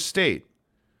Ohio State,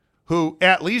 who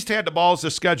at least had the balls to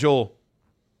schedule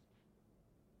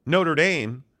Notre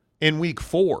Dame in week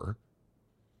 4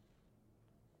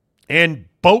 and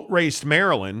boat raced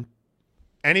Maryland.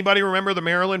 Anybody remember the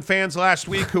Maryland fans last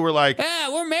week who were like,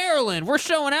 yeah, we're Maryland. We're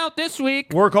showing out this week.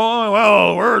 We're going,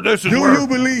 well, this is Do where you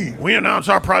believe? we announce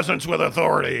our presence with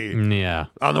authority. Yeah.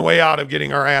 On the way out of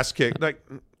getting our ass kicked. Like,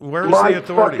 where's My the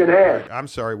authority? fucking ass. I'm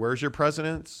sorry, where's your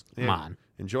presidents? Come on.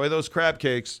 Enjoy those crab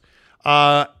cakes.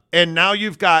 And now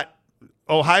you've got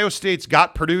Ohio State's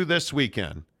got Purdue this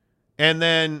weekend. And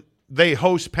then they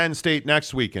host Penn State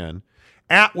next weekend.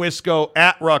 At Wisco,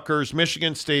 at Rutgers,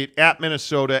 Michigan State, at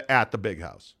Minnesota, at the Big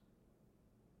House.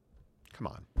 Come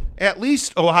on. At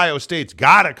least Ohio State's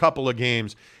got a couple of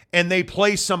games, and they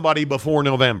play somebody before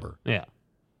November. Yeah.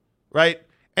 Right?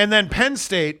 And then Penn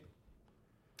State,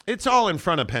 it's all in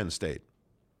front of Penn State.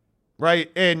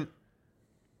 Right? And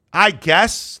I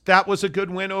guess that was a good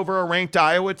win over a ranked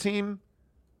Iowa team.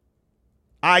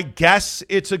 I guess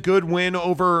it's a good win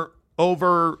over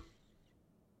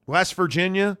West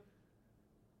Virginia.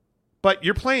 But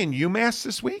you're playing UMass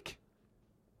this week?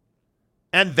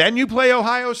 And then you play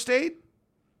Ohio State?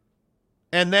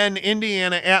 And then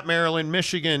Indiana at Maryland,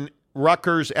 Michigan,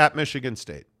 Rutgers at Michigan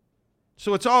State.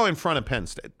 So it's all in front of Penn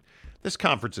State. This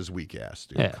conference is weak ass,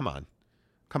 dude. Yeah. Come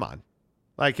on.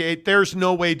 Like, there's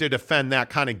no way to defend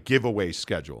that kind of giveaway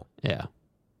schedule. Yeah.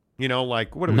 You know,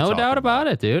 like, what are we No talking doubt about?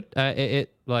 about it, dude.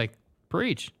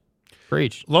 Preach.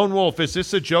 Lone Wolf, is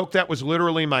this a joke? That was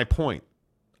literally my point.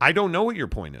 I don't know what your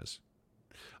point is.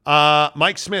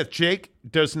 Mike Smith, Jake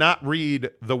does not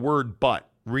read the word but.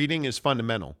 Reading is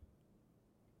fundamental.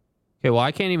 Okay, well,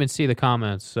 I can't even see the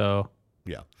comments, so.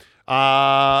 Yeah.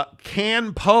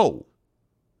 Can Poe.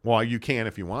 Well, you can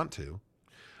if you want to.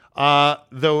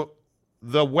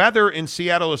 The weather in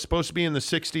Seattle is supposed to be in the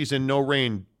 60s and no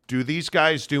rain. Do these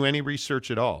guys do any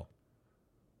research at all?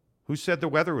 Who said the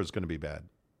weather was going to be bad?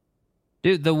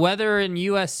 Dude, the weather in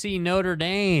USC Notre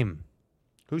Dame.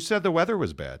 Who said the weather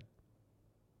was bad?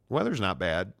 The weather's not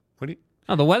bad. What do you?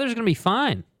 Oh, the weather's going to be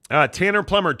fine. Tanner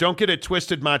Plummer, don't get it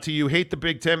twisted, Monty. You hate the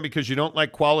Big Ten because you don't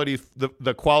like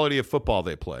the quality of football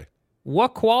they play.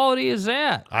 What quality is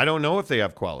that? I don't know if they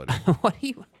have quality.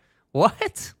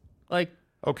 What? Like,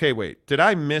 okay, wait. Did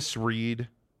I misread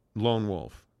Lone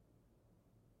Wolf?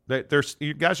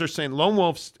 You guys are saying Lone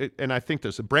Wolves, and I think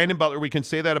this. Brandon Butler, we can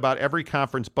say that about every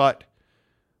conference but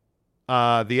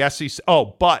the SEC.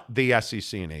 Oh, but the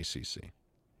SEC and ACC.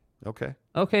 Okay.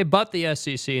 Okay, but the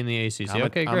SEC and the ACC.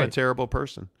 Okay, great. I'm a terrible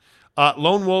person.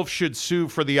 Lone Wolf should sue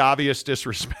for the obvious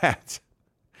disrespect.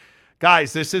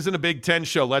 Guys, this isn't a Big Ten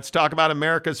show. Let's talk about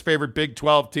America's favorite Big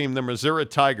 12 team, the Missouri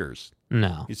Tigers.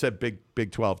 No. You said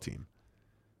Big 12 team,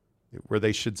 where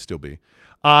they should still be.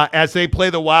 As they play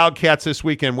the Wildcats this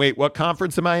weekend. Wait, what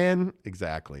conference am I in?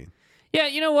 Exactly. Yeah,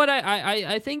 you know what?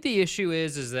 I think the issue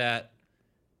is that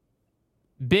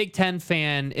Big Ten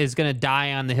fan is going to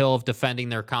die on the hill of defending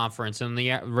their conference. And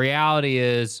the reality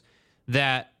is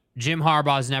that Jim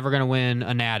Harbaugh is never going to win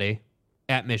a natty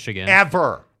at Michigan.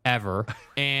 Ever.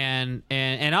 And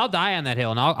I'll die on that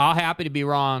hill. And I'll happy to be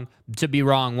wrong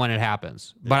when it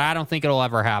happens. But I don't think it'll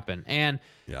ever happen. And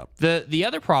the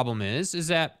other problem is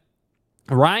that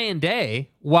Ryan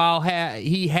Day, while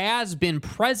he has been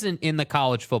present in the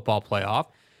college football playoff,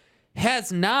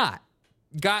 has not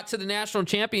got to the national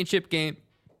championship game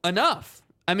enough.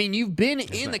 I mean, you've been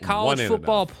in the college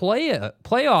football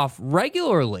playoff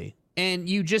regularly, and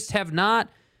you just have not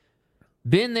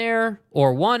been there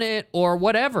or won it or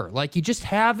whatever. Like, you just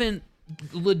haven't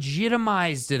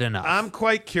legitimized it enough. I'm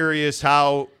quite curious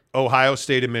how Ohio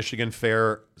State and Michigan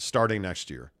fare starting next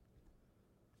year.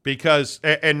 Because,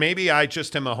 and maybe I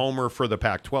just am a homer for the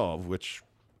Pac-12, which,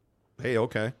 hey,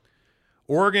 okay.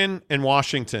 Oregon and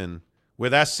Washington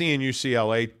with SC and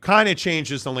UCLA kind of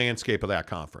changes the landscape of that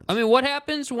conference. I mean, what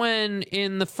happens when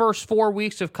in the first 4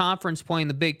 weeks of conference play in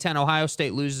the Big Ten, Ohio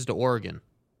State loses to Oregon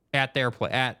at their play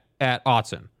at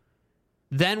Autzen?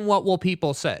 Then what will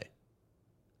people say?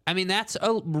 I mean, that's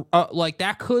like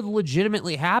that could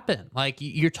legitimately happen. Like,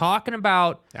 you're talking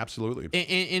about absolutely.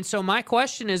 And so my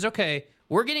question is, okay,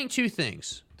 we're getting two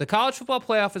things. The college football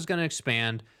playoff is going to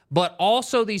expand, but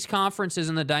also these conferences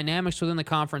and the dynamics within the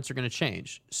conference are going to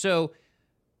change. So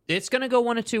it's going to go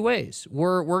one of two ways.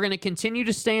 We're going to continue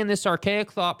to stay in this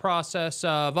archaic thought process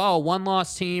of,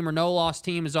 one-loss team or no-loss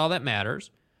team is all that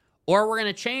matters. Or we're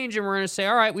going to change and we're going to say,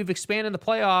 all right, we've expanded the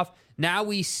playoff. Now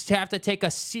we have to take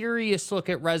a serious look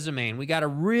at resume, and we got to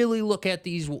really look at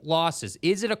these losses.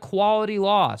 Is it a quality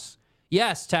loss?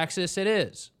 Yes, Texas, it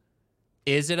is.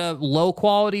 Is it a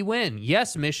low-quality win?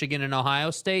 Yes, Michigan and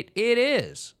Ohio State, it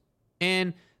is.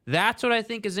 And that's what I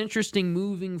think is interesting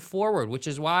moving forward, which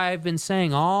is why I've been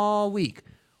saying all week,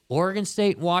 Oregon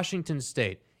State, Washington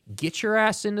State, get your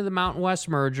ass into the Mountain West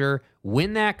merger,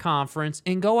 win that conference,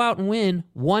 and go out and win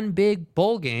one big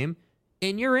bowl game,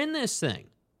 and you're in this thing.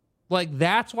 Like,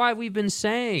 that's why we've been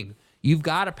saying you've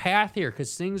got a path here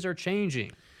because things are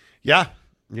changing. Yeah,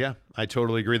 I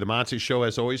totally agree. The Monty Show,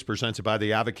 as always, presented by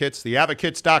The Advocates.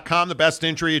 TheAdvocates.com, the best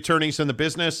injury attorneys in the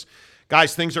business.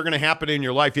 Guys, things are going to happen in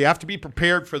your life. You have to be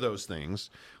prepared for those things.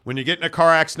 When you get in a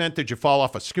car accident, did you fall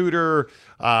off a scooter?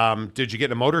 Did you get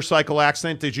in a motorcycle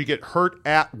accident? Did you get hurt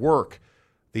at work?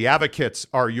 The Advocates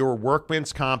are your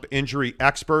workman's comp injury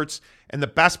experts. And the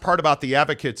best part about The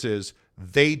Advocates is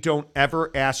they don't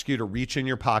ever ask you to reach in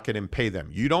your pocket and pay them.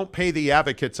 You don't pay The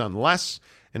Advocates unless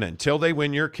and until they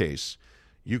win your case.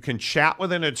 You can chat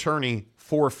with an attorney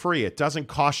for free. It doesn't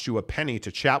cost you a penny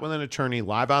to chat with an attorney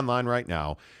live online right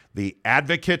now.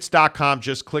 TheAdvocates.com.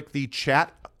 Just click the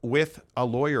chat with a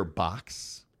lawyer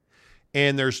box.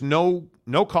 And there's no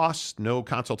cost, no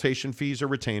consultation fees or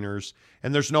retainers,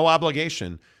 and there's no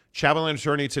obligation. Chat with an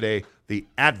attorney today.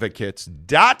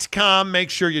 TheAdvocates.com. Make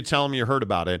sure you tell them you heard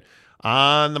about it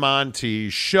on the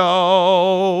Monty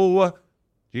Show.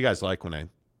 You guys like when I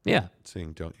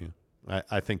sing, don't you?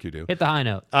 I think you do. Hit the high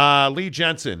note. Lee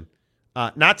Jensen,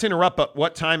 not to interrupt, but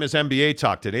what time is NBA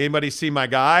talk? Did anybody see my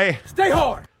guy? Stay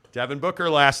hard. Devin Booker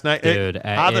last night. Dude,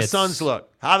 how the Suns look?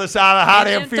 How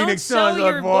damn Phoenix Suns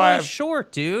look, boy?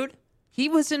 Short, dude. He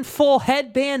was in full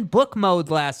headband book mode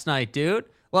last night, dude.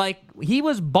 Like, he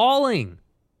was balling,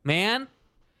 man.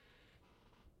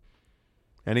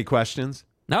 Any questions?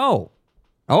 No.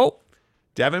 Oh.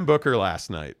 Devin Booker last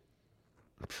night.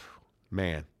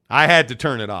 Man, I had to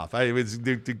turn it off. It was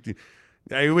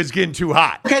getting too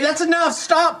hot. Okay, that's enough.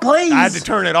 Stop, please. I had to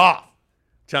turn it off. I'm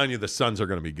telling you, the Suns are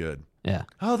going to be good. Yeah.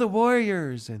 Oh, the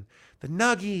Warriors and the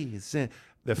Nuggies and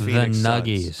The Phoenix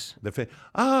Nuggies. Suns.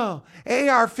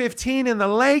 AR-15 in the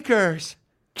Lakers.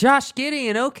 Josh Giddey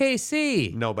in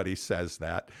OKC. Nobody says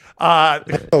that.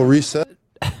 Reset.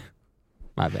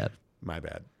 My bad.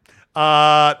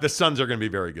 The Suns are going to be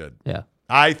very good. Yeah.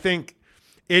 I think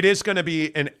it is going to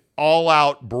be an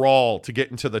all-out brawl to get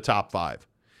into the top 5.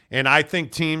 And I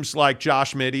think teams like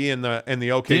Josh Giddey and the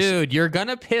OKC. Dude, you're going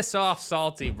to piss off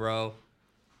Salty, bro.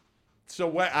 So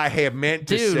what I have meant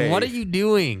to say. Dude, what are you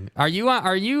doing? Are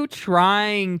you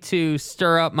trying to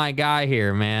stir up my guy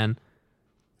here, man?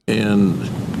 And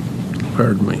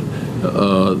pardon me.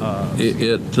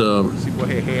 See what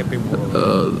happened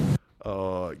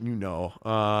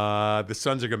the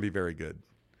Suns are going to be very good.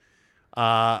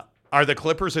 Are the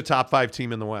Clippers a top 5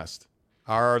 team in the West?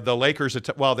 Are the Lakers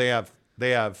they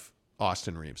have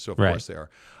Austin Reeves, so of course they are.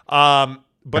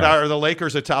 But are the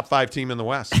Lakers a top 5 team in the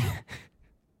West?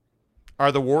 Are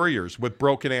the Warriors with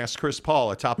broken-ass Chris Paul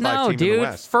a top 5 team in the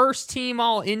West? First team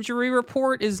all injury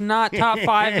report is not top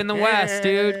 5 in the West,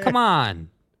 dude. Come on.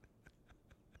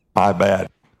 My bad.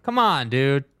 Come on,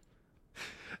 dude.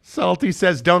 Salty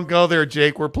says, don't go there,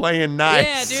 Jake. We're playing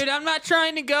nice. Yeah, dude, I'm not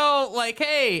trying to go like,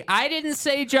 hey, I didn't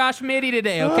say Josh Giddey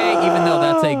today, okay? Even though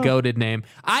that's a goated name.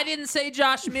 I didn't say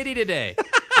Josh Giddey today.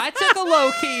 I took a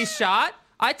low-key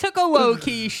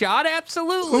shot.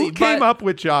 Absolutely. Who came up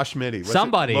with Josh Giddey?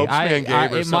 Somebody.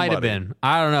 It might have been.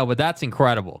 I don't know, but that's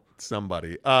incredible.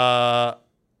 Somebody. Ali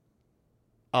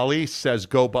says,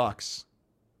 go Bucks.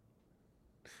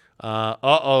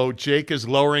 Jake is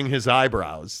lowering his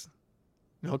eyebrows.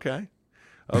 Okay.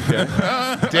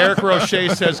 Derek Roche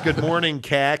says, good morning,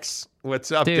 Cax.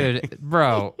 What's up, dude?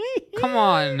 Bro, come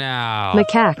on now.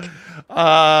 Macaque.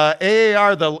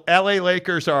 AAR, the LA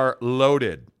Lakers are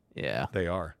loaded. Yeah. They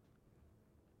are.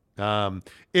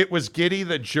 It was Giddey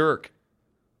the jerk.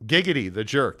 Giggity the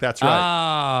jerk. That's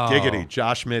right. Oh. Giggity.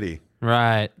 Josh Giddey.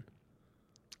 Right.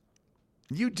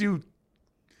 You do.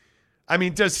 I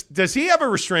mean, does he have a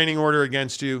restraining order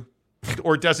against you?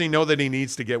 Or does he know that he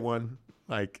needs to get one?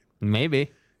 Like,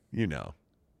 maybe.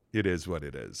 It is what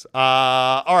it is.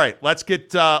 All right, let's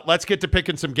get to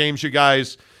picking some games, you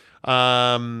guys.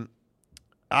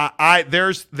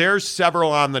 There's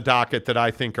several on the docket that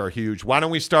I think are huge. Why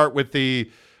don't we start with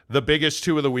the biggest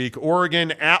 2 of the week?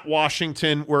 Oregon at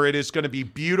Washington, where it is going to be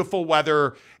beautiful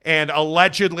weather and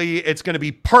allegedly it's going to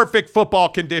be perfect football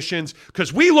conditions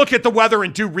because we look at the weather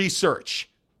and do research.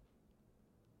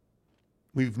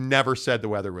 We've never said the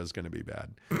weather was going to be bad.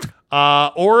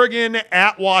 Oregon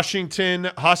at Washington.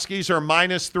 Huskies are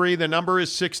 -3. The number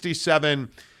is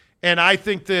 67. And I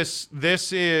think this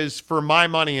is, for my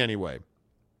money anyway,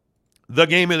 the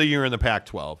game of the year in the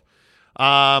Pac-12.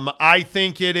 I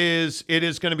think it is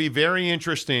going to be very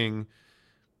interesting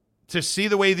to see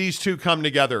the way these two come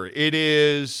together. It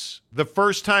is the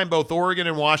first time both Oregon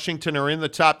and Washington are in the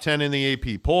top 10 in the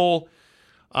AP poll.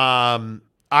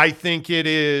 I think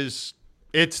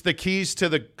it's the keys to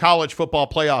the college football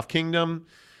playoff kingdom.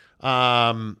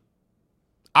 I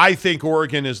think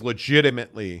Oregon is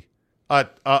legitimately a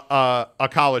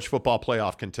college football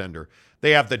playoff contender.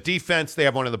 They have the defense. They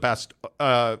have one of the best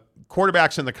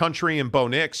quarterbacks in the country in Bo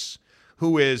Nix,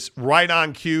 who is right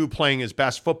on cue playing his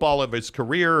best football of his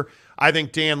career. I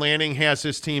think Dan Lanning has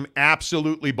his team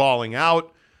absolutely balling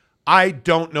out. I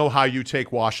don't know how you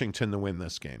take Washington to win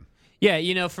this game.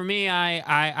 Yeah, for me,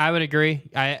 I would agree.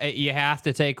 You have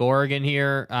to take Oregon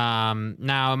here.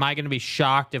 Now, am I going to be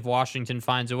shocked if Washington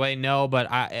finds a way? No, but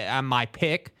my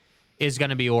pick is going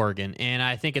to be Oregon, and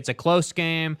I think it's a close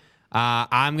game.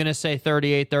 I'm going to say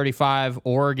 38-35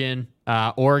 Oregon.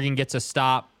 Oregon gets a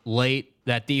stop late.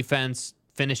 That defense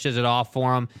finishes it off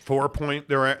for them. 4 point.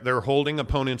 They're holding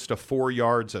opponents to 4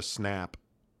 yards a snap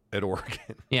at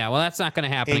Oregon. Yeah, well, that's not going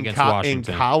to happen against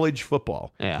Washington. In college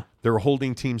football, yeah, they're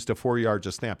holding teams to 4 yards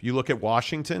a snap. You look at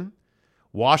Washington.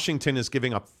 Washington is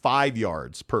giving up 5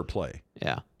 yards per play.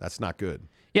 Yeah, that's not good.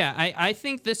 Yeah, I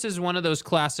think this is one of those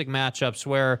classic matchups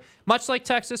where, much like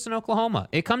Texas and Oklahoma,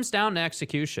 it comes down to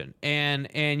execution,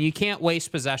 and you can't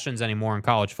waste possessions anymore in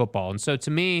college football. And so, to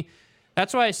me,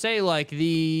 that's why I say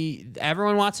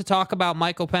everyone wants to talk about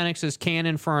Michael Penix's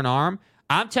cannon for an arm.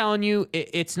 I'm telling you,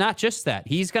 it's not just that.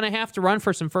 He's going to have to run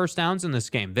for some first downs in this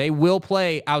game. They will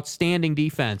play outstanding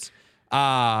defense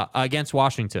against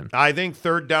Washington. I think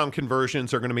third down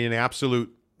conversions are going to be an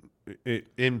absolute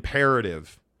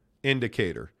imperative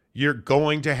indicator. You're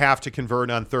going to have to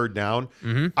convert on third down.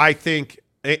 Mm-hmm. I think,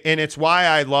 and it's why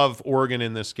I love Oregon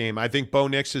in this game. I think Bo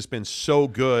Nix has been so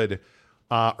good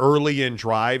early in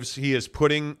drives. He is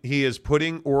putting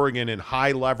Oregon in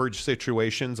high leverage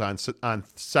situations on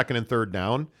second and third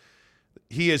down.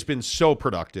 He has been so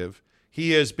productive.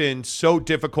 He has been so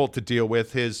difficult to deal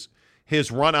with.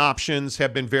 His run options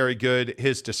have been very good.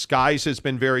 His disguise has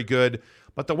been very good.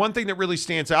 But the one thing that really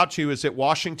stands out to you is that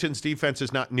Washington's defense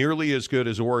is not nearly as good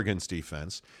as Oregon's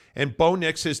defense. And Bo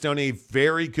Nix has done a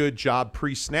very good job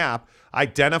pre-snap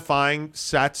identifying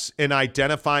sets and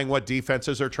identifying what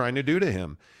defenses are trying to do to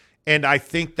him. And I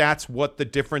think that's what the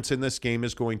difference in this game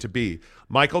is going to be.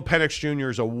 Michael Penix Jr.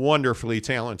 is a wonderfully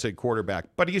talented quarterback,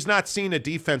 but he's not seen a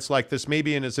defense like this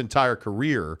maybe in his entire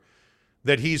career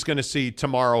that he's going to see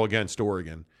tomorrow against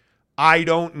Oregon. I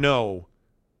don't know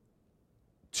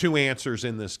two answers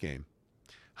in this game.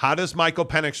 How does Michael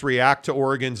Penix react to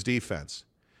Oregon's defense?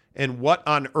 And what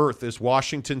on earth is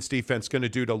Washington's defense going to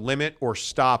do to limit or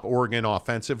stop Oregon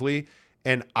offensively?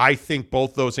 And I think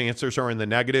both those answers are in the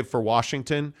negative for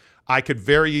Washington. I could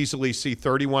very easily see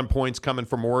 31 points coming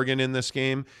from Oregon in this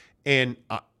game. And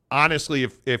honestly,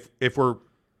 if we're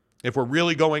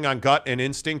really going on gut and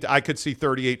instinct, I could see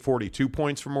 38-42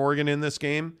 points from Oregon in this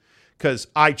game, because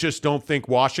I just don't think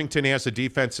Washington has a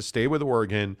defense to stay with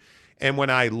Oregon. And when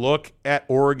I look at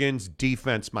Oregon's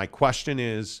defense, my question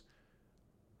is,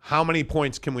 how many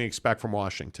points can we expect from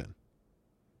Washington?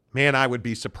 Man, I would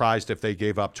be surprised if they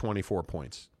gave up 24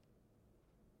 points.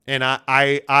 And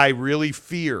I really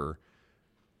fear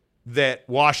that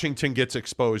Washington gets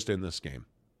exposed in this game.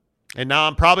 And now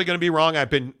I'm probably going to be wrong.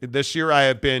 This year I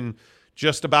have been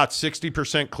just about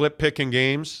 60% clip picking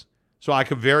games, so I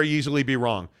could very easily be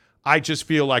wrong. I just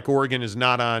feel like Oregon is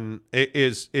not on.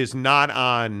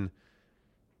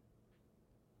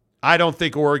 I don't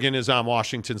think Oregon is on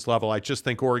Washington's level. I just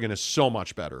think Oregon is so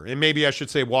much better. And maybe I should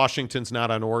say Washington's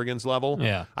not on Oregon's level.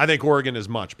 Yeah. I think Oregon is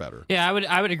much better. Yeah,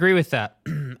 I would agree with that.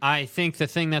 I think the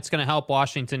thing that's going to help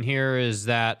Washington here is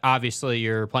that obviously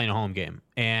you're playing a home game,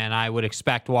 and I would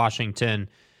expect Washington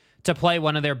to play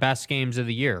one of their best games of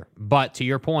the year. But to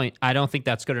your point, I don't think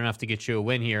that's good enough to get you a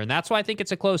win here, and that's why I think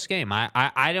it's a close game.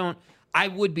 I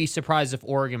would be surprised if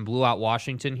Oregon blew out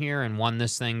Washington here and won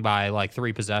this thing by like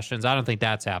 3 possessions. I don't think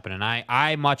that's happening.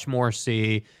 I much more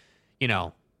see,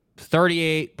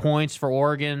 38 points for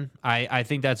Oregon. I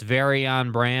think that's very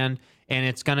on brand, and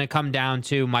it's going to come down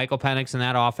to Michael Penix and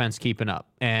that offense keeping up.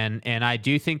 And I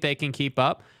do think they can keep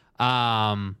up,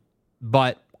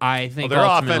 but I think their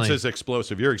offense is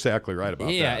explosive. You're exactly right about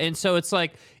that. Yeah, and so it's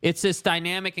like it's this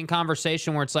dynamic in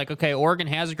conversation where it's like, okay, Oregon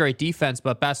has a great defense,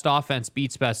 but best offense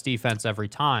beats best defense every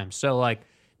time. So as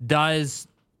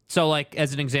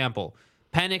an example,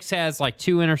 Penix has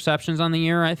 2 interceptions on the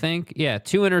year, I think. Yeah,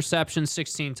 2 interceptions,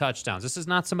 16 touchdowns. This is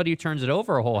not somebody who turns it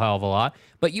over a whole hell of a lot,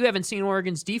 but you haven't seen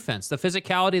Oregon's defense. The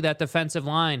physicality of that defensive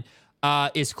line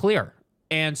is clear.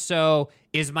 And so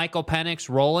is Michael Penix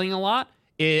rolling a lot?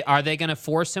 Are they going to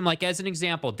force him? As an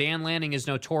example, Dan Lanning is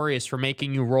notorious for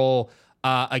making you roll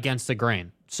against the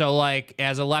grain. So,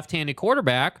 as a left-handed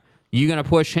quarterback, you going to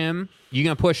push him? You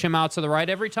going to push him out to the right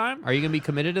every time? Are you going to be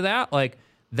committed to that?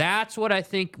 That's what I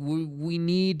think we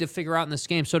need to figure out in this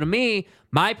game. So, to me,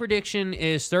 my prediction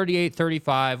is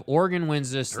 38-35. Oregon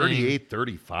wins this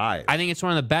 38-35. I think it's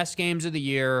one of the best games of the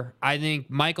year. I think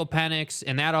Michael Penix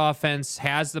and that offense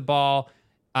has the ball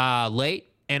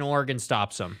late, and Oregon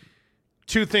stops them.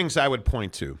 2 things I would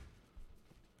point to.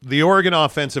 The Oregon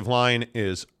offensive line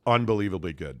is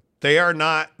unbelievably good. They are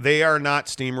not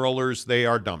steamrollers. They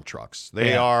are dump trucks.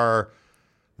 They're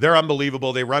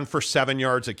unbelievable. They run for 7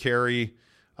 yards a carry.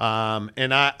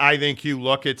 And I think you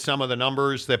look at some of the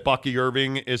numbers that Bucky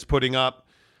Irving is putting up.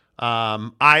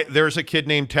 There's a kid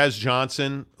named Tez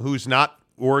Johnson who's not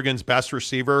Oregon's best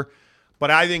receiver,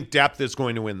 but I think depth is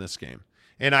going to win this game.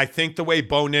 And I think the way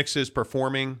Bo Nix is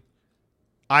performing,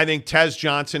 I think Tez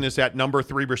Johnson is that number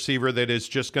 3 receiver that is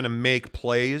just going to make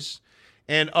plays.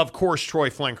 And, of course, Troy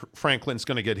Franklin's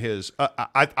going to get his.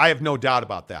 I have no doubt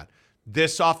about that.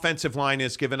 This offensive line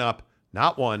has given up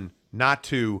not 1, not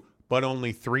 2, but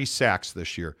only 3 sacks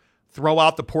this year. Throw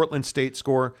out the Portland State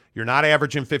score. You're not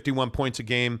averaging 51 points a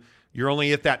game. You're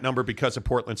only at that number because of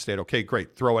Portland State. Okay,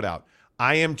 great. Throw it out.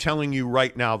 I am telling you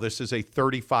right now, this is a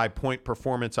 35-point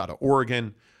performance out of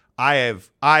Oregon. I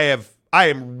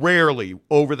am rarely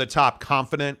over-the-top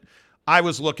confident. I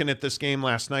was looking at this game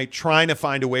last night, trying to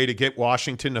find a way to get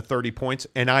Washington to 30 points,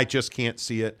 and I just can't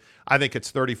see it. I think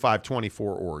it's 35-24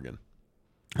 Oregon.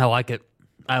 I like it.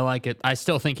 I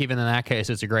still think even in that case,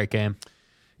 it's a great game.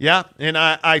 Yeah, and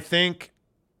I think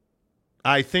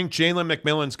Jalen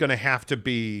McMillan's going to have to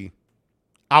be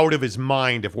out of his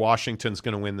mind if Washington's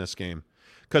going to win this game.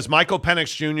 Because Michael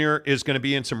Penix Jr. is going to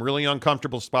be in some really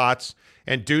uncomfortable spots,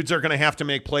 and dudes are going to have to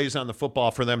make plays on the football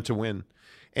for them to win.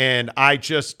 And I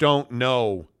just don't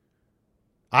know.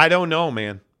 I don't know,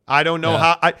 man. I don't know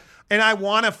how and I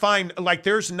want to find, like,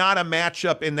 there's not a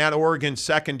matchup in that Oregon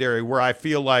secondary where I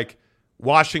feel like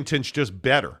Washington's just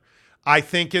better. I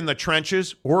think in the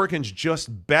trenches, Oregon's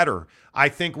just better. I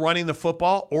think running the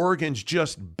football, Oregon's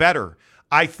just better.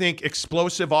 I think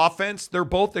explosive offense, they're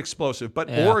both explosive,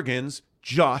 but Oregon's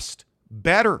just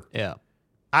better. Yeah.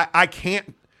 I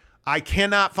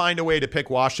cannot find a way to pick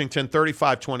Washington.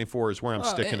 35-24 is where I'm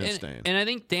sticking and staying. And I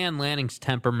think Dan Lanning's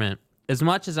temperament, as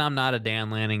much as I'm not a Dan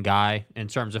Lanning guy in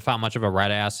terms of how much of a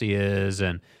red ass he is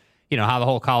and, you know, how the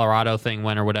whole Colorado thing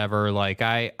went or whatever, like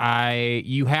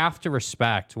you have to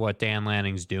respect what Dan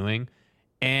Lanning's doing.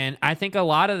 And I think a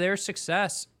lot of their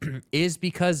success is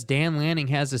because Dan Lanning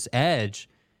has this edge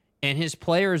and his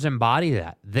players embody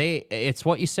that. It's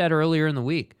what you said earlier in the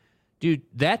week. Dude,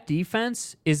 that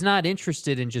defense is not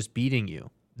interested in just beating you.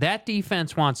 That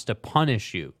defense wants to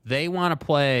punish you. They want to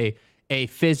play a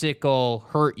physical,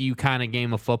 hurt you kind of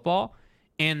game of football.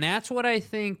 And that's what I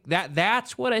think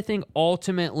that's what I think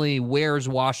ultimately wears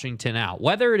Washington out.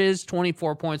 Whether it is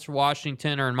 24 points for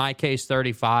Washington or in my case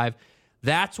 35,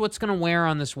 that's what's going to wear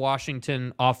on this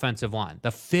Washington offensive line. The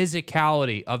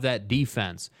physicality of that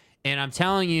defense. And I'm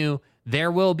telling you,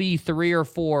 there will be 3 or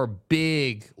 4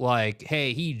 big, like,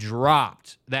 hey, he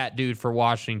dropped that dude for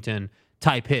Washington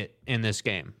type hit in this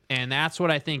game. And that's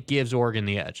what I think gives Oregon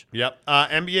the edge. Yep.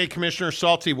 NBA Commissioner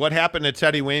Salty, what happened to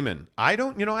Teddy Wayman? I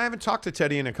haven't talked to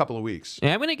Teddy in a couple of weeks.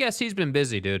 Yeah, I'm going to guess he's been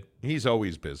busy, dude. He's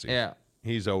always busy. Yeah.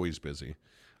 He's always busy.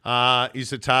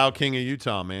 He's the tile king of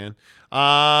Utah, man.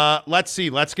 Let's see.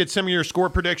 Let's get some of your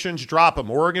score predictions. Drop them.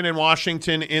 Oregon and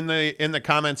Washington in the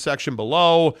comments section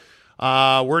below.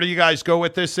 Where do you guys go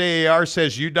with this? AAR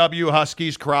says UW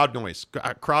Huskies crowd noise.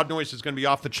 Crowd noise is going to be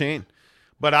off the chain.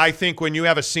 But I think when you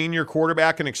have a senior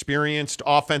quarterback and experienced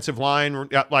offensive line,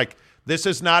 like, this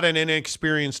is not an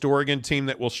inexperienced Oregon team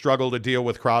that will struggle to deal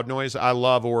with crowd noise. I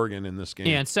love Oregon in this game.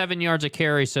 Yeah, and 7 yards of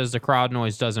carry says the crowd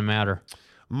noise doesn't matter.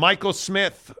 Michael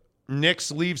Smith, Nix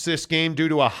leaves this game due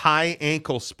to a high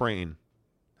ankle sprain.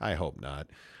 I hope not.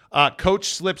 Coach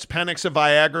slips Penix of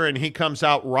Viagra, and he comes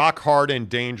out rock hard and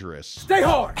dangerous. Stay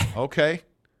hard. Okay.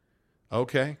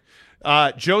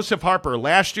 Joseph Harper,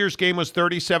 last year's game was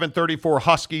 37-34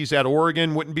 Huskies at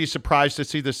Oregon. Wouldn't be surprised to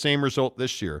see the same result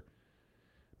this year.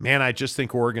 Man, I just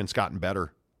think Oregon's gotten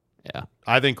better. Yeah.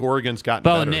 I think Oregon's gotten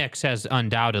better. Bo Nix has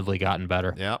undoubtedly gotten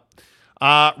better. Yeah.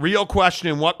 Real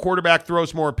question, what quarterback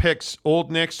throws more picks,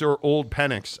 Old Nix or Old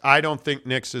Penix? I don't think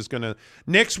Nix is going to –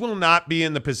 Nix will not be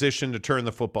in the position to turn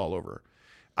the football over.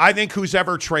 I think who's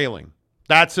ever trailing.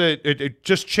 That's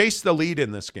just chase the lead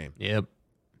in this game. Yep.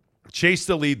 Chase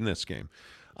the lead in this game.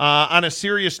 On a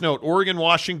serious note,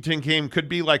 Oregon-Washington game could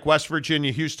be like West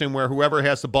Virginia-Houston, where whoever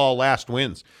has the ball last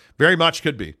wins. Very much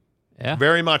could be. Yeah.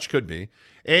 Very much could be.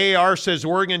 AAR says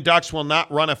Oregon Ducks will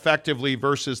not run effectively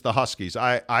versus the Huskies.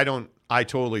 I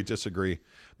totally disagree.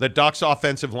 The Ducks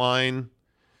offensive line,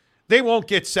 they won't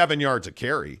get 7 yards of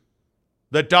carry.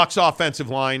 The Ducks offensive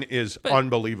line is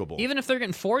unbelievable. Even if they're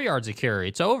getting 4 yards of carry,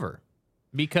 it's over.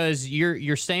 Because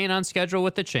you're staying on schedule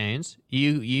with the chains.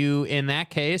 You in that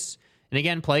case, and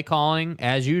again, play calling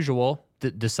as usual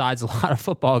decides a lot of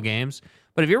football games.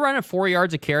 But if you're running 4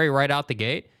 yards of carry right out the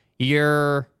gate,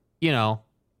 you're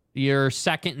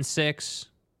 2nd and 6,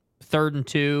 3rd and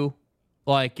 2,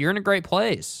 like, you're in a great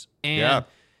place. And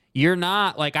you're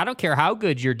not, like, I don't care how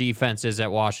good your defense is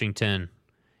at Washington.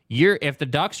 If the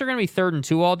Ducks are going to be 3rd and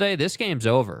 2 all day, this game's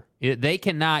over. You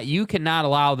cannot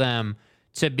allow them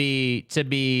to be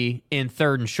in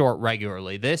 3rd and short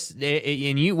regularly.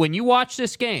 When you watch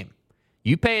this game,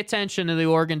 you pay attention to the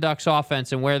Oregon Ducks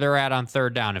offense and where they're at on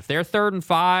 3rd down. If they're 3rd and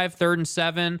 5, 3rd and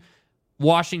 7,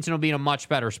 Washington will be in a much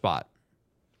better spot.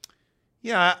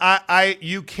 Yeah,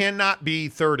 you cannot be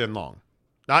 3rd and long.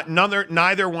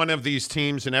 Neither one of these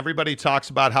teams, and everybody talks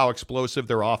about how explosive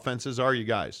their offenses are, you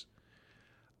guys.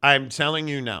 I'm telling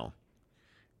you now,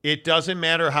 it doesn't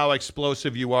matter how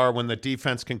explosive you are when the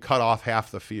defense can cut off half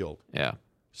the field. Yeah.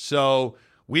 So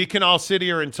we can all sit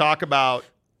here and talk about,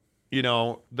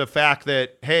 the fact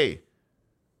that, hey,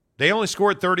 they only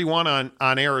scored 31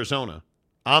 on Arizona.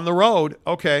 On the road,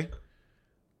 okay.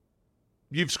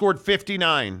 You've scored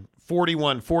 59,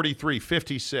 41, 43,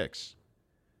 56.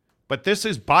 But this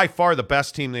is by far the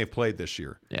best team they've played this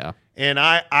year. Yeah. And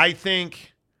I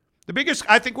think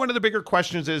one of the bigger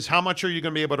questions is, how much are you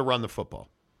going to be able to run the football?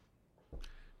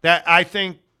 That I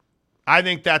think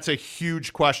that's a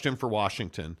huge question for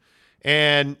Washington.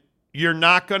 And you're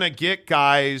not going to get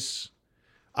guys.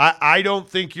 I don't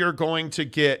think you're going to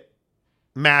get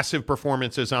massive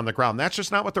performances on the ground. That's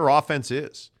just not what their offense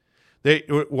is.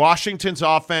 Washington's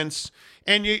offense,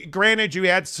 and granted, you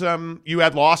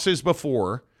had losses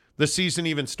before. the season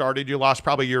even started. You lost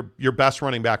probably your best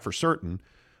running back for certain.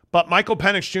 But Michael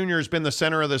Penix Jr. has been the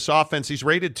center of this offense. He's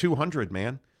rated 200,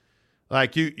 man.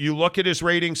 Like you look at his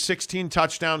rating, 16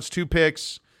 touchdowns, 2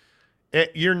 picks.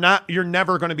 You're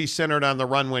never going to be centered on the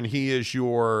run when he is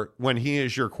your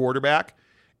quarterback.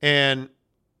 And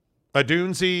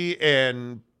Adunzi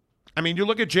and you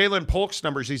look at Jalen Polk's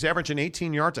numbers, he's averaging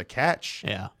 18 yards a catch.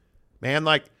 Yeah. Man,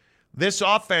 like this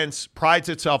offense prides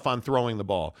itself on throwing the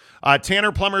ball.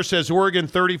 Tanner Plummer says Oregon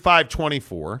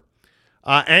 35-24.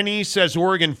 NE says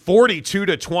Oregon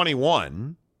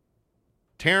 42-21.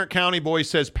 Tarrant County Boy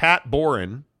says Pat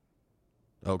Boren.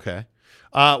 Okay.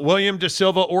 William De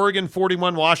Silva, Oregon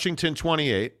 41, Washington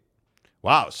 28.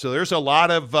 Wow, so there's a lot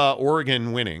of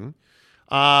Oregon winning.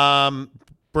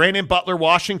 Brandon Butler,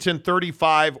 Washington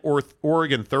 35 or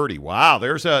Oregon 30. Wow,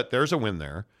 there's a win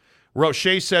there.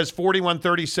 Roche says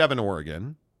 41-37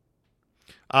 Oregon.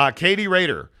 Katie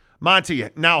Rader, Monty,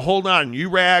 now hold on. You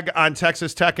rag on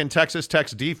Texas Tech and Texas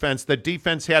Tech's defense. The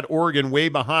defense had Oregon way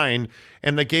behind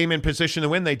and the game in position to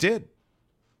win. They did.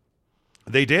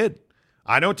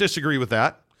 I don't disagree with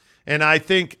that. And I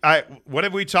think what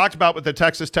have we talked about with the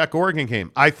Texas Tech Oregon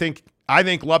game? I think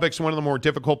Lubbock's one of the more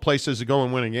difficult places to go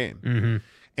and win a game. Mm-hmm.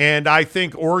 And I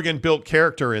think Oregon built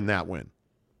character in that win.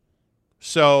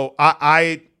 So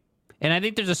I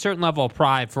think there's a certain level of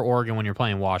pride for Oregon when you're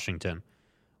playing Washington.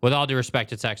 With all due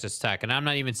respect to Texas Tech, and I'm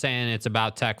not even saying it's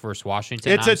about Tech versus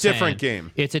Washington. It's a different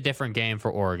game. It's a different game for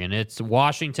Oregon. It's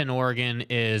Washington-Oregon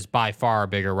is by far a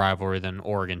bigger rivalry than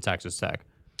Oregon-Texas Tech.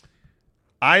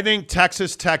 I think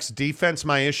Texas Tech's defense,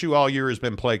 my issue all year has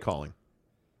been play calling.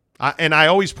 And I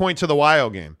always point to the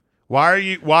Wyo game. Why are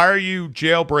you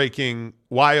jailbreaking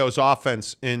Wyo's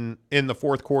offense in the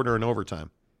fourth quarter and overtime?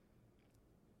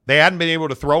 They hadn't been able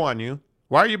to throw on you.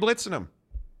 Why are you blitzing them?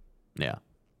 Yeah.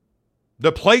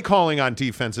 The play calling on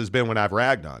defense has been what I've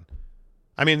ragged on.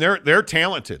 I mean, they're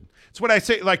talented. It's what I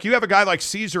say. Like, you have a guy like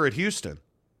Caesar at Houston.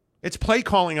 It's play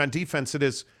calling on defense. It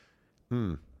is.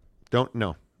 No.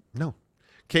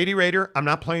 Katie Rader, I'm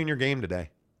not playing your game today.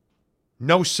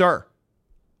 No, sir.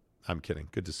 I'm kidding.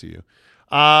 Good to see you.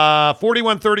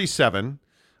 41-37.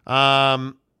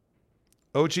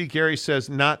 OG Gary says,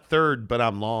 not third, but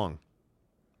I'm long.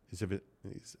 He's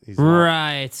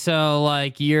right. So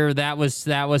like that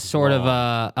was sort of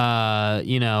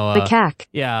macaque.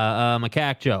 Yeah,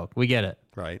 macaque joke. We get it.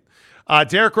 Right.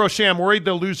 Derek Roche, I'm worried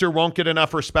the loser won't get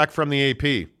enough respect from the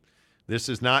AP. This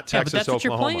is not Texas, but that's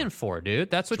Oklahoma. what you're playing for,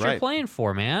 dude. That's what you're playing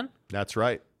for, man. That's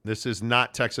right. This is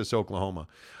not Texas, Oklahoma.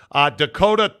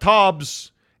 Dakota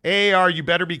Tubbs, AAR, you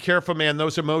better be careful, man.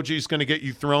 Those emojis going to get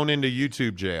you thrown into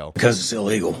YouTube jail. Because it's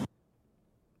illegal.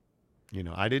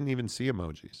 I didn't even see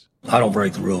emojis. I don't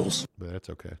break the rules. But that's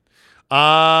okay.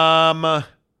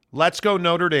 Let's go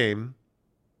Notre Dame.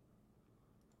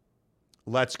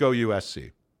 Let's go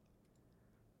USC.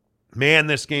 Man,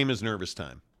 this game is nervous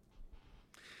time.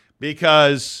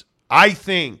 Because I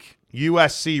think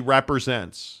USC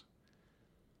represents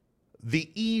the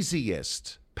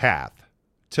easiest path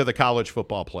to the college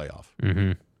football playoff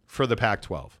for the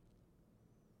Pac-12.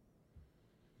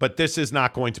 But this is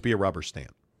not going to be a rubber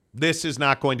stamp. This is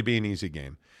not going to be an easy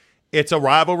game. It's a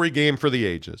rivalry game for the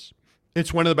ages.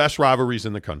 It's one of the best rivalries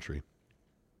in the country.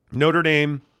 Notre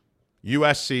Dame,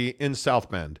 USC in South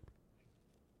Bend.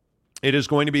 It is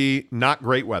going to be not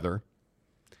great weather.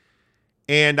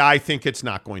 And I think it's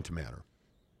not going to matter.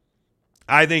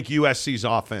 I think USC's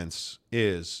offense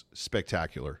is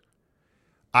spectacular.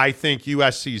 I think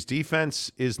USC's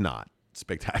defense is not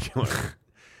spectacular.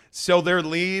 So there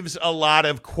leaves a lot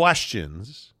of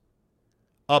questions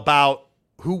about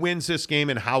who wins this game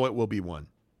and how it will be won.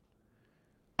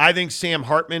 I think Sam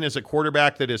Hartman is a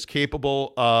quarterback that is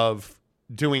capable of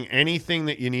doing anything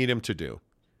that you need him to do.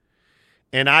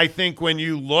 And I think when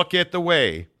you look at the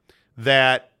way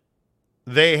that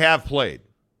they have played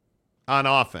on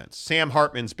offense, Sam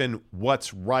Hartman's been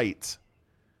what's right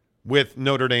with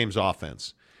Notre Dame's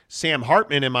offense. Sam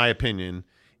Hartman, in my opinion,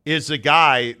 is the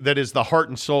guy that is the heart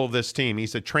and soul of this team.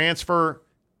 He's a transfer,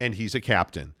 and he's a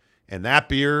captain. And that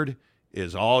beard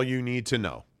is all you need to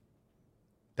know.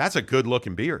 That's a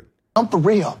good-looking beard. I'm for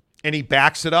real. And he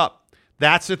backs it up.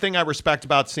 That's the thing I respect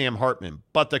about Sam Hartman.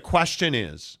 But the question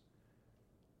is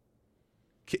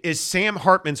Sam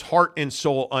Hartman's heart and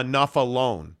soul enough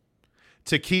alone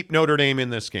to keep Notre Dame in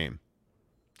this game?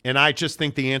 And I just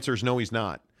think the answer is no, he's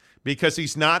not. Because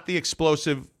he's not the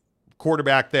explosive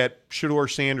quarterback that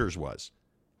Shedeur Sanders was.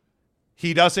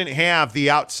 He doesn't have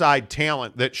the outside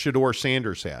talent that Shedeur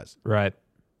Sanders has. Right.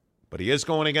 But he is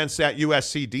going against that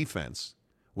USC defense.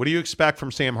 What do you expect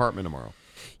from Sam Hartman tomorrow?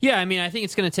 Yeah, I mean, I think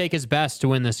it's going to take his best to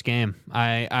win this game.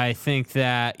 I think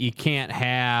that you can't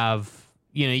have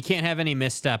any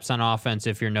missteps on offense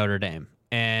if you're Notre Dame.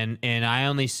 And I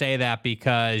only say that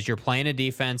because you're playing a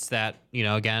defense that,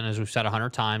 again, as we've said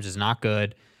 100 times, is not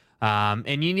good.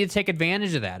 And you need to take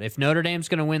advantage of that. If Notre Dame's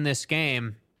going to win this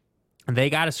game, they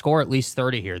got to score at least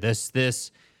 30 here.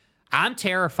 I'm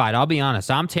terrified. I'll be honest.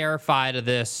 I'm terrified of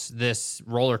this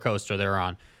roller coaster they're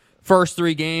on. First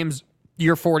 3 games,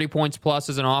 you're 40 points plus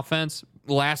as an offense.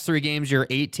 Last 3 games, you're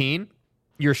 18.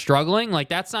 You're struggling. Like,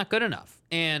 that's not good enough.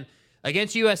 And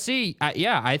against USC,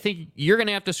 I think you're going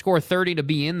to have to score 30 to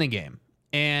be in the game.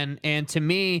 And to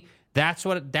me, that's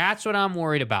what I'm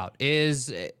worried about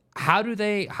is how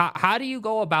do you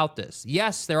go about this?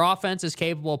 Yes, their offense is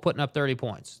capable of putting up 30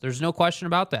 points. There's no question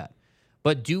about that.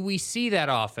 But do we see that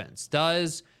offense?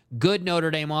 Does good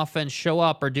Notre Dame offense show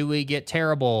up, or do we get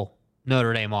terrible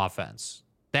Notre Dame offense?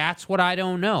 That's what I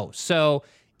don't know. So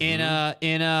at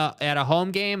a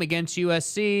home game against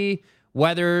USC,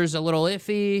 weather's a little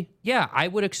iffy. Yeah, I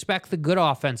would expect the good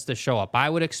offense to show up. I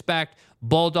would expect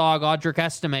Bulldog Audric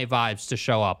Estime vibes to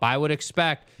show up. I would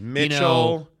expect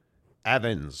Mitchell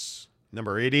Evans,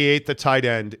 number 88, the tight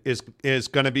end, is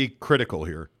going to be critical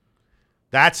here.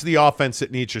 That's the offense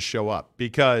that needs to show up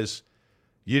because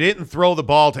you didn't throw the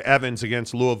ball to Evans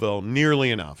against Louisville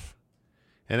nearly enough,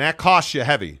 and that cost you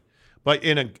heavy. But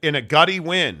in a gutty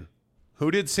win,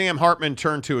 who did Sam Hartman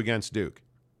turn to against Duke?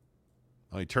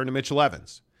 Well, he turned to Mitchell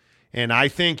Evans. And I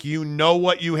think you know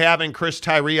what you have in Chris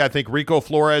Tyree. I think Rico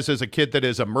Flores is a kid that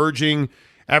is emerging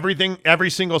every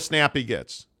single snap he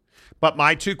gets. But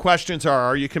my 2 questions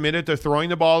are you committed to throwing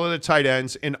the ball to the tight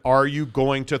ends, and are you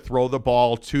going to throw the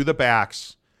ball to the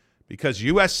backs? Because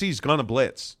USC is going to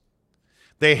blitz.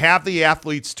 They have the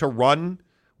athletes to run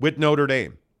with Notre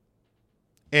Dame.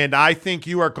 And I think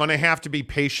you are going to have to be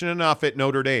patient enough at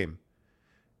Notre Dame.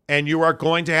 And you are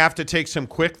going to have to take some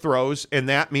quick throws, and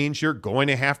that means you're going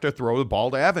to have to throw the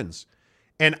ball to Evans.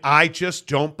 And I just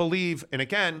don't believe, and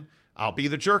again, I'll be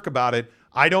the jerk about it,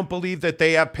 I don't believe that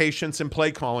they have patience in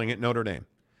play calling at Notre Dame.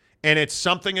 And it's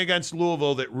something against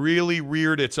Louisville that really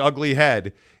reared its ugly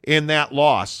head in that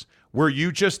loss, where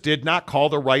you just did not call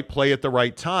the right play at the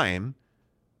right time,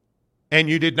 and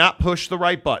you did not push the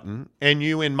right button, and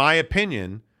you, in my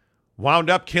opinion, wound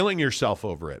up killing yourself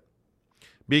over it.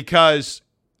 Because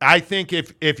I think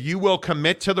if you will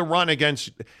commit to the run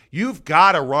against, you've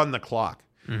got to run the clock.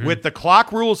 Mm-hmm. With the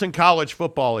clock rules in college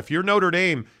football, if you're Notre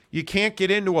Dame, you can't get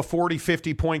into a 40,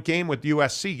 50-point game with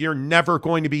USC. You're never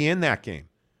going to be in that game.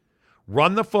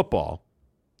 Run the football,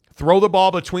 throw the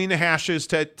ball between the hashes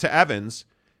to Evans,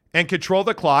 and control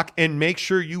the clock, and make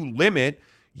sure you limit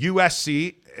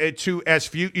USC to as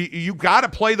few. You got to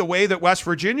play the way that West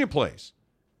Virginia plays,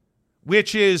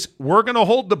 which is we're going to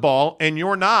hold the ball, and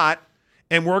you're not,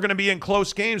 and we're going to be in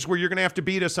close games where you're going to have to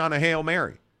beat us on a Hail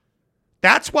Mary.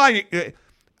 That's why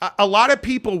a lot of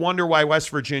people wonder why West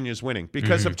Virginia is winning,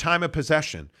 because of time of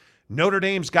possession. Notre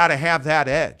Dame's got to have that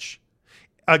edge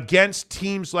against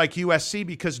teams like USC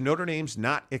because Notre Dame's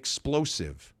not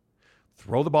explosive.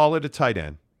 Throw the ball at a tight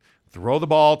end, throw the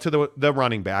ball to the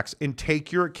running backs, and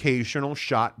take your occasional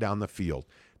shot down the field.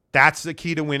 That's the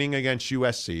key to winning against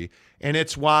USC, and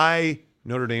it's why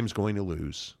Notre Dame's going to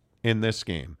lose in this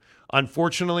game.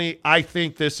 Unfortunately, I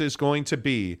think this is going to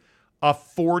be a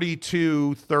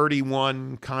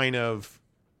 42-31 kind of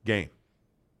game.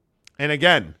 And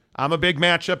again, I'm a big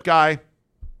matchup guy.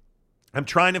 I'm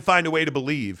trying to find a way to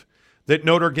believe that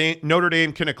Notre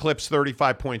Dame can eclipse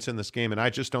 35 points in this game, and I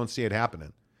just don't see it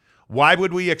happening. Why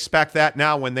would we expect that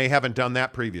now when they haven't done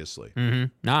that previously? Mm-hmm.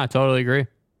 No, I totally agree.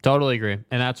 Totally agree.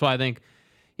 And that's why I think,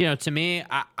 to me,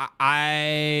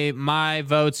 my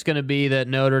vote's going to be that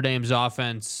Notre Dame's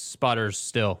offense sputters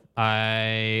still.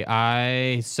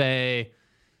 I say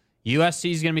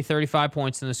USC is going to be 35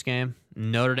 points in this game.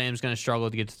 Notre Dame's going to struggle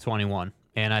to get to 21,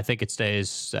 and I think it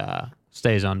stays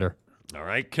under. All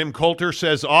right. Kim Coulter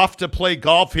says, off to play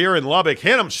golf here in Lubbock.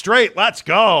 Hit them straight. Let's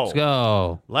go. Let's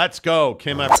go. Let's go,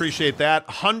 Kim. I appreciate that.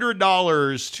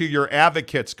 $100 to your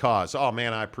Advocates cause. Oh,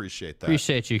 man, I appreciate that.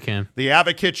 Appreciate you, Kim. The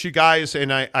Advocates, you guys,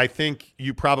 and I think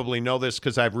you probably know this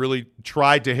because I've really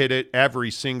tried to hit it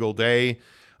every single day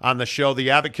on the show. The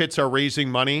Advocates are raising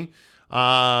money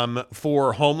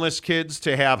for homeless kids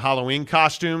to have Halloween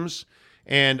costumes.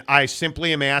 And I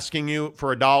simply am asking you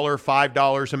for $1, $5,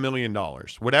 $1 million,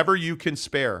 whatever you can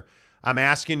spare. I'm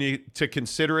asking you to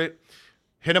consider it.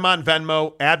 Hit them on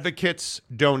Venmo. Advocates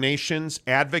donations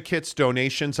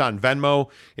on Venmo.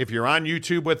 If you're on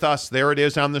YouTube with us, there it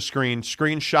is on the screen.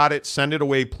 Screenshot it. Send it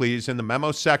away, please. In the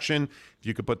memo section, if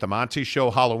you could put the Monty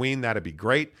Show Halloween, that'd be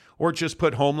great. Or just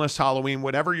put homeless Halloween,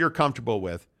 whatever you're comfortable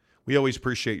with. We always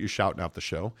appreciate you shouting out the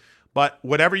show. But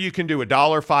whatever you can do, $1,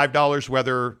 $5,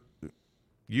 whether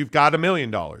you've got $1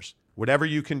 million, whatever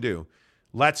you can do.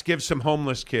 Let's give some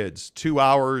homeless kids 2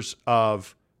 hours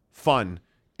of fun.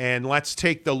 And let's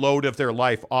take the load of their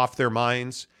life off their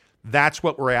minds. That's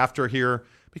what we're after here.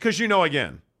 Because,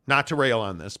 again, not to rail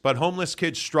on this, but homeless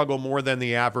kids struggle more than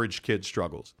the average kid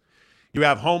struggles. You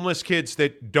have homeless kids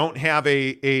that don't have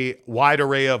a wide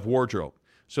array of wardrobe,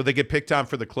 so they get picked on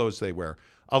for the clothes they wear.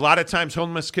 A lot of times,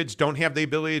 homeless kids don't have the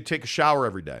ability to take a shower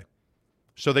every day,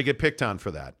 so they get picked on for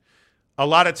that. A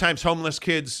lot of times, homeless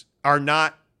kids are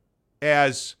not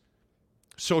as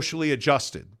socially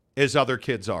adjusted as other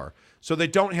kids are. So they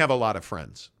don't have a lot of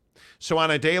friends. So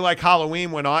on a day like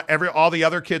Halloween, when all the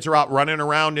other kids are out running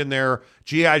around in their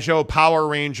G.I. Joe, Power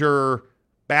Ranger,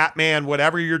 Batman,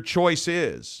 whatever your choice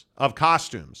is of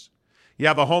costumes, you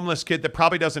have a homeless kid that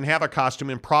probably doesn't have a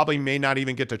costume and probably may not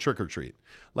even get to trick or treat.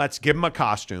 Let's give him a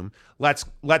costume. Let's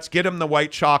get him the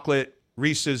white chocolate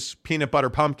Reese's peanut butter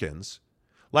pumpkins.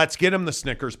 Let's get them the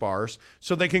Snickers bars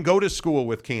so they can go to school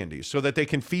with candy, so that they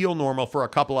can feel normal for a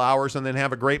couple hours and then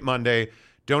have a great Monday.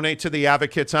 Donate to the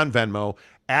Advocates on Venmo.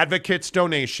 Advocates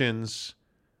donations.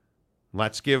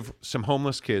 Let's give some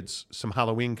homeless kids some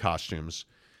Halloween costumes.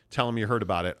 Tell them you heard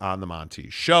about it on the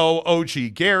Monty Show.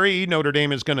 OG Gary, Notre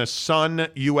Dame is going to sun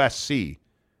USC.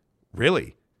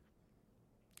 Really?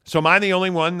 So am I the only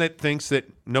one that thinks that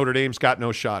Notre Dame's got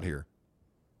no shot here?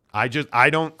 I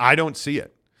don't see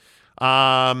it.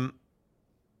 Shouty,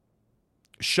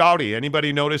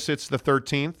 anybody notice it's the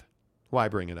 13th? Why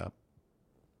bring it up?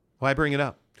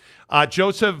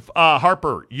 Joseph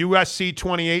Harper, USC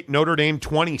 28, Notre Dame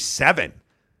 27.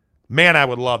 Man, I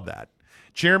would love that.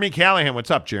 Jeremy Callahan, what's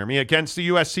up, Jeremy? Against the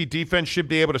USC defense, should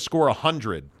be able to score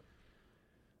 100.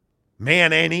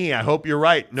 Man, N.E., I hope you're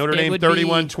right. Notre Dame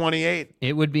 31-28.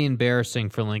 It would be embarrassing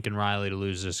for Lincoln Riley to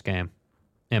lose this game,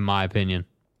 in my opinion.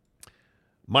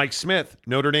 Mike Smith,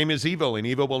 Notre Dame is evil, and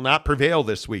evil will not prevail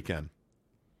this weekend.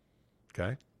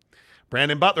 Okay.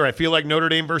 Brandon Butler, I feel like Notre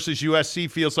Dame versus USC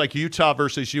feels like Utah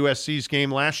versus USC's game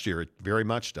last year. It very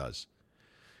much does.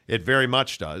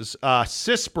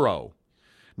 Cispro,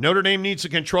 Notre Dame needs to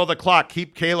control the clock.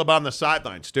 Keep Caleb on the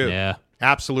sidelines, too. Yeah.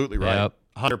 Absolutely right. Yep.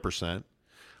 100%.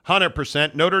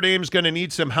 100%. Notre Dame's going to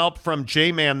need some help from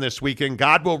J-Man this weekend.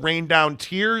 God will rain down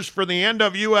tears for the end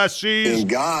of USC's in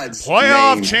God's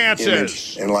playoff name, chances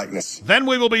image, and likeness. Then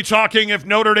we will be talking if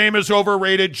Notre Dame is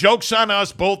overrated. Joke's on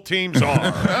us. Both teams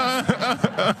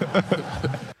are.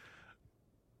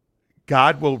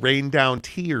 God will rain down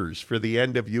tears for the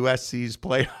end of USC's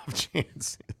playoff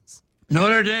chances.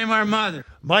 Notre Dame, our mother.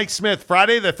 Mike Smith,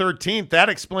 Friday the 13th. That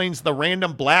explains the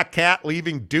random black cat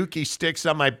leaving dookie sticks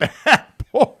on my back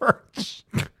porch.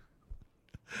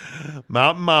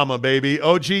 Mountain Mama, baby.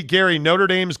 OG Gary, Notre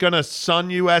Dame's going to sun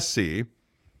USC.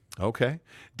 Okay.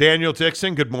 Daniel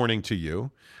Dixon, good morning to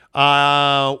you.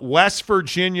 West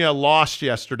Virginia lost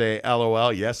yesterday,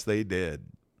 LOL. Yes, they did.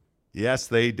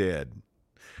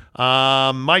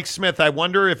 Mike Smith, I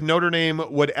wonder if Notre Dame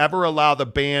would ever allow the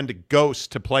band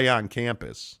Ghost to play on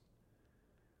campus.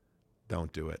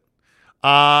 Don't do it.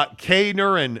 K.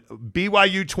 Nurin,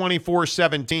 BYU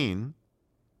 24-17.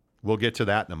 We'll get to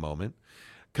that in a moment.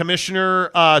 Commissioner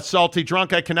Salty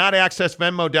Drunk, I cannot access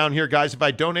Venmo down here, guys. If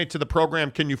I donate to the program,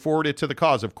 can you forward it to the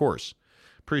cause? Of course.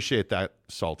 Appreciate that,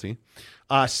 Salty.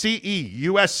 CE,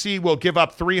 USC will give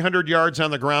up 300 yards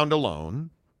on the ground alone.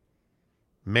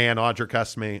 Man, Audric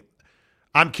Esme,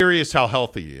 I'm curious how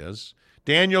healthy he is.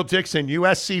 Daniel Dixon,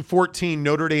 USC 14,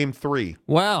 Notre Dame 3.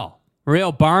 Well,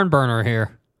 real barn burner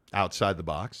here. Outside the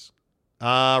box.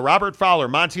 Robert Fowler,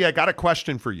 Monty, I got a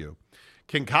question for you.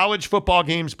 Can college football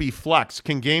games be flexed?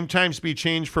 Can game times be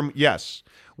changed from, yes,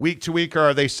 week to week, or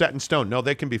are they set in stone? No,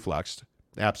 they can be flexed.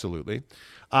 Absolutely.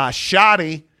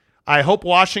 Shoddy, I hope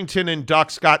Washington and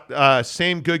Ducks got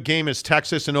same good game as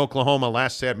Texas and Oklahoma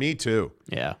last Saturday. Me too.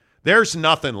 Yeah. There's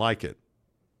nothing like it.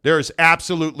 There's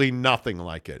absolutely nothing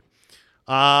like it.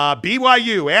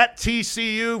 BYU at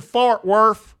TCU, Fort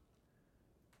Worth.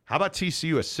 How about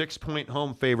TCU, a 6-point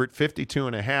home favorite,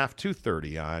 52.5,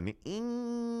 230 on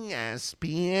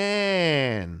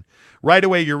ESPN. Right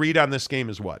away, your read on this game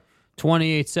is what?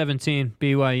 28-17,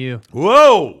 BYU.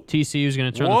 Whoa! TCU's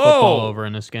going to turn the football over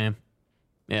in this game.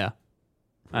 Yeah.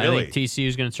 Really? I think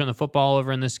TCU's going to turn the football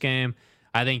over in this game.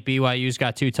 I think BYU's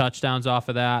got 2 touchdowns off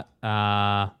of that.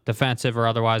 Defensive or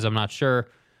otherwise, I'm not sure.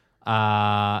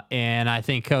 And I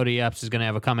think Cody Epps is going to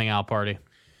have a coming out party.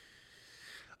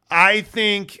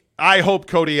 I hope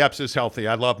Cody Epps is healthy.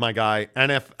 I love my guy.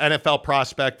 NFL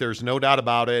prospect, there's no doubt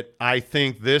about it. I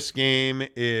think this game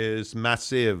is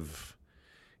massive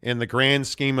in the grand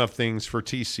scheme of things for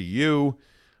TCU.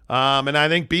 And I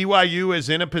think BYU is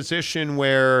in a position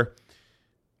where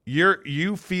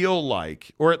you feel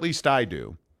like, or at least I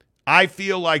do, I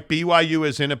feel like BYU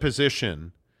is in a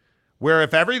position where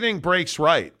if everything breaks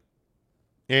right,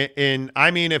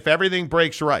 if everything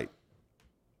breaks right,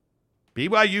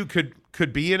 BYU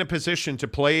could be in a position to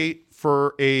play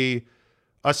for a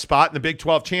spot in the Big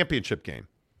 12 championship game.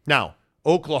 Now,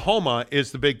 Oklahoma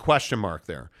is the big question mark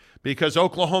there because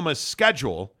Oklahoma's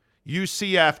schedule,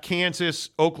 UCF, Kansas,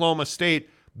 Oklahoma State,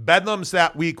 Bedlam's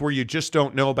that week where you just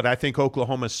don't know, but I think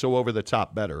Oklahoma's so over the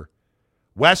top better.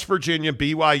 West Virginia,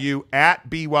 BYU, at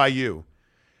BYU.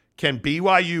 Can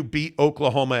BYU beat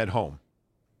Oklahoma at home?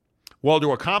 Well,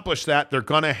 to accomplish that, they're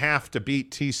going to have to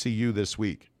beat TCU this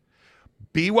week.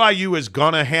 BYU is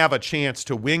going to have a chance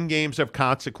to win games of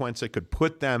consequence that could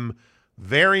put them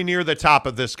very near the top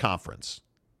of this conference.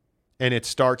 And it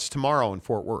starts tomorrow in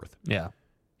Fort Worth. Yeah.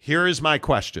 Here is my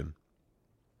question.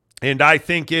 And I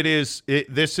think this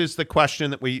is the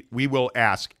question that we will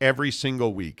ask every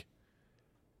single week.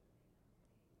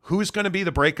 Who's going to be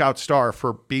the breakout star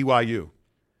for BYU?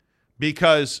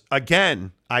 Because,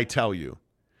 again, I tell you,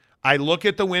 I look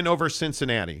at the win over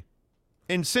Cincinnati,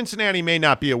 and Cincinnati may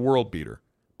not be a world beater,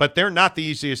 but they're not the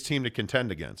easiest team to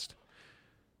contend against.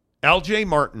 LJ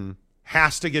Martin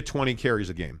has to get 20 carries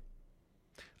a game.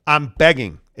 I'm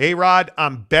begging. A-Rod,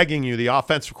 I'm begging you, the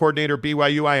offensive coordinator of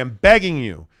BYU, I am begging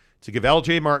you to give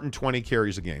LJ Martin 20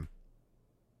 carries a game.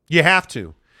 You have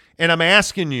to. And I'm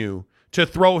asking you to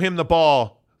throw him the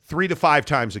ball 3 to 5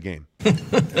 times a game.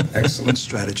 Excellent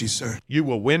strategy, sir. You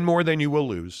will win more than you will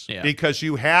lose because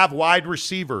you have wide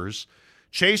receivers.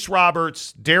 Chase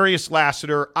Roberts, Darius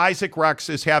Lassiter, Isaac Rex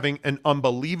is having an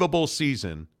unbelievable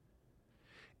season.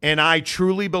 And I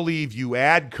truly believe you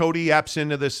add Cody Epps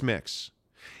into this mix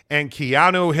and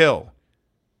Keanu Hill,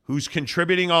 who's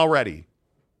contributing already.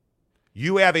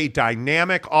 You have a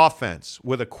dynamic offense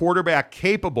with a quarterback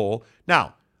capable.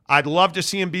 Now, I'd love to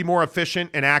see him be more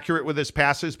efficient and accurate with his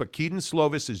passes, but Keaton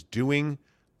Slovis is doing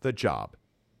the job.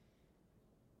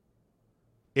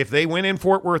 If they win in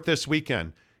Fort Worth this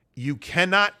weekend, you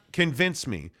cannot convince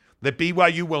me that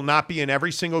BYU will not be in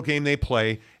every single game they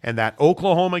play, and that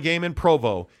Oklahoma game in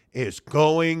Provo is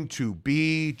going to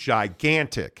be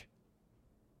gigantic.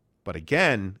 But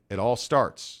again, it all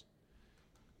starts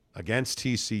against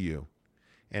TCU.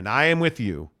 And I am with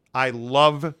you. I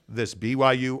love this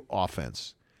BYU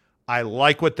offense. I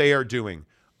like what they are doing.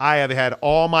 I have had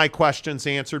all my questions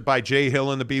answered by Jay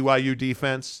Hill in the BYU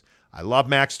defense. I love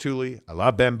Max Tooley. I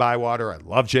love Ben Bywater. I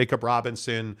love Jacob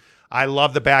Robinson. I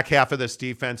love the back half of this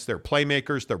defense. They're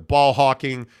playmakers. They're ball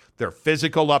hawking. They're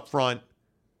physical up front.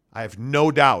 I have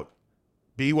no doubt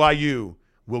BYU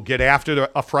will get after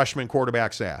a freshman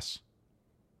quarterback's ass.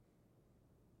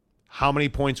 How many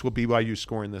points will BYU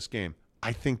score in this game?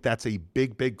 I think that's a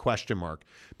big, big question mark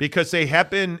because they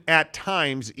have been at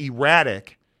times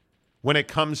erratic when it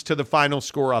comes to the final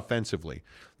score offensively.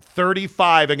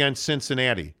 35 against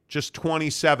Cincinnati, just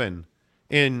 27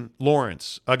 in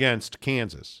Lawrence against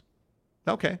Kansas.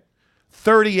 Okay.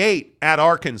 38 at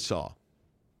Arkansas.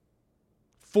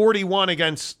 41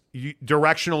 against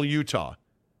directional Utah.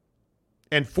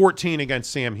 And 14 against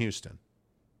Sam Houston.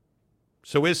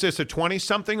 So is this a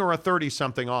 20-something or a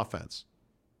 30-something offense?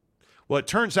 Well, it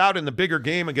turns out in the bigger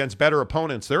game against better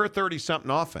opponents, they're a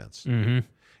 30-something offense. Mm-hmm.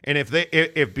 And if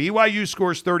BYU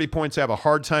scores 30 points, I have a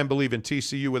hard time believing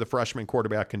TCU with a freshman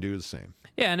quarterback can do the same.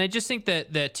 Yeah, and I just think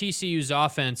that TCU's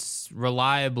offense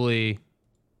reliably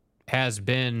has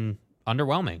been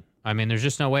underwhelming. I mean, there's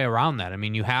just no way around that. I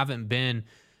mean, you haven't been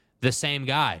the same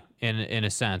guy in a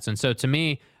sense. And so to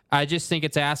me, I just think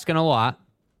it's asking a lot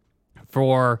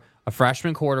for a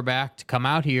freshman quarterback to come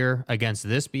out here against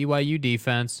this BYU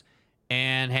defense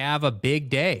and have a big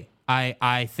day.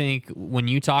 I think when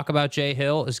you talk about Jay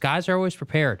Hill, his guys are always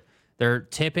prepared. They're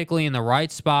typically in the right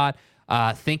spot,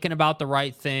 thinking about the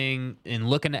right thing and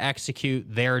looking to execute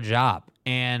their job.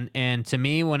 And to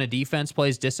me, when a defense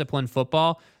plays disciplined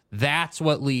football, that's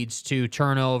what leads to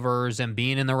turnovers and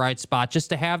being in the right spot just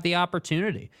to have the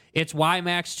opportunity. It's why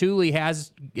Max Tooley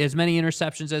has as many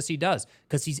interceptions as he does,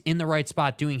 because he's in the right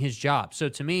spot doing his job. So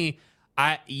to me,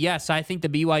 I think the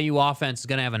BYU offense is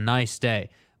going to have a nice day.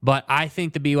 But I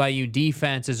think the BYU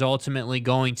defense is ultimately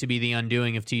going to be the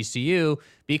undoing of TCU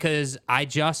because I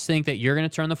just think that you're going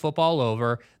to turn the football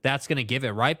over. That's going to give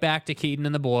it right back to Keaton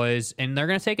and the boys, and they're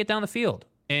going to take it down the field.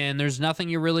 and there's nothing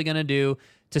you're really going to do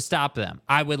to stop them.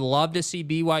 I would love to see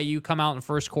BYU come out in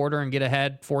first quarter and get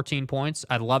ahead 14 points.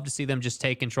 I'd love to see them just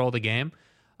take control of the game,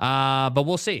 but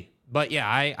we'll see. But, yeah,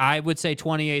 I would say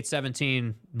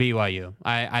 28-17 BYU.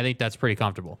 I think that's pretty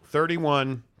comfortable.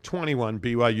 31-21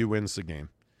 BYU wins the game.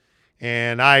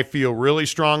 And I feel really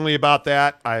strongly about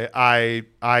that. I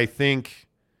think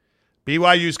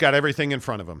BYU's got everything in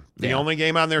front of them. The only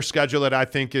game on their schedule that I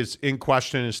think is in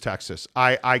question is Texas.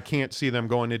 I can't see them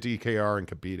going to DKR and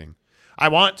competing. I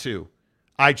want to.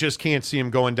 I just can't see them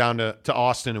going down to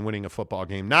Austin and winning a football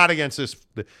game. Not against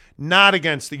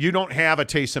you don't have a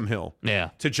Taysom Hill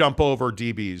to jump over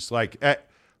DBs.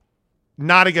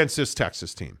 Not against this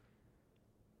Texas team.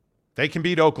 They can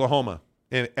beat Oklahoma.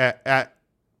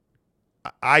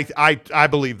 I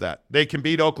believe that. They can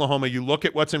beat Oklahoma. You look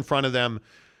at what's in front of them.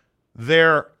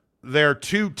 Their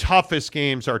two toughest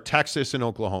games are Texas and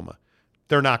Oklahoma.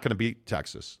 They're not going to beat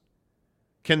Texas.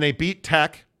 Can they beat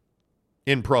Tech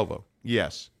in Provo?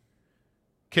 Yes.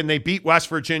 Can they beat West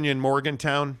Virginia and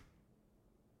Morgantown?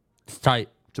 It's tight.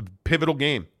 It's a pivotal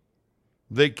game.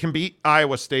 They can beat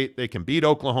Iowa State. They can beat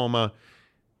Oklahoma.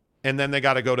 And then they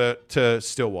got to go to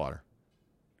Stillwater.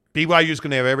 BYU is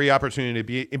going to have every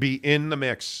opportunity to be in the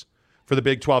mix for the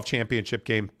Big 12 championship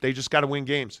game. They just got to win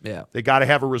games. Yeah. They got to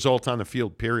have a result on the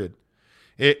field, period.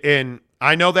 And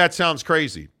I know that sounds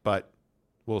crazy, but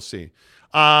we'll see.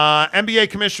 NBA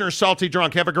Commissioner Salty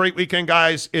Drunk. Have a great weekend,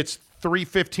 guys. It's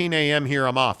 3:15 a.m. here.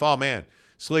 I'm off. Oh, man.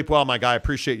 Sleep well, my guy.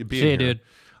 Appreciate you being here. See you,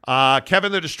 dude.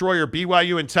 Kevin the Destroyer,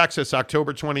 BYU in Texas,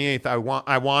 October 28th.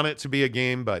 I want it to be a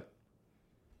game, but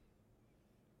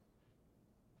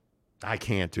I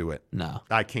can't do it. No.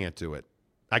 I can't do it.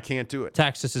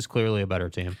 Texas is clearly a better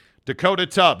team. Dakota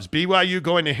Tubbs, BYU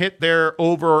going to hit their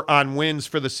over on wins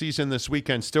for the season this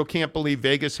weekend. Still can't believe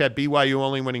Vegas had BYU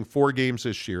only winning 4 games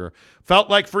this year. Felt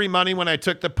like free money when I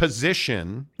took the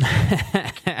position.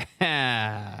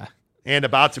 And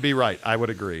about to be right. I would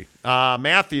agree.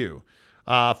 Matthew,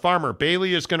 Farmer,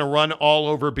 Bailey is going to run all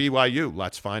over BYU.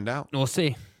 Let's find out. We'll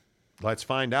see. Let's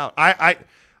find out.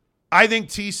 I think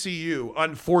TCU,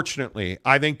 unfortunately,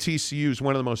 is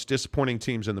one of the most disappointing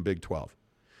teams in the Big 12.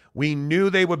 We knew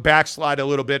they would backslide a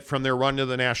little bit from their run to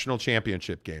the national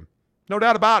championship game. No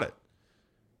doubt about it.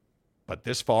 But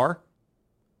this far,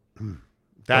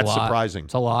 that's surprising.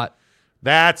 It's a lot.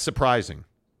 That's surprising.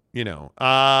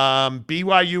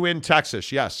 BYU in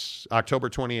Texas, yes, October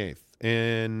 28th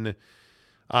in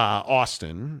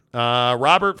Austin.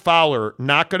 Robert Fowler,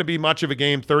 not going to be much of a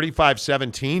game,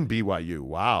 35-17 BYU.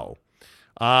 Wow.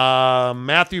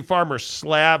 Matthew Farmer,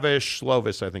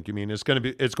 Slovis, I think you mean, it's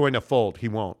going to fold. He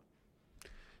won't.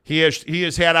 He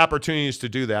has had opportunities to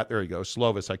do that. There you go.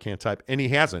 Slovis, I can't type. And he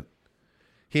hasn't.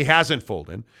 He hasn't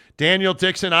folded. Daniel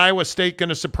Dixon, Iowa State going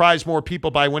to surprise more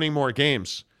people by winning more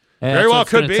games. Yeah, very well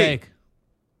could be. Take.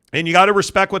 And you got to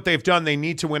respect what they've done. They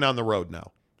need to win on the road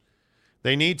now.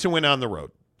 They need to win on the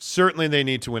road. Certainly they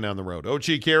need to win on the road.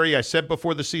 O.G. Gary, I said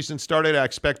before the season started, I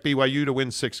expect BYU to win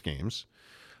 6 games.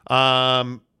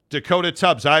 Dakota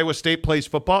Tubbs, Iowa State plays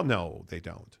football? No, they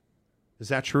don't. Is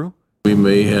that true? We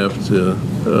may have to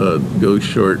go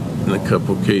short in a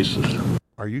couple cases.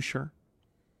 Are you sure?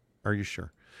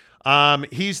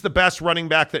 He's the best running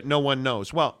back that no one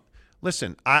knows. Well,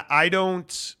 listen, I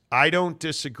don't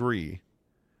disagree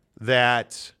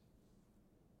that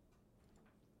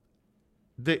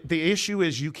the issue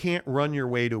is you can't run your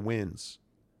way to wins,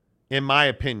 in my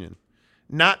opinion.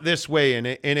 Not this way. And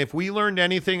if we learned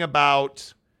anything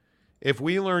about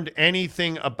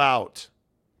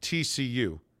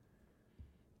TCU,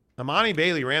 Amani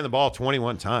Bailey ran the ball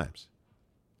 21 times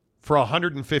for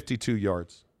 152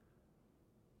 yards.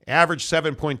 Average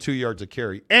 7.2 yards a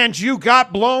carry. And you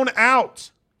got blown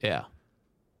out. Yeah.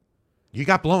 You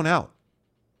got blown out.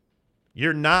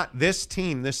 You're not, this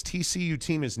TCU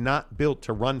team is not built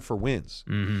to run for wins.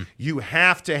 Mm-hmm. You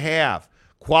have to have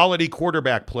quality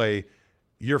quarterback play.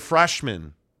 Your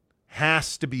freshman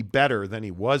has to be better than he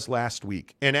was last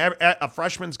week. And a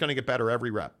freshman's going to get better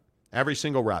every rep, every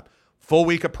single rep. Full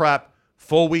week of prep,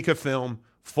 full week of film,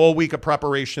 full week of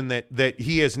preparation that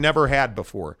he has never had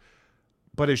before.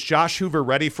 But is Josh Hoover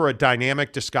ready for a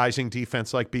dynamic, disguising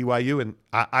defense like BYU? And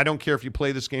I don't care if you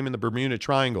play this game in the Bermuda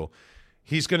Triangle.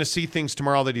 He's going to see things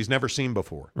tomorrow that he's never seen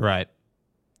before. Right.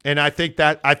 And I think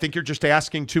you're just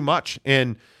asking too much.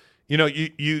 And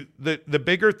the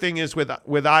bigger thing is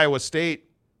with Iowa State,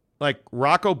 like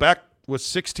Rocco Beck was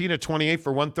 16 of 28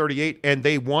 for 138, and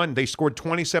they won. They scored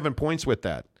 27 points with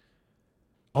that.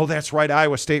 Oh, that's right.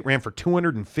 Iowa State ran for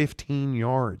 215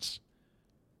 yards.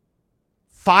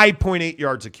 5.8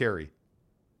 yards a carry.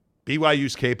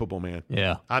 BYU's capable, man.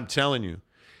 Yeah. I'm telling you.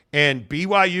 And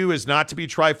BYU is not to be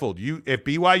trifled. If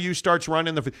BYU starts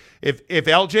running if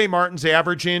LJ Martin's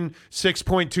averaging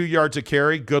 6.2 yards a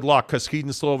carry, good luck, because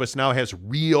Keaton Slovis now has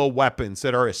real weapons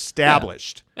that are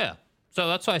established. Yeah. So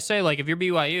that's why I say, like, if you're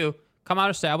BYU, come out,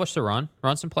 establish the run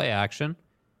some play action,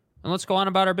 and let's go on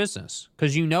about our business,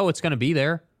 because you know it's going to be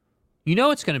there. You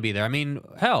know it's going to be there. I mean,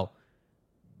 hell,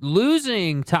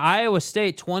 losing to Iowa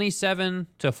State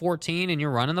 27-14 and you're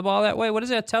running the ball that way, what does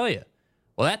that tell you?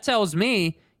 Well, that tells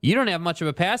me you don't have much of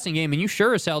a passing game, and you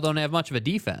sure as hell don't have much of a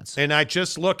defense. And I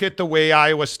just look at the way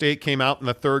Iowa State came out in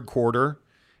the third quarter,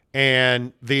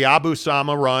 and the Abu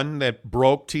Sama run that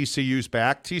broke TCU's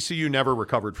back. TCU never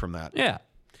recovered from that. Yeah.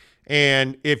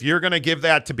 And if you're going to give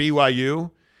that to BYU,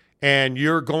 and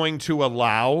you're going to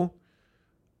allow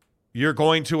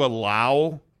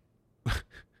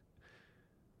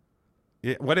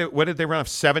what did they run off?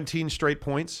 17 straight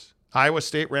points? Iowa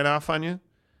State ran off on you?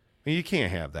 You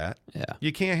can't have that. Yeah.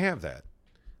 You can't have that.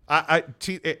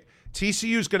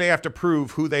 TCU is going to have to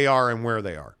prove who they are and where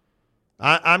they are.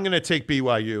 I'm going to take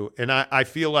BYU, and I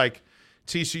feel like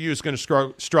TCU is going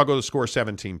to struggle to score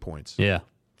 17 points. Yeah.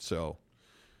 So,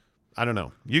 I don't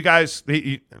know. You guys,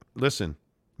 listen,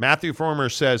 Matthew Former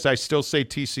says, I still say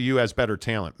TCU has better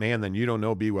talent. Man, then you don't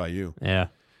know BYU. Yeah.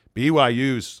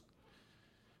 BYU's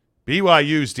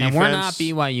defense. And we're not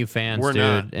BYU fans, we're dude.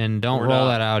 Not. And don't roll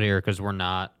that out here, because we're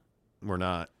not. We're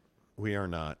not. We are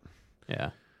not.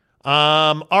 Yeah.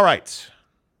 All right.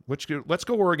 Let's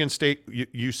go Oregon State,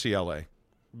 UCLA.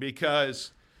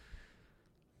 Because,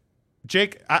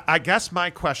 Jake, I guess my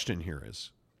question here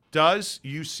is, does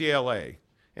UCLA,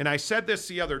 and I said this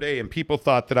the other day, and people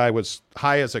thought that I was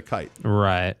high as a kite.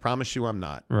 Right. Promise you I'm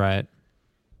not. Right.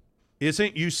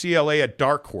 Isn't UCLA a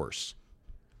dark horse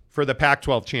for the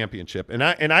Pac-12 championship? And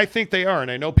I think they are,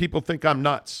 and I know people think I'm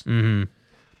nuts. Mm-hmm.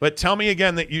 But tell me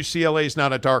again that UCLA is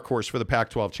not a dark horse for the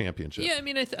Pac-12 championship. Yeah, I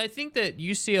mean, I think that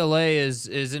UCLA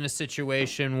is in a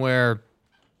situation where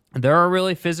they're a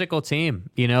really physical team.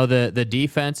 You know, the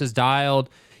defense is dialed.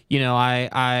 You know,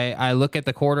 I look at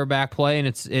the quarterback play, and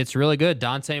it's really good.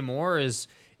 Dante Moore is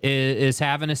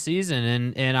having a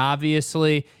season, and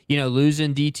obviously, you know,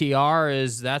 losing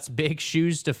DTR that's big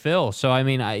shoes to fill. So I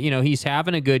mean, he's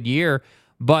having a good year.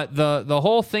 But the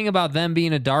whole thing about them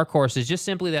being a dark horse is just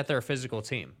simply that they're a physical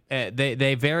team.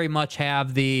 They very much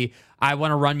have the I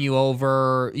want to run you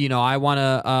over, you know, I want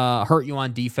to hurt you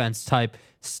on defense type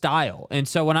style. And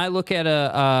so when I look at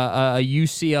a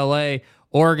UCLA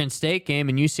Oregon State game,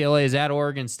 and UCLA is at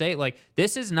Oregon State, like,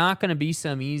 this is not going to be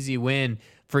some easy win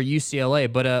for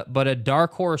UCLA. But a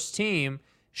dark horse team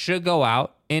should go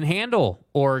out and handle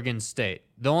Oregon State.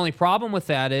 The only problem with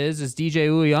that is DJ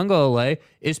Uiagalelei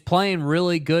is playing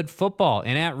really good football.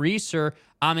 And at Reser,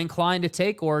 I'm inclined to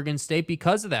take Oregon State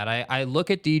because of that. I look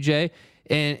at DJ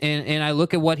and I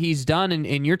look at what he's done,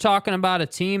 and you're talking about a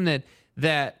team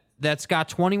that's got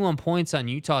 21 points on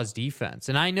Utah's defense.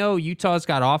 And I know Utah's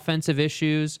got offensive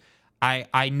issues.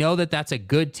 I know that's a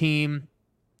good team,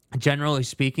 generally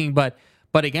speaking, but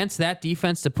against that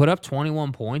defense, to put up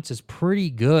 21 points is pretty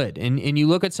good. And you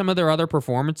look at some of their other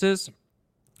performances,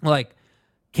 like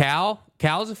Cal's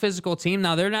a physical team.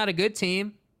 Now, they're not a good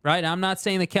team, right? I'm not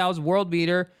saying that Cal's a world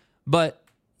beater, but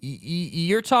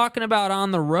you're talking about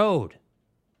on the road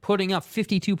putting up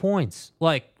 52 points.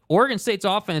 Like, Oregon State's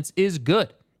offense is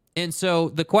good. And so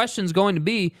the question's going to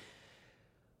be,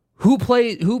 who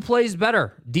plays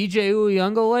better, DJ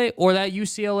Uiagalelei or that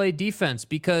UCLA defense?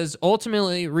 Because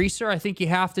ultimately, Reser, I think you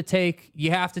have to take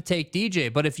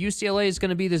DJ. But if UCLA is going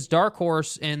to be this dark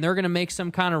horse and they're going to make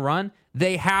some kind of run,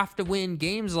 they have to win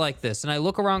games like this. And I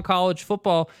look around college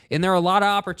football, and there are a lot of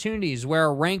opportunities where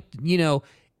a ranked,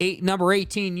 number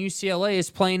 18 UCLA is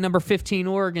playing number 15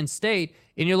 Oregon State,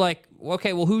 and you're like,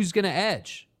 okay, well, who's going to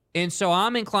edge? And so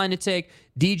I'm inclined to take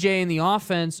DJ in the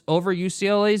offense over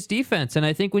UCLA's defense. And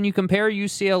I think when you compare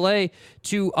UCLA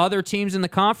to other teams in the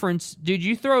conference, dude,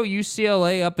 you throw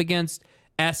UCLA up against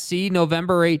SC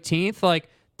November 18th, like,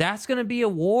 that's going to be a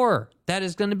war. That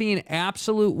is going to be an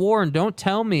absolute war. And don't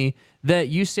tell me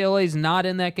that UCLA is not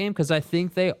in that game, because I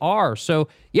think they are. So,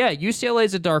 yeah, UCLA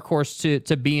is a dark horse to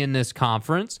be in this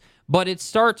conference, but it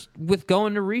starts with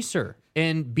going to Reser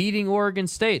and beating Oregon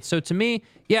State. So to me,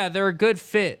 yeah, they're a good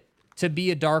fit to be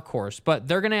a dark horse, but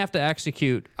they're going to have to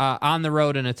execute on the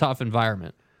road in a tough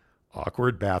environment.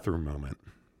 Awkward bathroom moment.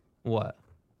 What?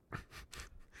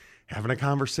 Having a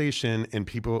conversation and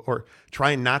people, or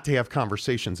trying not to have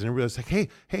conversations, and everybody's like,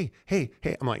 hey.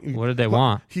 I'm like, what did they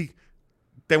want?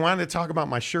 They wanted to talk about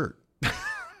my shirt.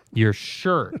 Your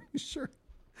shirt? Sure.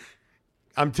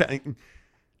 I'm telling,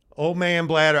 old man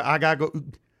bladder, I got to go.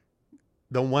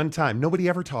 The one time, nobody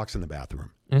ever talks in the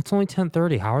bathroom. And it's only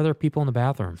 10:30. How are there people in the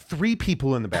bathroom? 3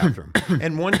 people in the bathroom,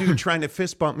 and one dude trying to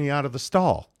fist bump me out of the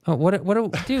stall. Oh,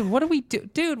 dude, what do we do?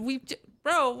 Dude,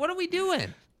 bro, what are we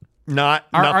doing? Nothing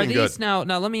are these good.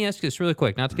 Now, let me ask you this really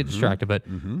quick, not to get distracted, but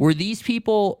were these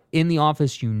people in the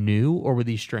office you knew, or were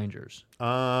these strangers?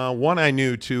 One I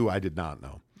knew, 2 I did not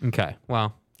know. Okay,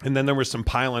 well. And then there was some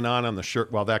piling on the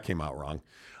shirt. Well, that came out wrong.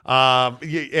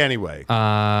 Anyway.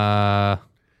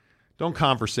 Don't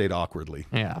conversate awkwardly.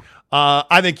 Yeah.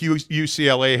 I think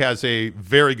UCLA has a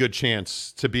very good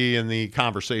chance to be in the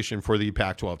conversation for the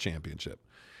Pac-12 championship.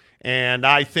 And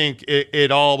I think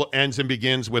it all ends and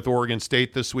begins with Oregon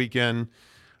State this weekend.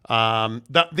 The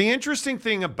interesting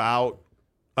thing about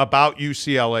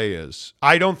UCLA is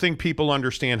I don't think people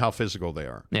understand how physical they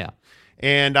are. Yeah.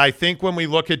 And I think when we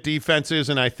look at defenses,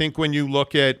 and I think when you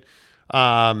look at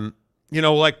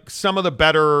like some of the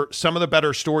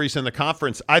better stories in the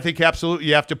conference, I think absolutely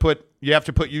you have to put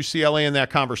UCLA in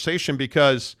that conversation,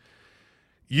 because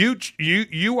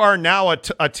you are now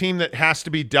a team that has to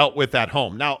be dealt with at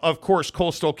home. Now, of course,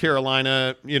 Coastal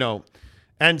Carolina,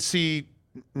 NC,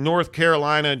 North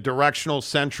Carolina, directional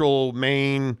Central,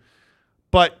 Maine,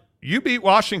 but you beat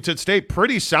Washington State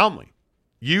pretty soundly.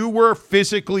 You were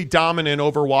physically dominant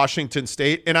over Washington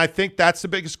State, and I think that's the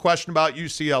biggest question about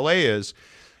UCLA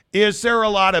is there a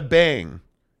lot of bang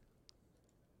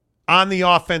on the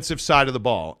offensive side of the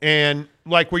ball? And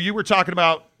like what you were talking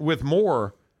about with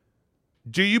Moore,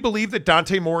 do you believe that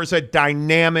Dante Moore is a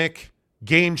dynamic,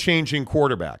 game-changing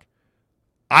quarterback?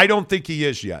 I don't think he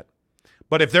is yet.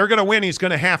 But if they're going to win, he's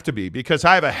going to have to be, because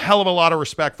I have a hell of a lot of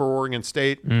respect for Oregon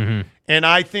State. Mm-hmm. And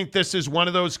I think this is one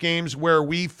of those games where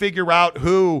we figure out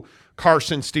who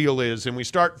Carson Steele is, and we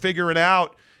start figuring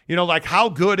out, like how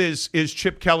good is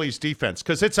Chip Kelly's defense?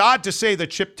 Because it's odd to say that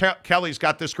Chip Kelly's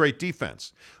got this great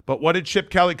defense. But what did Chip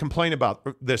Kelly complain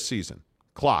about this season?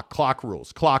 Clock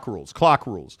rules.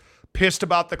 Pissed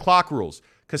about the clock rules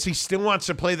because he still wants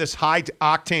to play this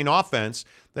high-octane offense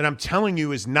that I'm telling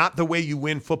you is not the way you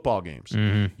win football games.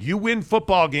 Mm-hmm. You win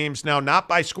football games now not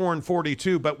by scoring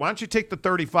 42, but why don't you take the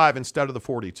 35 instead of the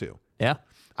 42? Yeah.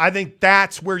 I think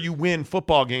that's where you win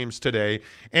football games today.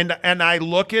 And I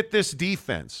look at this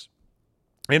defense,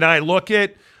 and I look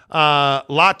at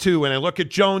Latu, and I look at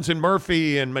Jones and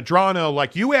Murphy and Medrano.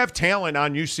 Like, you have talent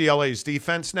on UCLA's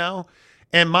defense now.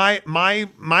 And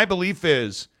my belief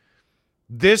is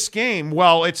this game,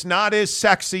 while it's not as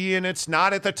sexy and it's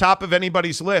not at the top of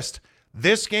anybody's list,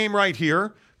 this game right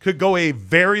here could go a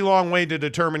very long way to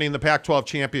determining the Pac-12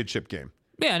 championship game.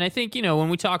 Yeah, and I think, when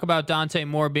we talk about Dante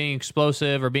Moore being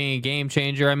explosive or being a game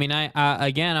changer, I mean,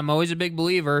 I'm always a big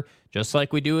believer, just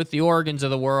like we do with the Oregons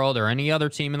of the world or any other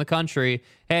team in the country.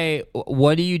 Hey,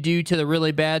 what do you do to the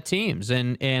really bad teams?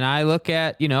 And I look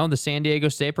at, the San Diego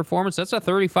State performance. That's a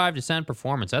 35-10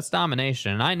 performance. That's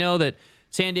domination. And I know that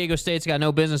San Diego State's got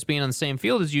no business being on the same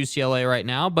field as UCLA right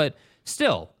now, but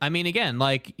still, I mean, again,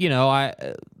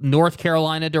 North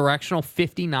Carolina directional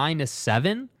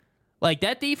 59-7. Like,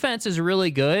 that defense is really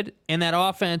good, and that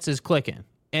offense is clicking.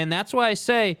 And that's why I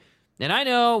say, and I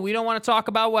know we don't want to talk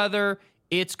about weather,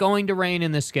 it's going to rain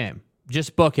in this game.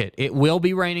 Just book it. It will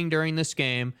be raining during this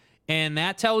game, and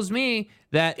that tells me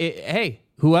that,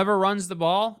 whoever runs the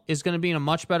ball is going to be in a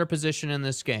much better position in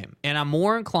this game. And I'm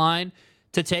more inclined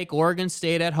to take Oregon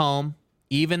State at home,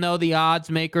 even though the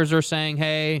odds makers are saying,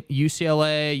 hey,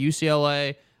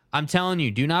 UCLA. I'm telling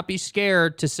you, do not be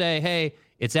scared to say, hey,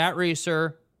 it's at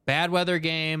Reser, bad weather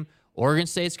game. Oregon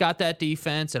State's got that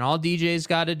defense, and all DJ's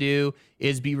got to do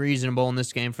is be reasonable in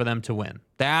this game for them to win.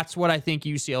 That's what I think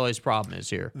UCLA's problem is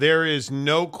here. There is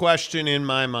no question in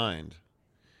my mind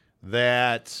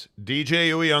that DJ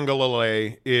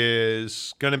Uiagalelei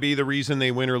is going to be the reason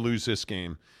they win or lose this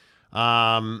game.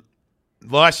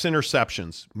 Less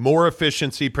interceptions, more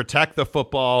efficiency, protect the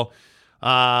football.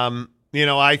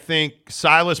 I think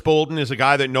Silas Bolden is a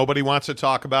guy that nobody wants to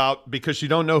talk about because you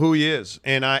don't know who he is.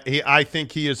 And I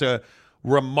think he is a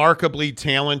remarkably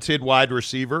talented wide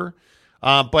receiver,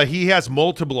 but he has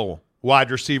multiple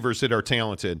wide receivers that are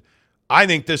talented. I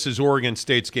think this is Oregon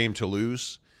State's game to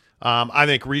lose. I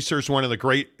think Reser's one of the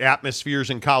great atmospheres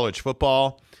in college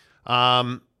football.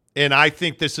 And I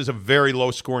think this is a very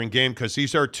low-scoring game because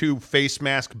these are two face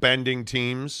mask bending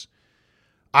teams.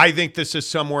 I think this is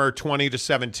somewhere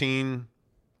 20-17,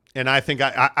 and I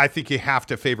think you have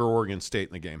to favor Oregon State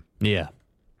in the game. Yeah.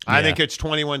 I think it's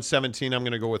 21-17. I'm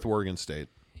going to go with Oregon State.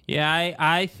 Yeah,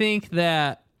 I think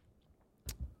that.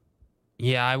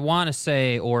 Yeah, I want to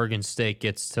say Oregon State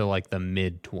gets to like the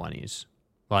mid-20s.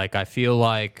 Like, I feel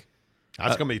like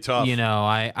that's going to be tough.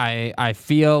 I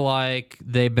feel like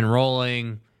they've been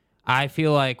rolling. I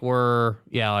feel like we're,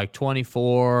 like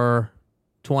 24,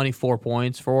 24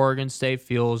 points for Oregon State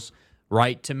feels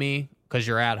right to me because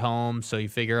you're at home. So you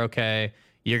figure, okay,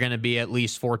 you're going to be at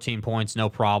least 14 points, no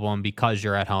problem, because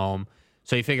you're at home.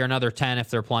 So you figure another 10 if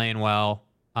they're playing well.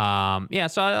 So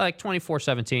I like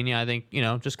 24-17. Yeah, I think,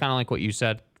 just kind of like what you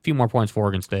said. A few more points for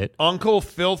Oregon State. Uncle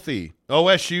Filthy.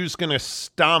 OSU's going to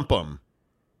stomp them.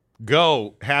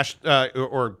 Go.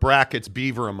 Or brackets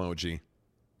beaver emoji.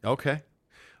 Okay.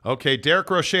 Derek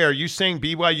Roche, are you saying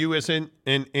BYU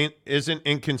isn't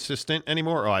inconsistent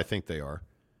anymore? Oh, I think they are.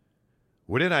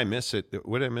 What did I miss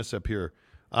up here?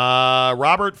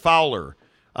 Robert Fowler.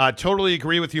 Totally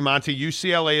agree with you, Monty.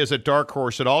 UCLA is a dark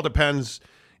horse. It all depends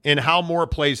in how Moore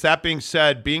plays. That being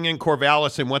said, being in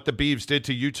Corvallis and what the Beavs did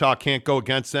to Utah can't go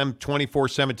against them.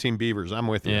 24-17 Beavers. I'm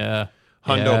with you. Yeah.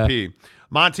 Hundo P.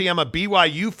 Monty, I'm a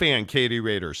BYU fan, Katie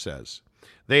Rader says.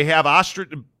 They have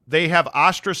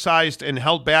ostracized and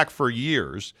held back for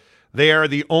years. They are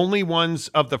the only ones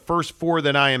of the first four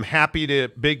that I am happy to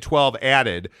Big 12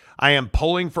 added. I am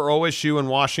pulling for OSU and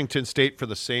Washington State for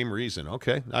the same reason.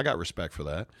 Okay, I got respect for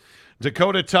that.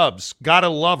 Dakota Tubbs, gotta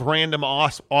love random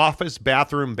office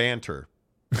bathroom banter.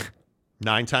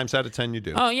 9 times out of 10 you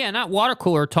do. Oh, yeah, not water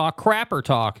cooler talk, crapper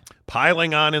talk.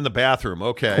 Piling on in the bathroom,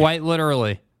 okay. Quite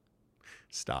literally.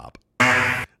 Stop.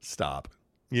 Kyle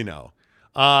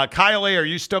A., are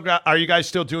you guys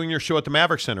still doing your show at the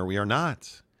Maverick Center? We are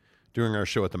not doing our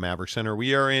show at the Maverick Center.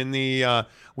 We are in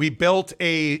we built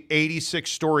a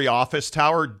 86-story office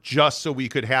tower just so we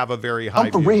could have a very high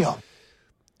view. For real.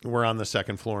 We're on the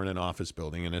second floor in an office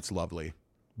building, and it's lovely.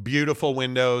 Beautiful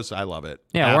windows. I love it.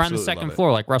 Yeah, Absolutely we're on the second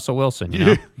floor like Russell Wilson. You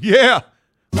know? Yeah.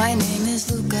 My name is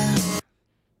Luca.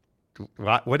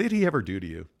 What did he ever do to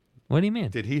you? What do you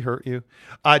mean? Did he hurt you?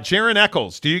 Jaron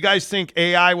Eccles, do you guys think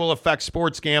AI will affect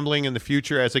sports gambling in the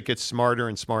future as it gets smarter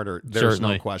and smarter? There's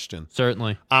no question.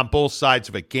 Certainly. On both sides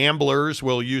of it. Gamblers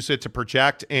will use it to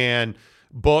project, and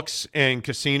books and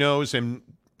casinos and,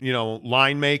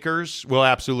 line makers will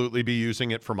absolutely be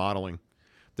using it for modeling.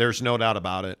 There's no doubt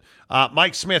about it.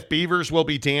 Mike Smith, Beavers will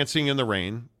be dancing in the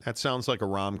rain. That sounds like a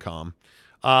rom-com.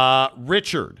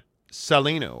 Richard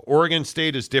Salino, Oregon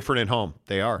State is different at home.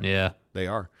 They are. Yeah. They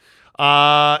are.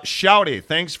 Shouty,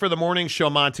 thanks for the morning show,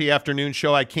 Monty. Afternoon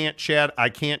show. I can't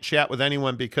chat with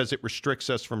anyone because it restricts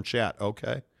us from chat.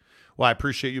 Okay. Well, I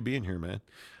appreciate you being here, man.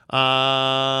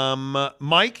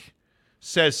 Mike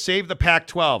says, save the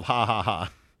Pac-12. Ha, ha,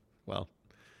 ha. Well,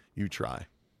 you try.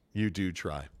 You do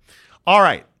try. All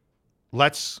right.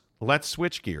 Let's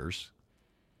switch gears.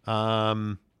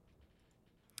 I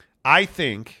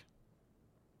think,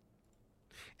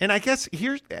 and I guess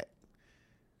here's,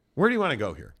 where do you want to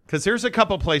go here? Because there's a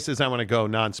couple places I want to go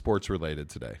non-sports related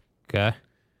today. Okay.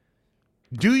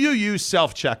 Do you use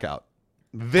self-checkout?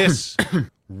 This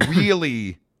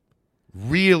really,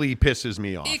 really pisses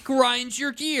me off. It grinds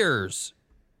your gears.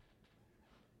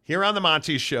 Here on the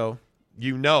Monty Show,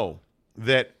 you know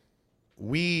that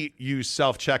we use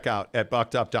self-checkout at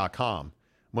buckedup.com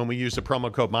when we use the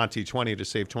promo code Monty20 to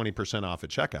save 20% off at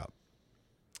checkout.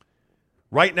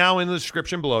 Right now in the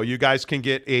description below, you guys can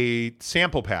get a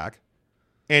sample pack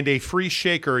and a free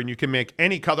shaker, and you can make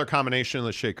any color combination of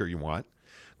the shaker you want.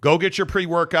 Go get your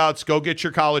pre-workouts. Go get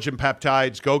your collagen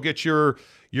peptides. Go get your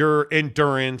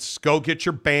endurance. Go get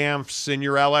your BAMFs and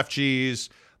your LFGs.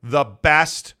 The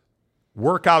best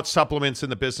workout supplements in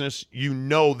the business. You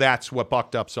know that's what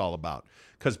Bucked Up's all about.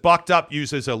 Because Bucked Up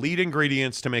uses elite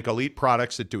ingredients to make elite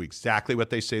products that do exactly what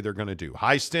they say they're going to do.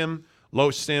 High stim,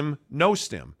 low stim, no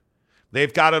stim.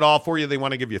 They've got it all for you. They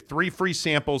want to give you 3 free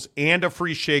samples and a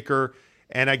free shaker.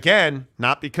 And again,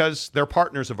 not because they're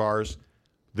partners of ours,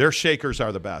 their shakers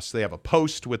are the best. They have a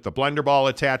post with the blender ball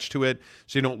attached to it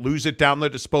so you don't lose it down the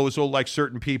disposal like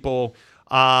certain people.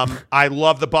 I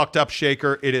love the Bucked Up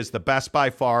shaker. It is the best by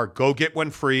far. Go get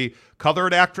one free. Cover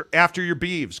it after your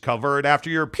beeves. Cover it after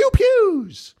your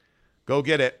pew-pews. Go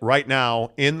get it right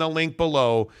now in the link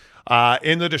below.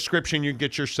 In the description, you can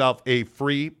get yourself a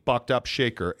free Bucked Up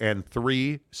shaker and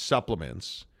 3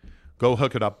 supplements. Go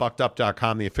hook it up.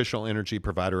 Buckedup.com, the official energy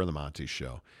provider of the Monty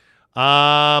Show.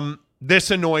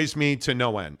 This annoys me to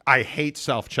no end. I hate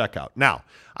self-checkout. Now,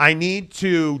 I need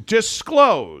to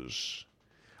disclose,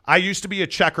 I used to be a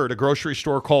checker at a grocery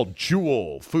store called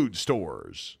Jewel Food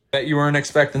Stores. Bet you weren't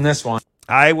expecting this one.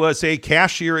 I was a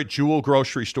cashier at Jewel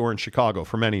Grocery Store in Chicago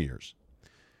for many years.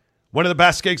 One of the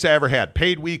best gigs I ever had.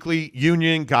 Paid weekly,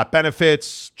 union, got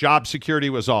benefits, job security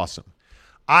was awesome.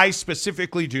 I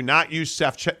specifically do not use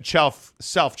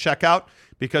self-checkout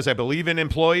because I believe in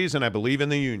employees and I believe in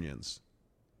the unions.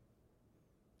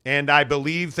 And I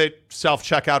believe that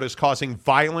self-checkout is causing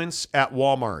violence at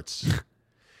Walmarts.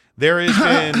 There has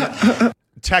been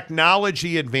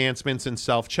technology advancements in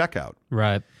self-checkout.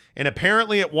 Right. And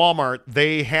apparently at Walmart,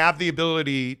 they have the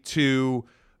ability to,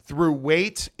 through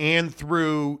weight and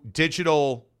through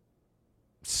digital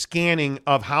scanning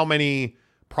of how many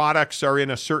products are in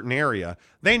a certain area,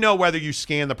 they know whether you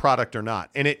scan the product or not.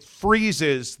 And it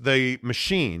freezes the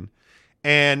machine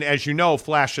and, as you know,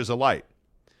 flashes a light.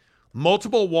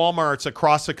 Multiple Walmarts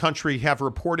across the country have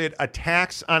reported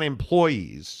attacks on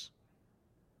employees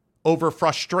over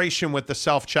frustration with the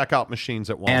self-checkout machines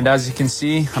at Walmart. And as you can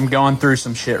see, I'm going through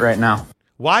some shit right now.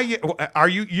 Why are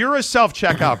you? You're a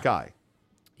self-checkout guy.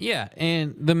 Yeah,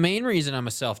 and the main reason I'm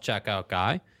a self-checkout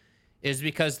guy is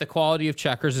because the quality of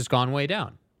checkers has gone way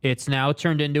down. It's now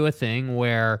turned into a thing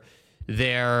where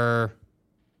they're,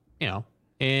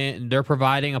 they're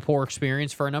providing a poor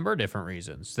experience for a number of different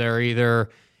reasons. They're either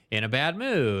in a bad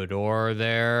mood, or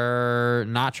they're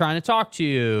not trying to talk to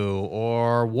you,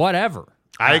 or whatever.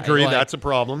 I agree. That's a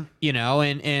problem.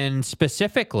 And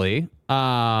specifically,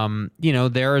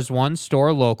 there is one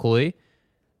store locally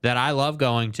that I love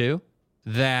going to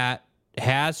that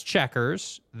has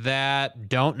checkers that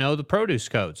don't know the produce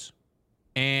codes.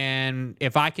 And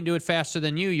if I can do it faster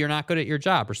than you, you're not good at your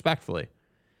job, respectfully.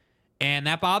 And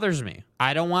that bothers me.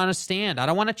 I don't want to stand. I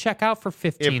don't want to check out for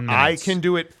 15 minutes. I can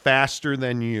do it faster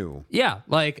than you. Yeah,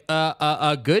 like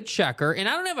a good checker. And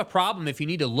I don't have a problem if you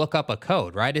need to look up a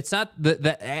code, right? It's not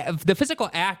the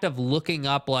physical act of looking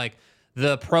up like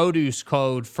the produce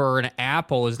code for an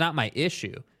apple is not my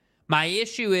issue. My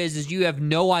issue is you have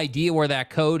no idea where that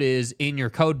code is in your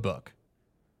code book.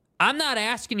 I'm not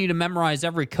asking you to memorize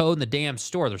every code in the damn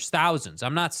store. There's thousands.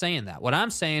 I'm not saying that. What I'm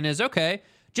saying is, okay,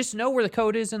 just know where the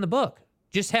code is in the book.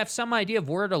 Just have some idea of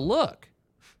where to look.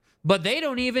 But they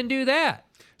don't even do that.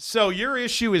 So your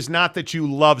issue is not that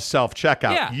you love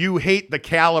self-checkout. Yeah. You hate the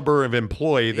caliber of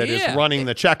employee that is running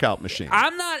the checkout machine.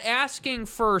 I'm not asking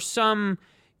for some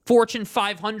Fortune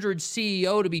 500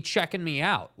 CEO to be checking me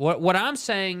out. What I'm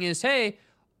saying is, hey,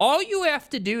 all you have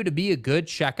to do to be a good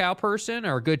checkout person,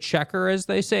 or a good checker, as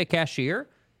they say, a cashier,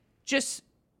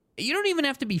 you don't even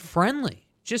have to be friendly.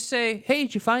 Just say, hey,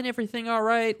 did you find everything all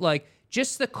right? Like,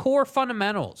 just the core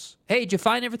fundamentals. Hey, did you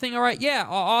find everything all right? Yeah,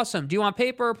 awesome. Do you want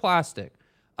paper or plastic?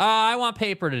 I want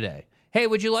paper today. Hey,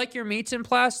 would you like your meats in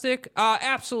plastic?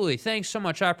 Absolutely. Thanks so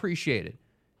much. I appreciate it.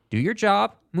 Do your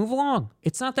job. Move along.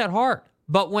 It's not that hard.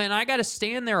 But when I got to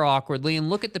stand there awkwardly and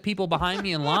look at the people behind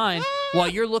me in line while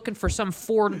you're looking for some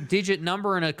 4-digit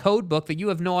number in a code book that you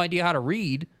have no idea how to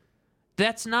read,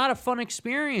 that's not a fun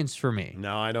experience for me.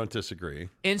 No, I don't disagree.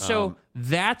 And so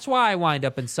that's why I wind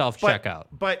up in self-checkout.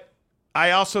 But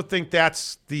I also think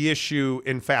that's the issue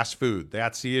in fast food.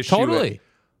 That's the issue. Totally.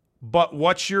 But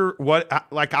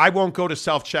I won't go to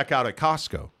self-checkout at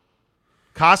Costco.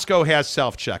 Costco has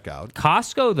self-checkout.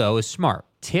 Costco, though, is smart.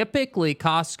 Typically,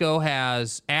 Costco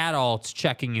has adults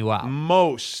checking you out.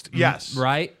 Most, yes.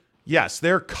 Right? Yes,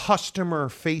 their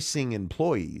customer-facing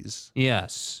employees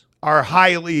are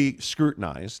highly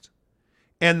scrutinized,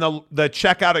 and the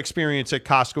checkout experience at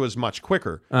Costco is much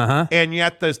quicker. And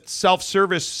yet the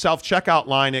self-service, self-checkout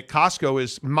line at Costco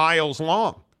is miles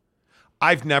long.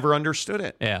 I've never understood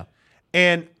it. Yeah.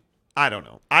 And I don't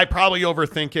know. I probably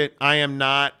overthink it.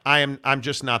 I'm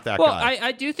just not that guy. Well,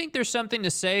 I do think there's something to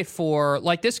say for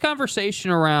like this conversation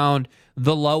around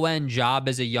the low-end job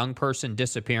as a young person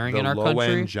disappearing in our country. The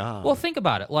low-end job. Well, think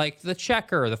about it. Like the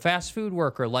checker, the fast food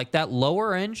worker, like that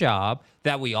lower-end job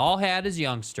that we all had as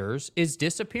youngsters is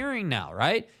disappearing now,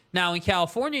 right? Now, in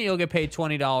California, you'll get paid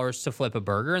 $20 to flip a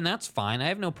burger, and that's fine. I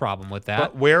have no problem with that.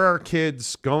 But where are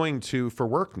kids going to for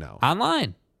work now?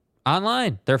 Online.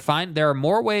 They're fine. There are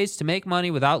more ways to make money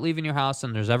without leaving your house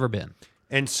than there's ever been.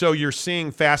 And so you're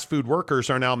seeing fast food workers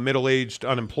are now middle-aged,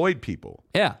 unemployed people.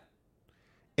 Yeah.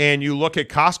 And you look at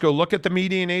Costco, look at the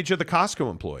median age of the Costco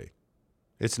employee.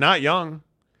 It's not young.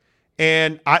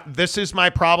 And this is my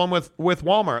problem with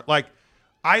Walmart. Like,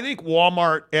 I think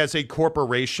Walmart as a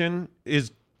corporation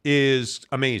is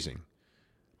amazing.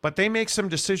 But they make some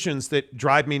decisions that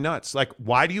drive me nuts. Like,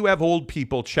 why do you have old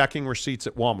people checking receipts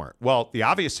at Walmart? Well, the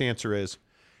obvious answer is,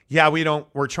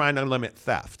 we're trying to limit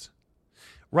theft.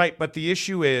 Right, but the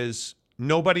issue is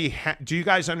do you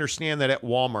guys understand that at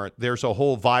Walmart, there's a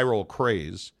whole viral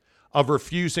craze of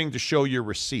refusing to show your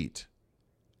receipt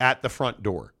at the front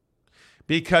door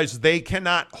because they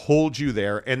cannot hold you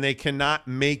there and they cannot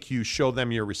make you show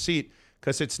them your receipt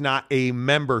because it's not a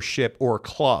membership or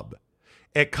club.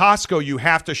 At Costco, you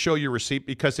have to show your receipt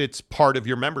because it's part of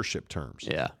your membership terms.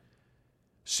 Yeah.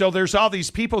 So there's all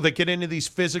these people that get into these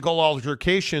physical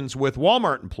altercations with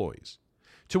Walmart employees,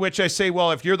 to which I say,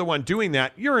 well, if you're the one doing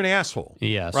that, you're an asshole.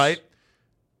 Yes. Right?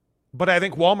 But I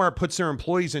think Walmart puts their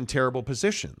employees in terrible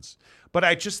positions. But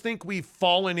I just think we've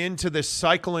fallen into this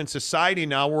cycle in society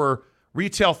now where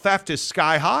retail theft is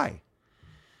sky high,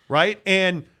 right?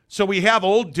 And so we have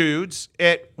old dudes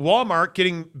at Walmart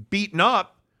getting beaten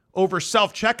up over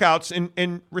self-checkouts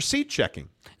and receipt checking.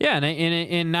 Yeah,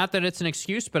 and not that it's an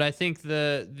excuse, but I think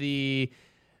the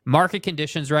market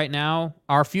conditions right now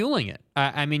are fueling it.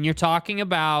 I mean, you're talking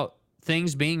about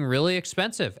things being really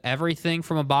expensive. Everything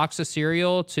from a box of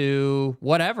cereal to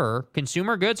whatever.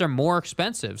 Consumer goods are more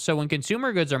expensive. So when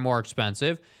consumer goods are more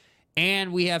expensive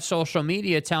and we have social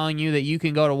media telling you that you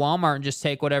can go to Walmart and just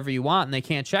take whatever you want and they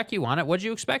can't check you on it, what do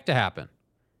you expect to happen?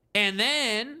 And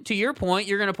then, to your point,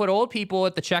 you're going to put old people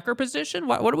at the checker position?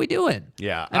 What are we doing?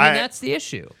 Yeah. I mean, that's the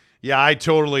issue. Yeah, I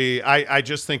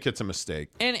just think it's a mistake.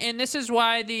 And this is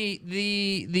why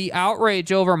the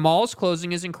outrage over malls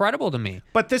closing is incredible to me.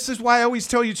 But this is why I always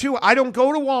tell you, too, I don't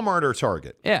go to Walmart or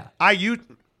Target. Yeah.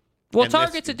 Well,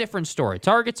 Target's a different story.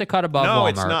 Target's a cut above Walmart. No,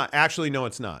 it's not. Actually, no,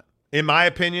 it's not. In my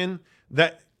opinion,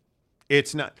 that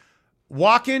it's not.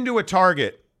 Walk into a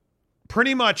Target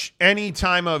pretty much any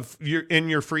time of in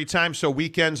your free time, so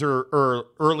weekends or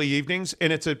early evenings,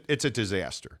 and it's a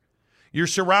disaster. You're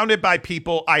surrounded by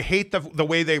people. I hate the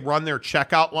way they run their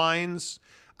checkout lines.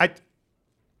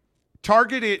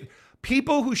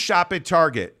 People who shop at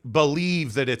Target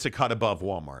believe that it's a cut above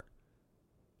Walmart.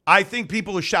 I think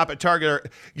people who shop at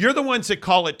Target you're the ones that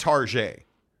call it Target.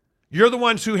 You're the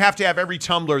ones who have to have every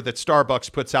tumbler that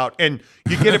Starbucks puts out, and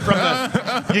you get it from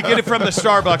the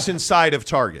Starbucks inside of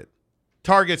Target.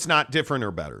 Target's not different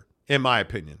or better, in my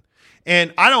opinion.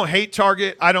 And I don't hate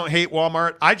Target. I don't hate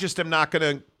Walmart. I just am not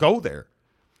going to go there.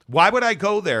 Why would I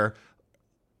go there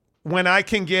when I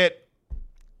can get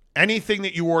anything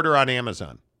that you order on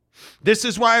Amazon? This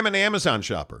is why I'm an Amazon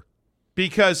shopper,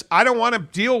 because I don't want to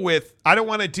deal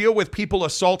with people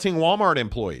assaulting Walmart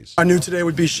employees. I knew today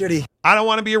would be shitty. I don't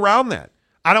want to be around that.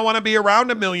 I don't want to be around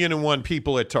 1,000,001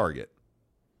 people at Target.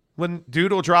 When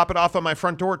dude will drop it off on my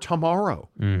front door tomorrow,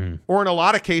 or in a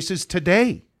lot of cases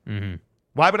today.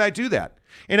 Why would I do that?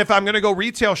 And if I'm going to go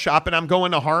retail shopping, I'm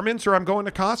going to Harmon's or I'm going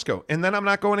to Costco, and then I'm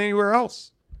not going anywhere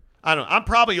else. I don't know. I'm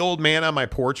probably old man on my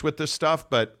porch with this stuff,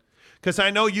 but because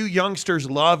I know you youngsters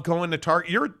love going to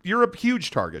Target. You're a huge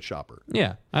Target shopper.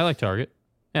 Yeah, I like Target.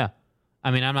 Yeah.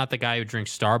 I mean, I'm not the guy who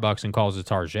drinks Starbucks and calls it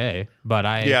Target, but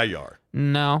Yeah, you are.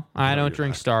 No, I don't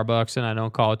drink Starbucks and I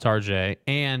don't call it Target,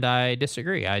 and I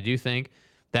disagree. I do think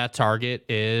that Target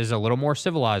is a little more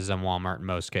civilized than Walmart in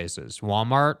most cases.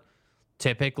 Walmart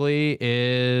typically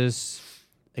is,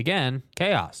 again,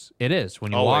 chaos. It is.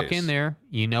 When you walk in there,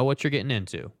 you know what you're getting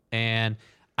into. And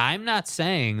I'm not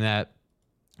saying that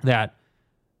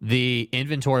the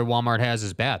inventory Walmart has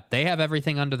is bad. They have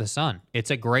everything under the sun. It's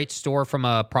a great store from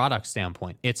a product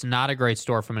standpoint. It's not a great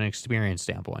store from an experience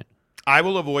standpoint. I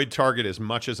will avoid Target as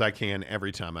much as I can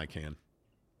every time I can.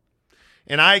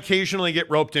 And I occasionally get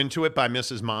roped into it by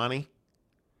Mrs. Monty,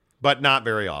 but not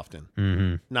very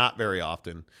often. Not very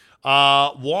often.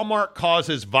 Walmart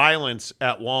causes violence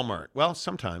at Walmart. Well,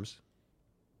 sometimes.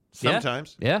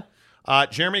 Sometimes. Yeah.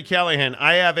 Jeremy Callahan,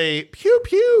 I have a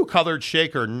pew-pew colored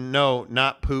shaker. No,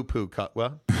 not poo-poo cut.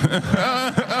 Well,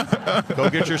 go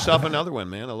get yourself another one,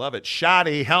 man. I love it.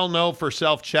 Shoddy, hell no for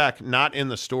self-check. Not in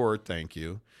the store, thank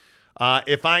you.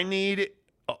 If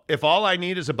all I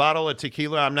need is a bottle of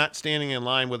tequila, I'm not standing in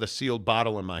line with a sealed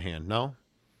bottle in my hand. No.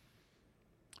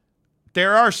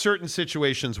 There are certain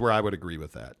situations where I would agree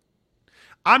with that.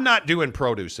 I'm not doing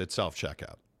produce at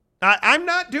self-checkout. I'm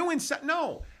not doing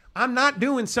self-checkout.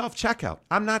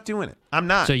 I'm not doing it. I'm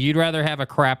not. So you'd rather have a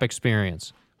crap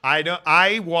experience?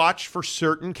 I watch for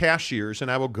certain cashiers, and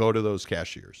I will go to those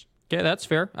cashiers. Yeah, that's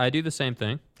fair. I do the same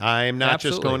thing. I'm not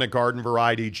just going to Garden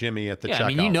Variety Jimmy at the checkout. I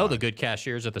mean, you know the good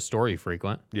cashiers at the store you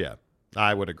frequent. Yeah,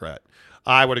 I would agree.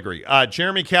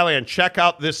 Jeremy Callahan, check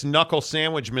out this knuckle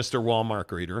sandwich, Mr. Walmart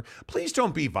greeter. Please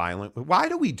don't be violent. Why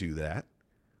do we do that?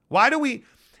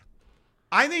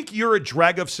 I think you're a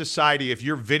dreg of society if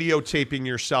you're videotaping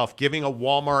yourself giving a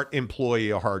Walmart employee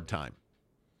a hard time.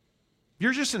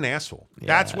 You're just an asshole. Yeah,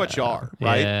 that's what you are,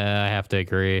 right? Yeah, I have to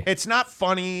agree. It's not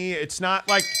funny. It's not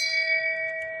like...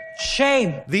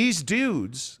 Shame. These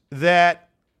dudes that,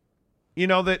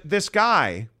 this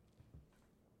guy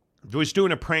was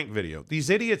doing a prank video.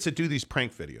 These idiots that do these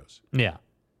prank videos. Yeah.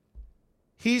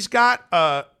 He's got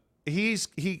a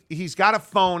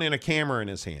phone and a camera in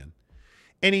his hand.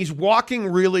 And he's walking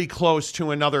really close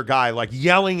to another guy, like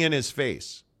yelling in his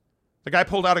face. The guy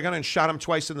pulled out a gun and shot him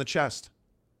twice in the chest.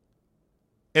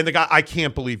 And the guy, I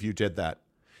can't believe you did that.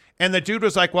 And the dude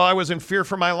was like, well, I was in fear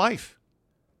for my life.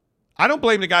 I don't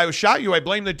blame the guy who shot you. I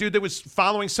blame the dude that was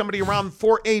following somebody around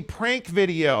for a prank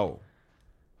video.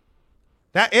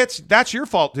 That's your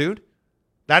fault, dude.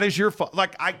 That is your fault.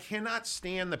 Like, I cannot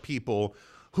stand the people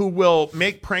who will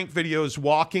make prank videos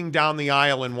walking down the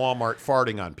aisle in Walmart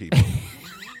farting on people.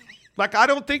 Like, I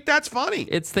don't think that's funny.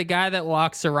 It's the guy that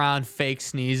walks around fake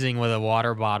sneezing with a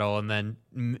water bottle or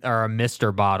a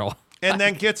Mr. bottle. And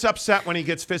then gets upset when he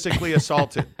gets physically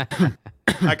assaulted.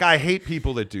 Like, I hate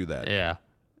people that do that. Yeah.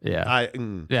 Yeah.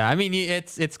 Yeah, I mean,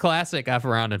 it's classic F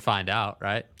around and find out,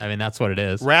 right? I mean, that's what it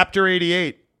is. Raptor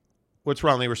 88. What's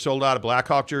wrong? They were sold out of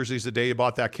Blackhawk jerseys the day you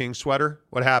bought that King sweater?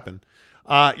 What happened?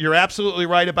 You're absolutely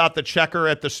right about the checker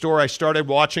at the store. I started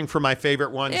watching for my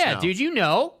favorite ones. Yeah, now. Dude, you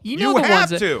know You the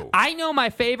have ones to. I know my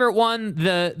favorite one,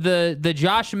 the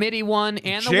Josh Mitty one,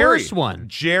 and the worst one.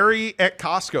 Jerry at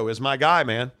Costco is my guy,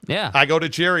 man. Yeah. I go to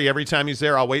Jerry every time he's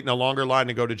there. I'll wait in a longer line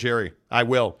to go to Jerry. I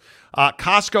will.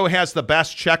 Costco has the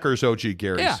best checkers, OG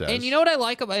Gary says. And you know what I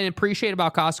like about and appreciate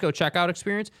about Costco checkout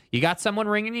experience? You got someone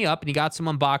ringing you up, and you got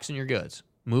someone boxing your goods.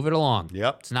 Move it along.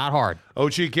 Yep. It's not hard.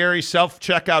 OG Gary,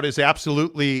 self-checkout is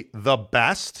absolutely the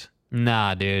best.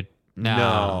 Nah, dude.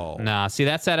 No. Nah. See,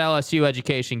 that's that LSU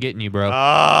education getting you, bro.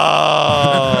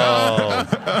 Oh.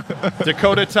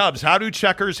 Dakota Tubbs, how do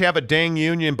checkers have a dang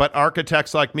union, but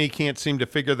architects like me can't seem to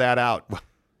figure that out?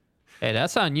 Hey,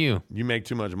 that's on you. You make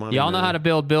too much money. Y'all know how to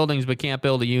build buildings, but can't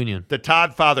build a union. The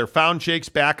Todd father found Jake's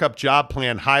backup job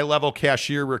plan, high-level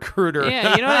cashier recruiter.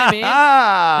 Yeah, you know what I mean?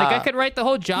 Like, I could write the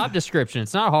whole job description.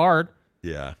 It's not hard.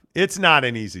 Yeah. It's not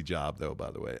an easy job, though,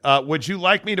 by the way. Would you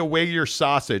like me to weigh your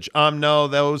sausage? No,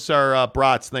 those are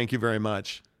brats. Thank you very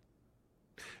much.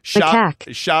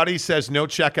 Shouty says no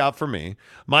checkout for me.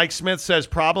 Mike Smith says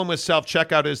problem with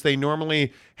self-checkout is they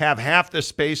normally have half the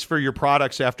space for your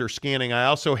products after scanning. I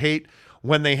also hate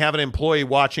when they have an employee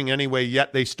watching anyway,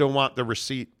 yet they still want the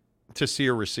receipt to see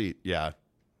a receipt. Yeah.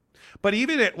 But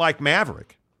even at like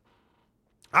Maverick,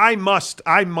 I must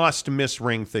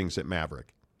misring things at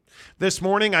Maverick. This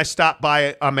morning I stopped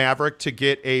by a Maverick to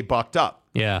get a bucked up.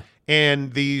 Yeah.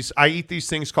 And I eat these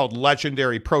things called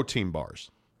legendary protein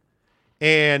bars.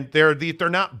 And they're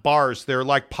not bars, they're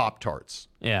like Pop-Tarts.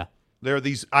 Yeah. They're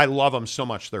these, I love them so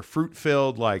much. They're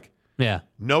fruit-filled, like, they have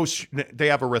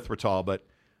erythritol, but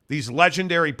these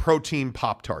legendary protein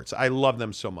Pop-Tarts. I love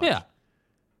them so much. Yeah.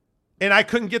 And I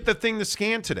couldn't get the thing to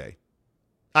scan today.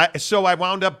 So I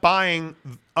wound up buying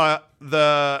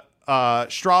the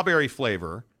strawberry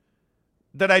flavor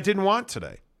that I didn't want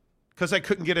today because I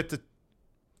couldn't get it to,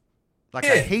 I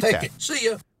hate that. It. See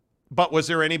ya. But was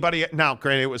there anybody? Now,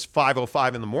 granted, it was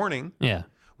 5:05 in the morning. Yeah.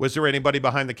 Was there anybody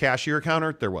behind the cashier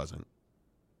counter? There wasn't.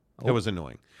 Oh. It was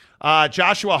annoying.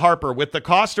 Joshua Harper, with the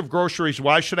cost of groceries,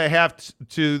 why should I have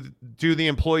to do the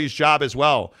employee's job as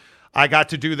well? I got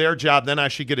to do their job, then I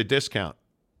should get a discount.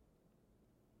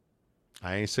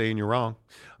 I ain't saying you're wrong.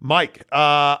 Mike,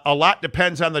 a lot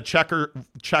depends on the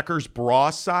checker's bra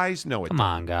size. No, it Come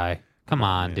on, guy. Come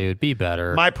on, dude. Be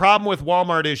better. My problem with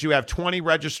Walmart is you have 20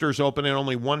 registers open and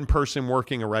only one person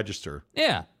working a register.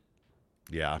 Yeah.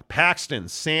 Yeah. Paxton,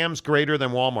 Sam's greater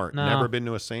than Walmart. No. Never been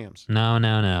to a Sam's. No.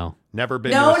 Never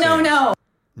been to a Sam's. No.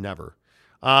 Never.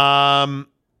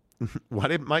 What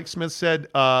did Mike Smith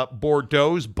said?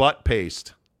 Bordeaux's butt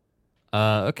paste.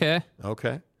 Okay.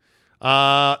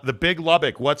 The Big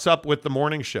Lubbock, what's up with the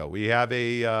morning show? We have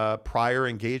a prior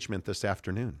engagement this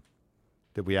afternoon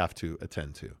that we have to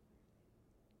attend to.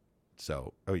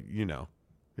 So,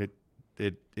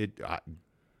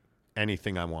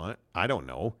 anything I want. I don't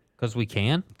know. Because we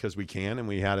can? Because we can, and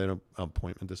we had an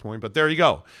appointment this morning. But there you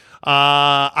go.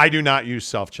 I do not use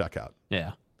self-checkout.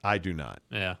 Yeah. I do not.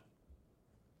 Yeah.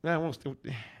 No,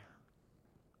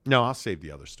 I'll save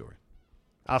the other story.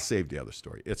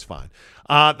 It's fine.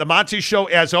 The Monty Show,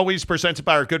 as always, presented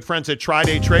by our good friends at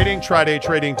Tri-Day Trading,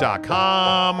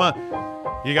 TriDayTrading.com.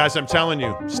 You guys, I'm telling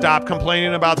you, stop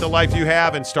complaining about the life you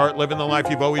have and start living the life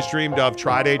you've always dreamed of.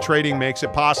 Tri-Day Trading makes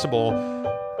it possible.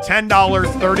 $10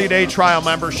 30-day trial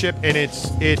membership, and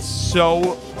it's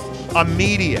so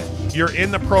immediate. You're in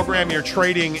the program, you're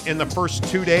trading in the first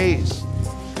 2 days.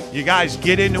 You guys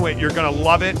get into it. You're going to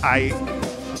love it.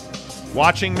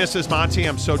 Watching Mrs. Monty,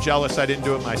 I'm so jealous I didn't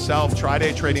do it myself.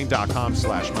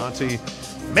 TriDayTrading.com/Monty.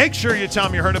 Make sure you tell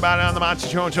them you heard about it on the Monty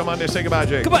Show. Until Monday, say goodbye,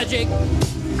 Jake. Goodbye, Jake.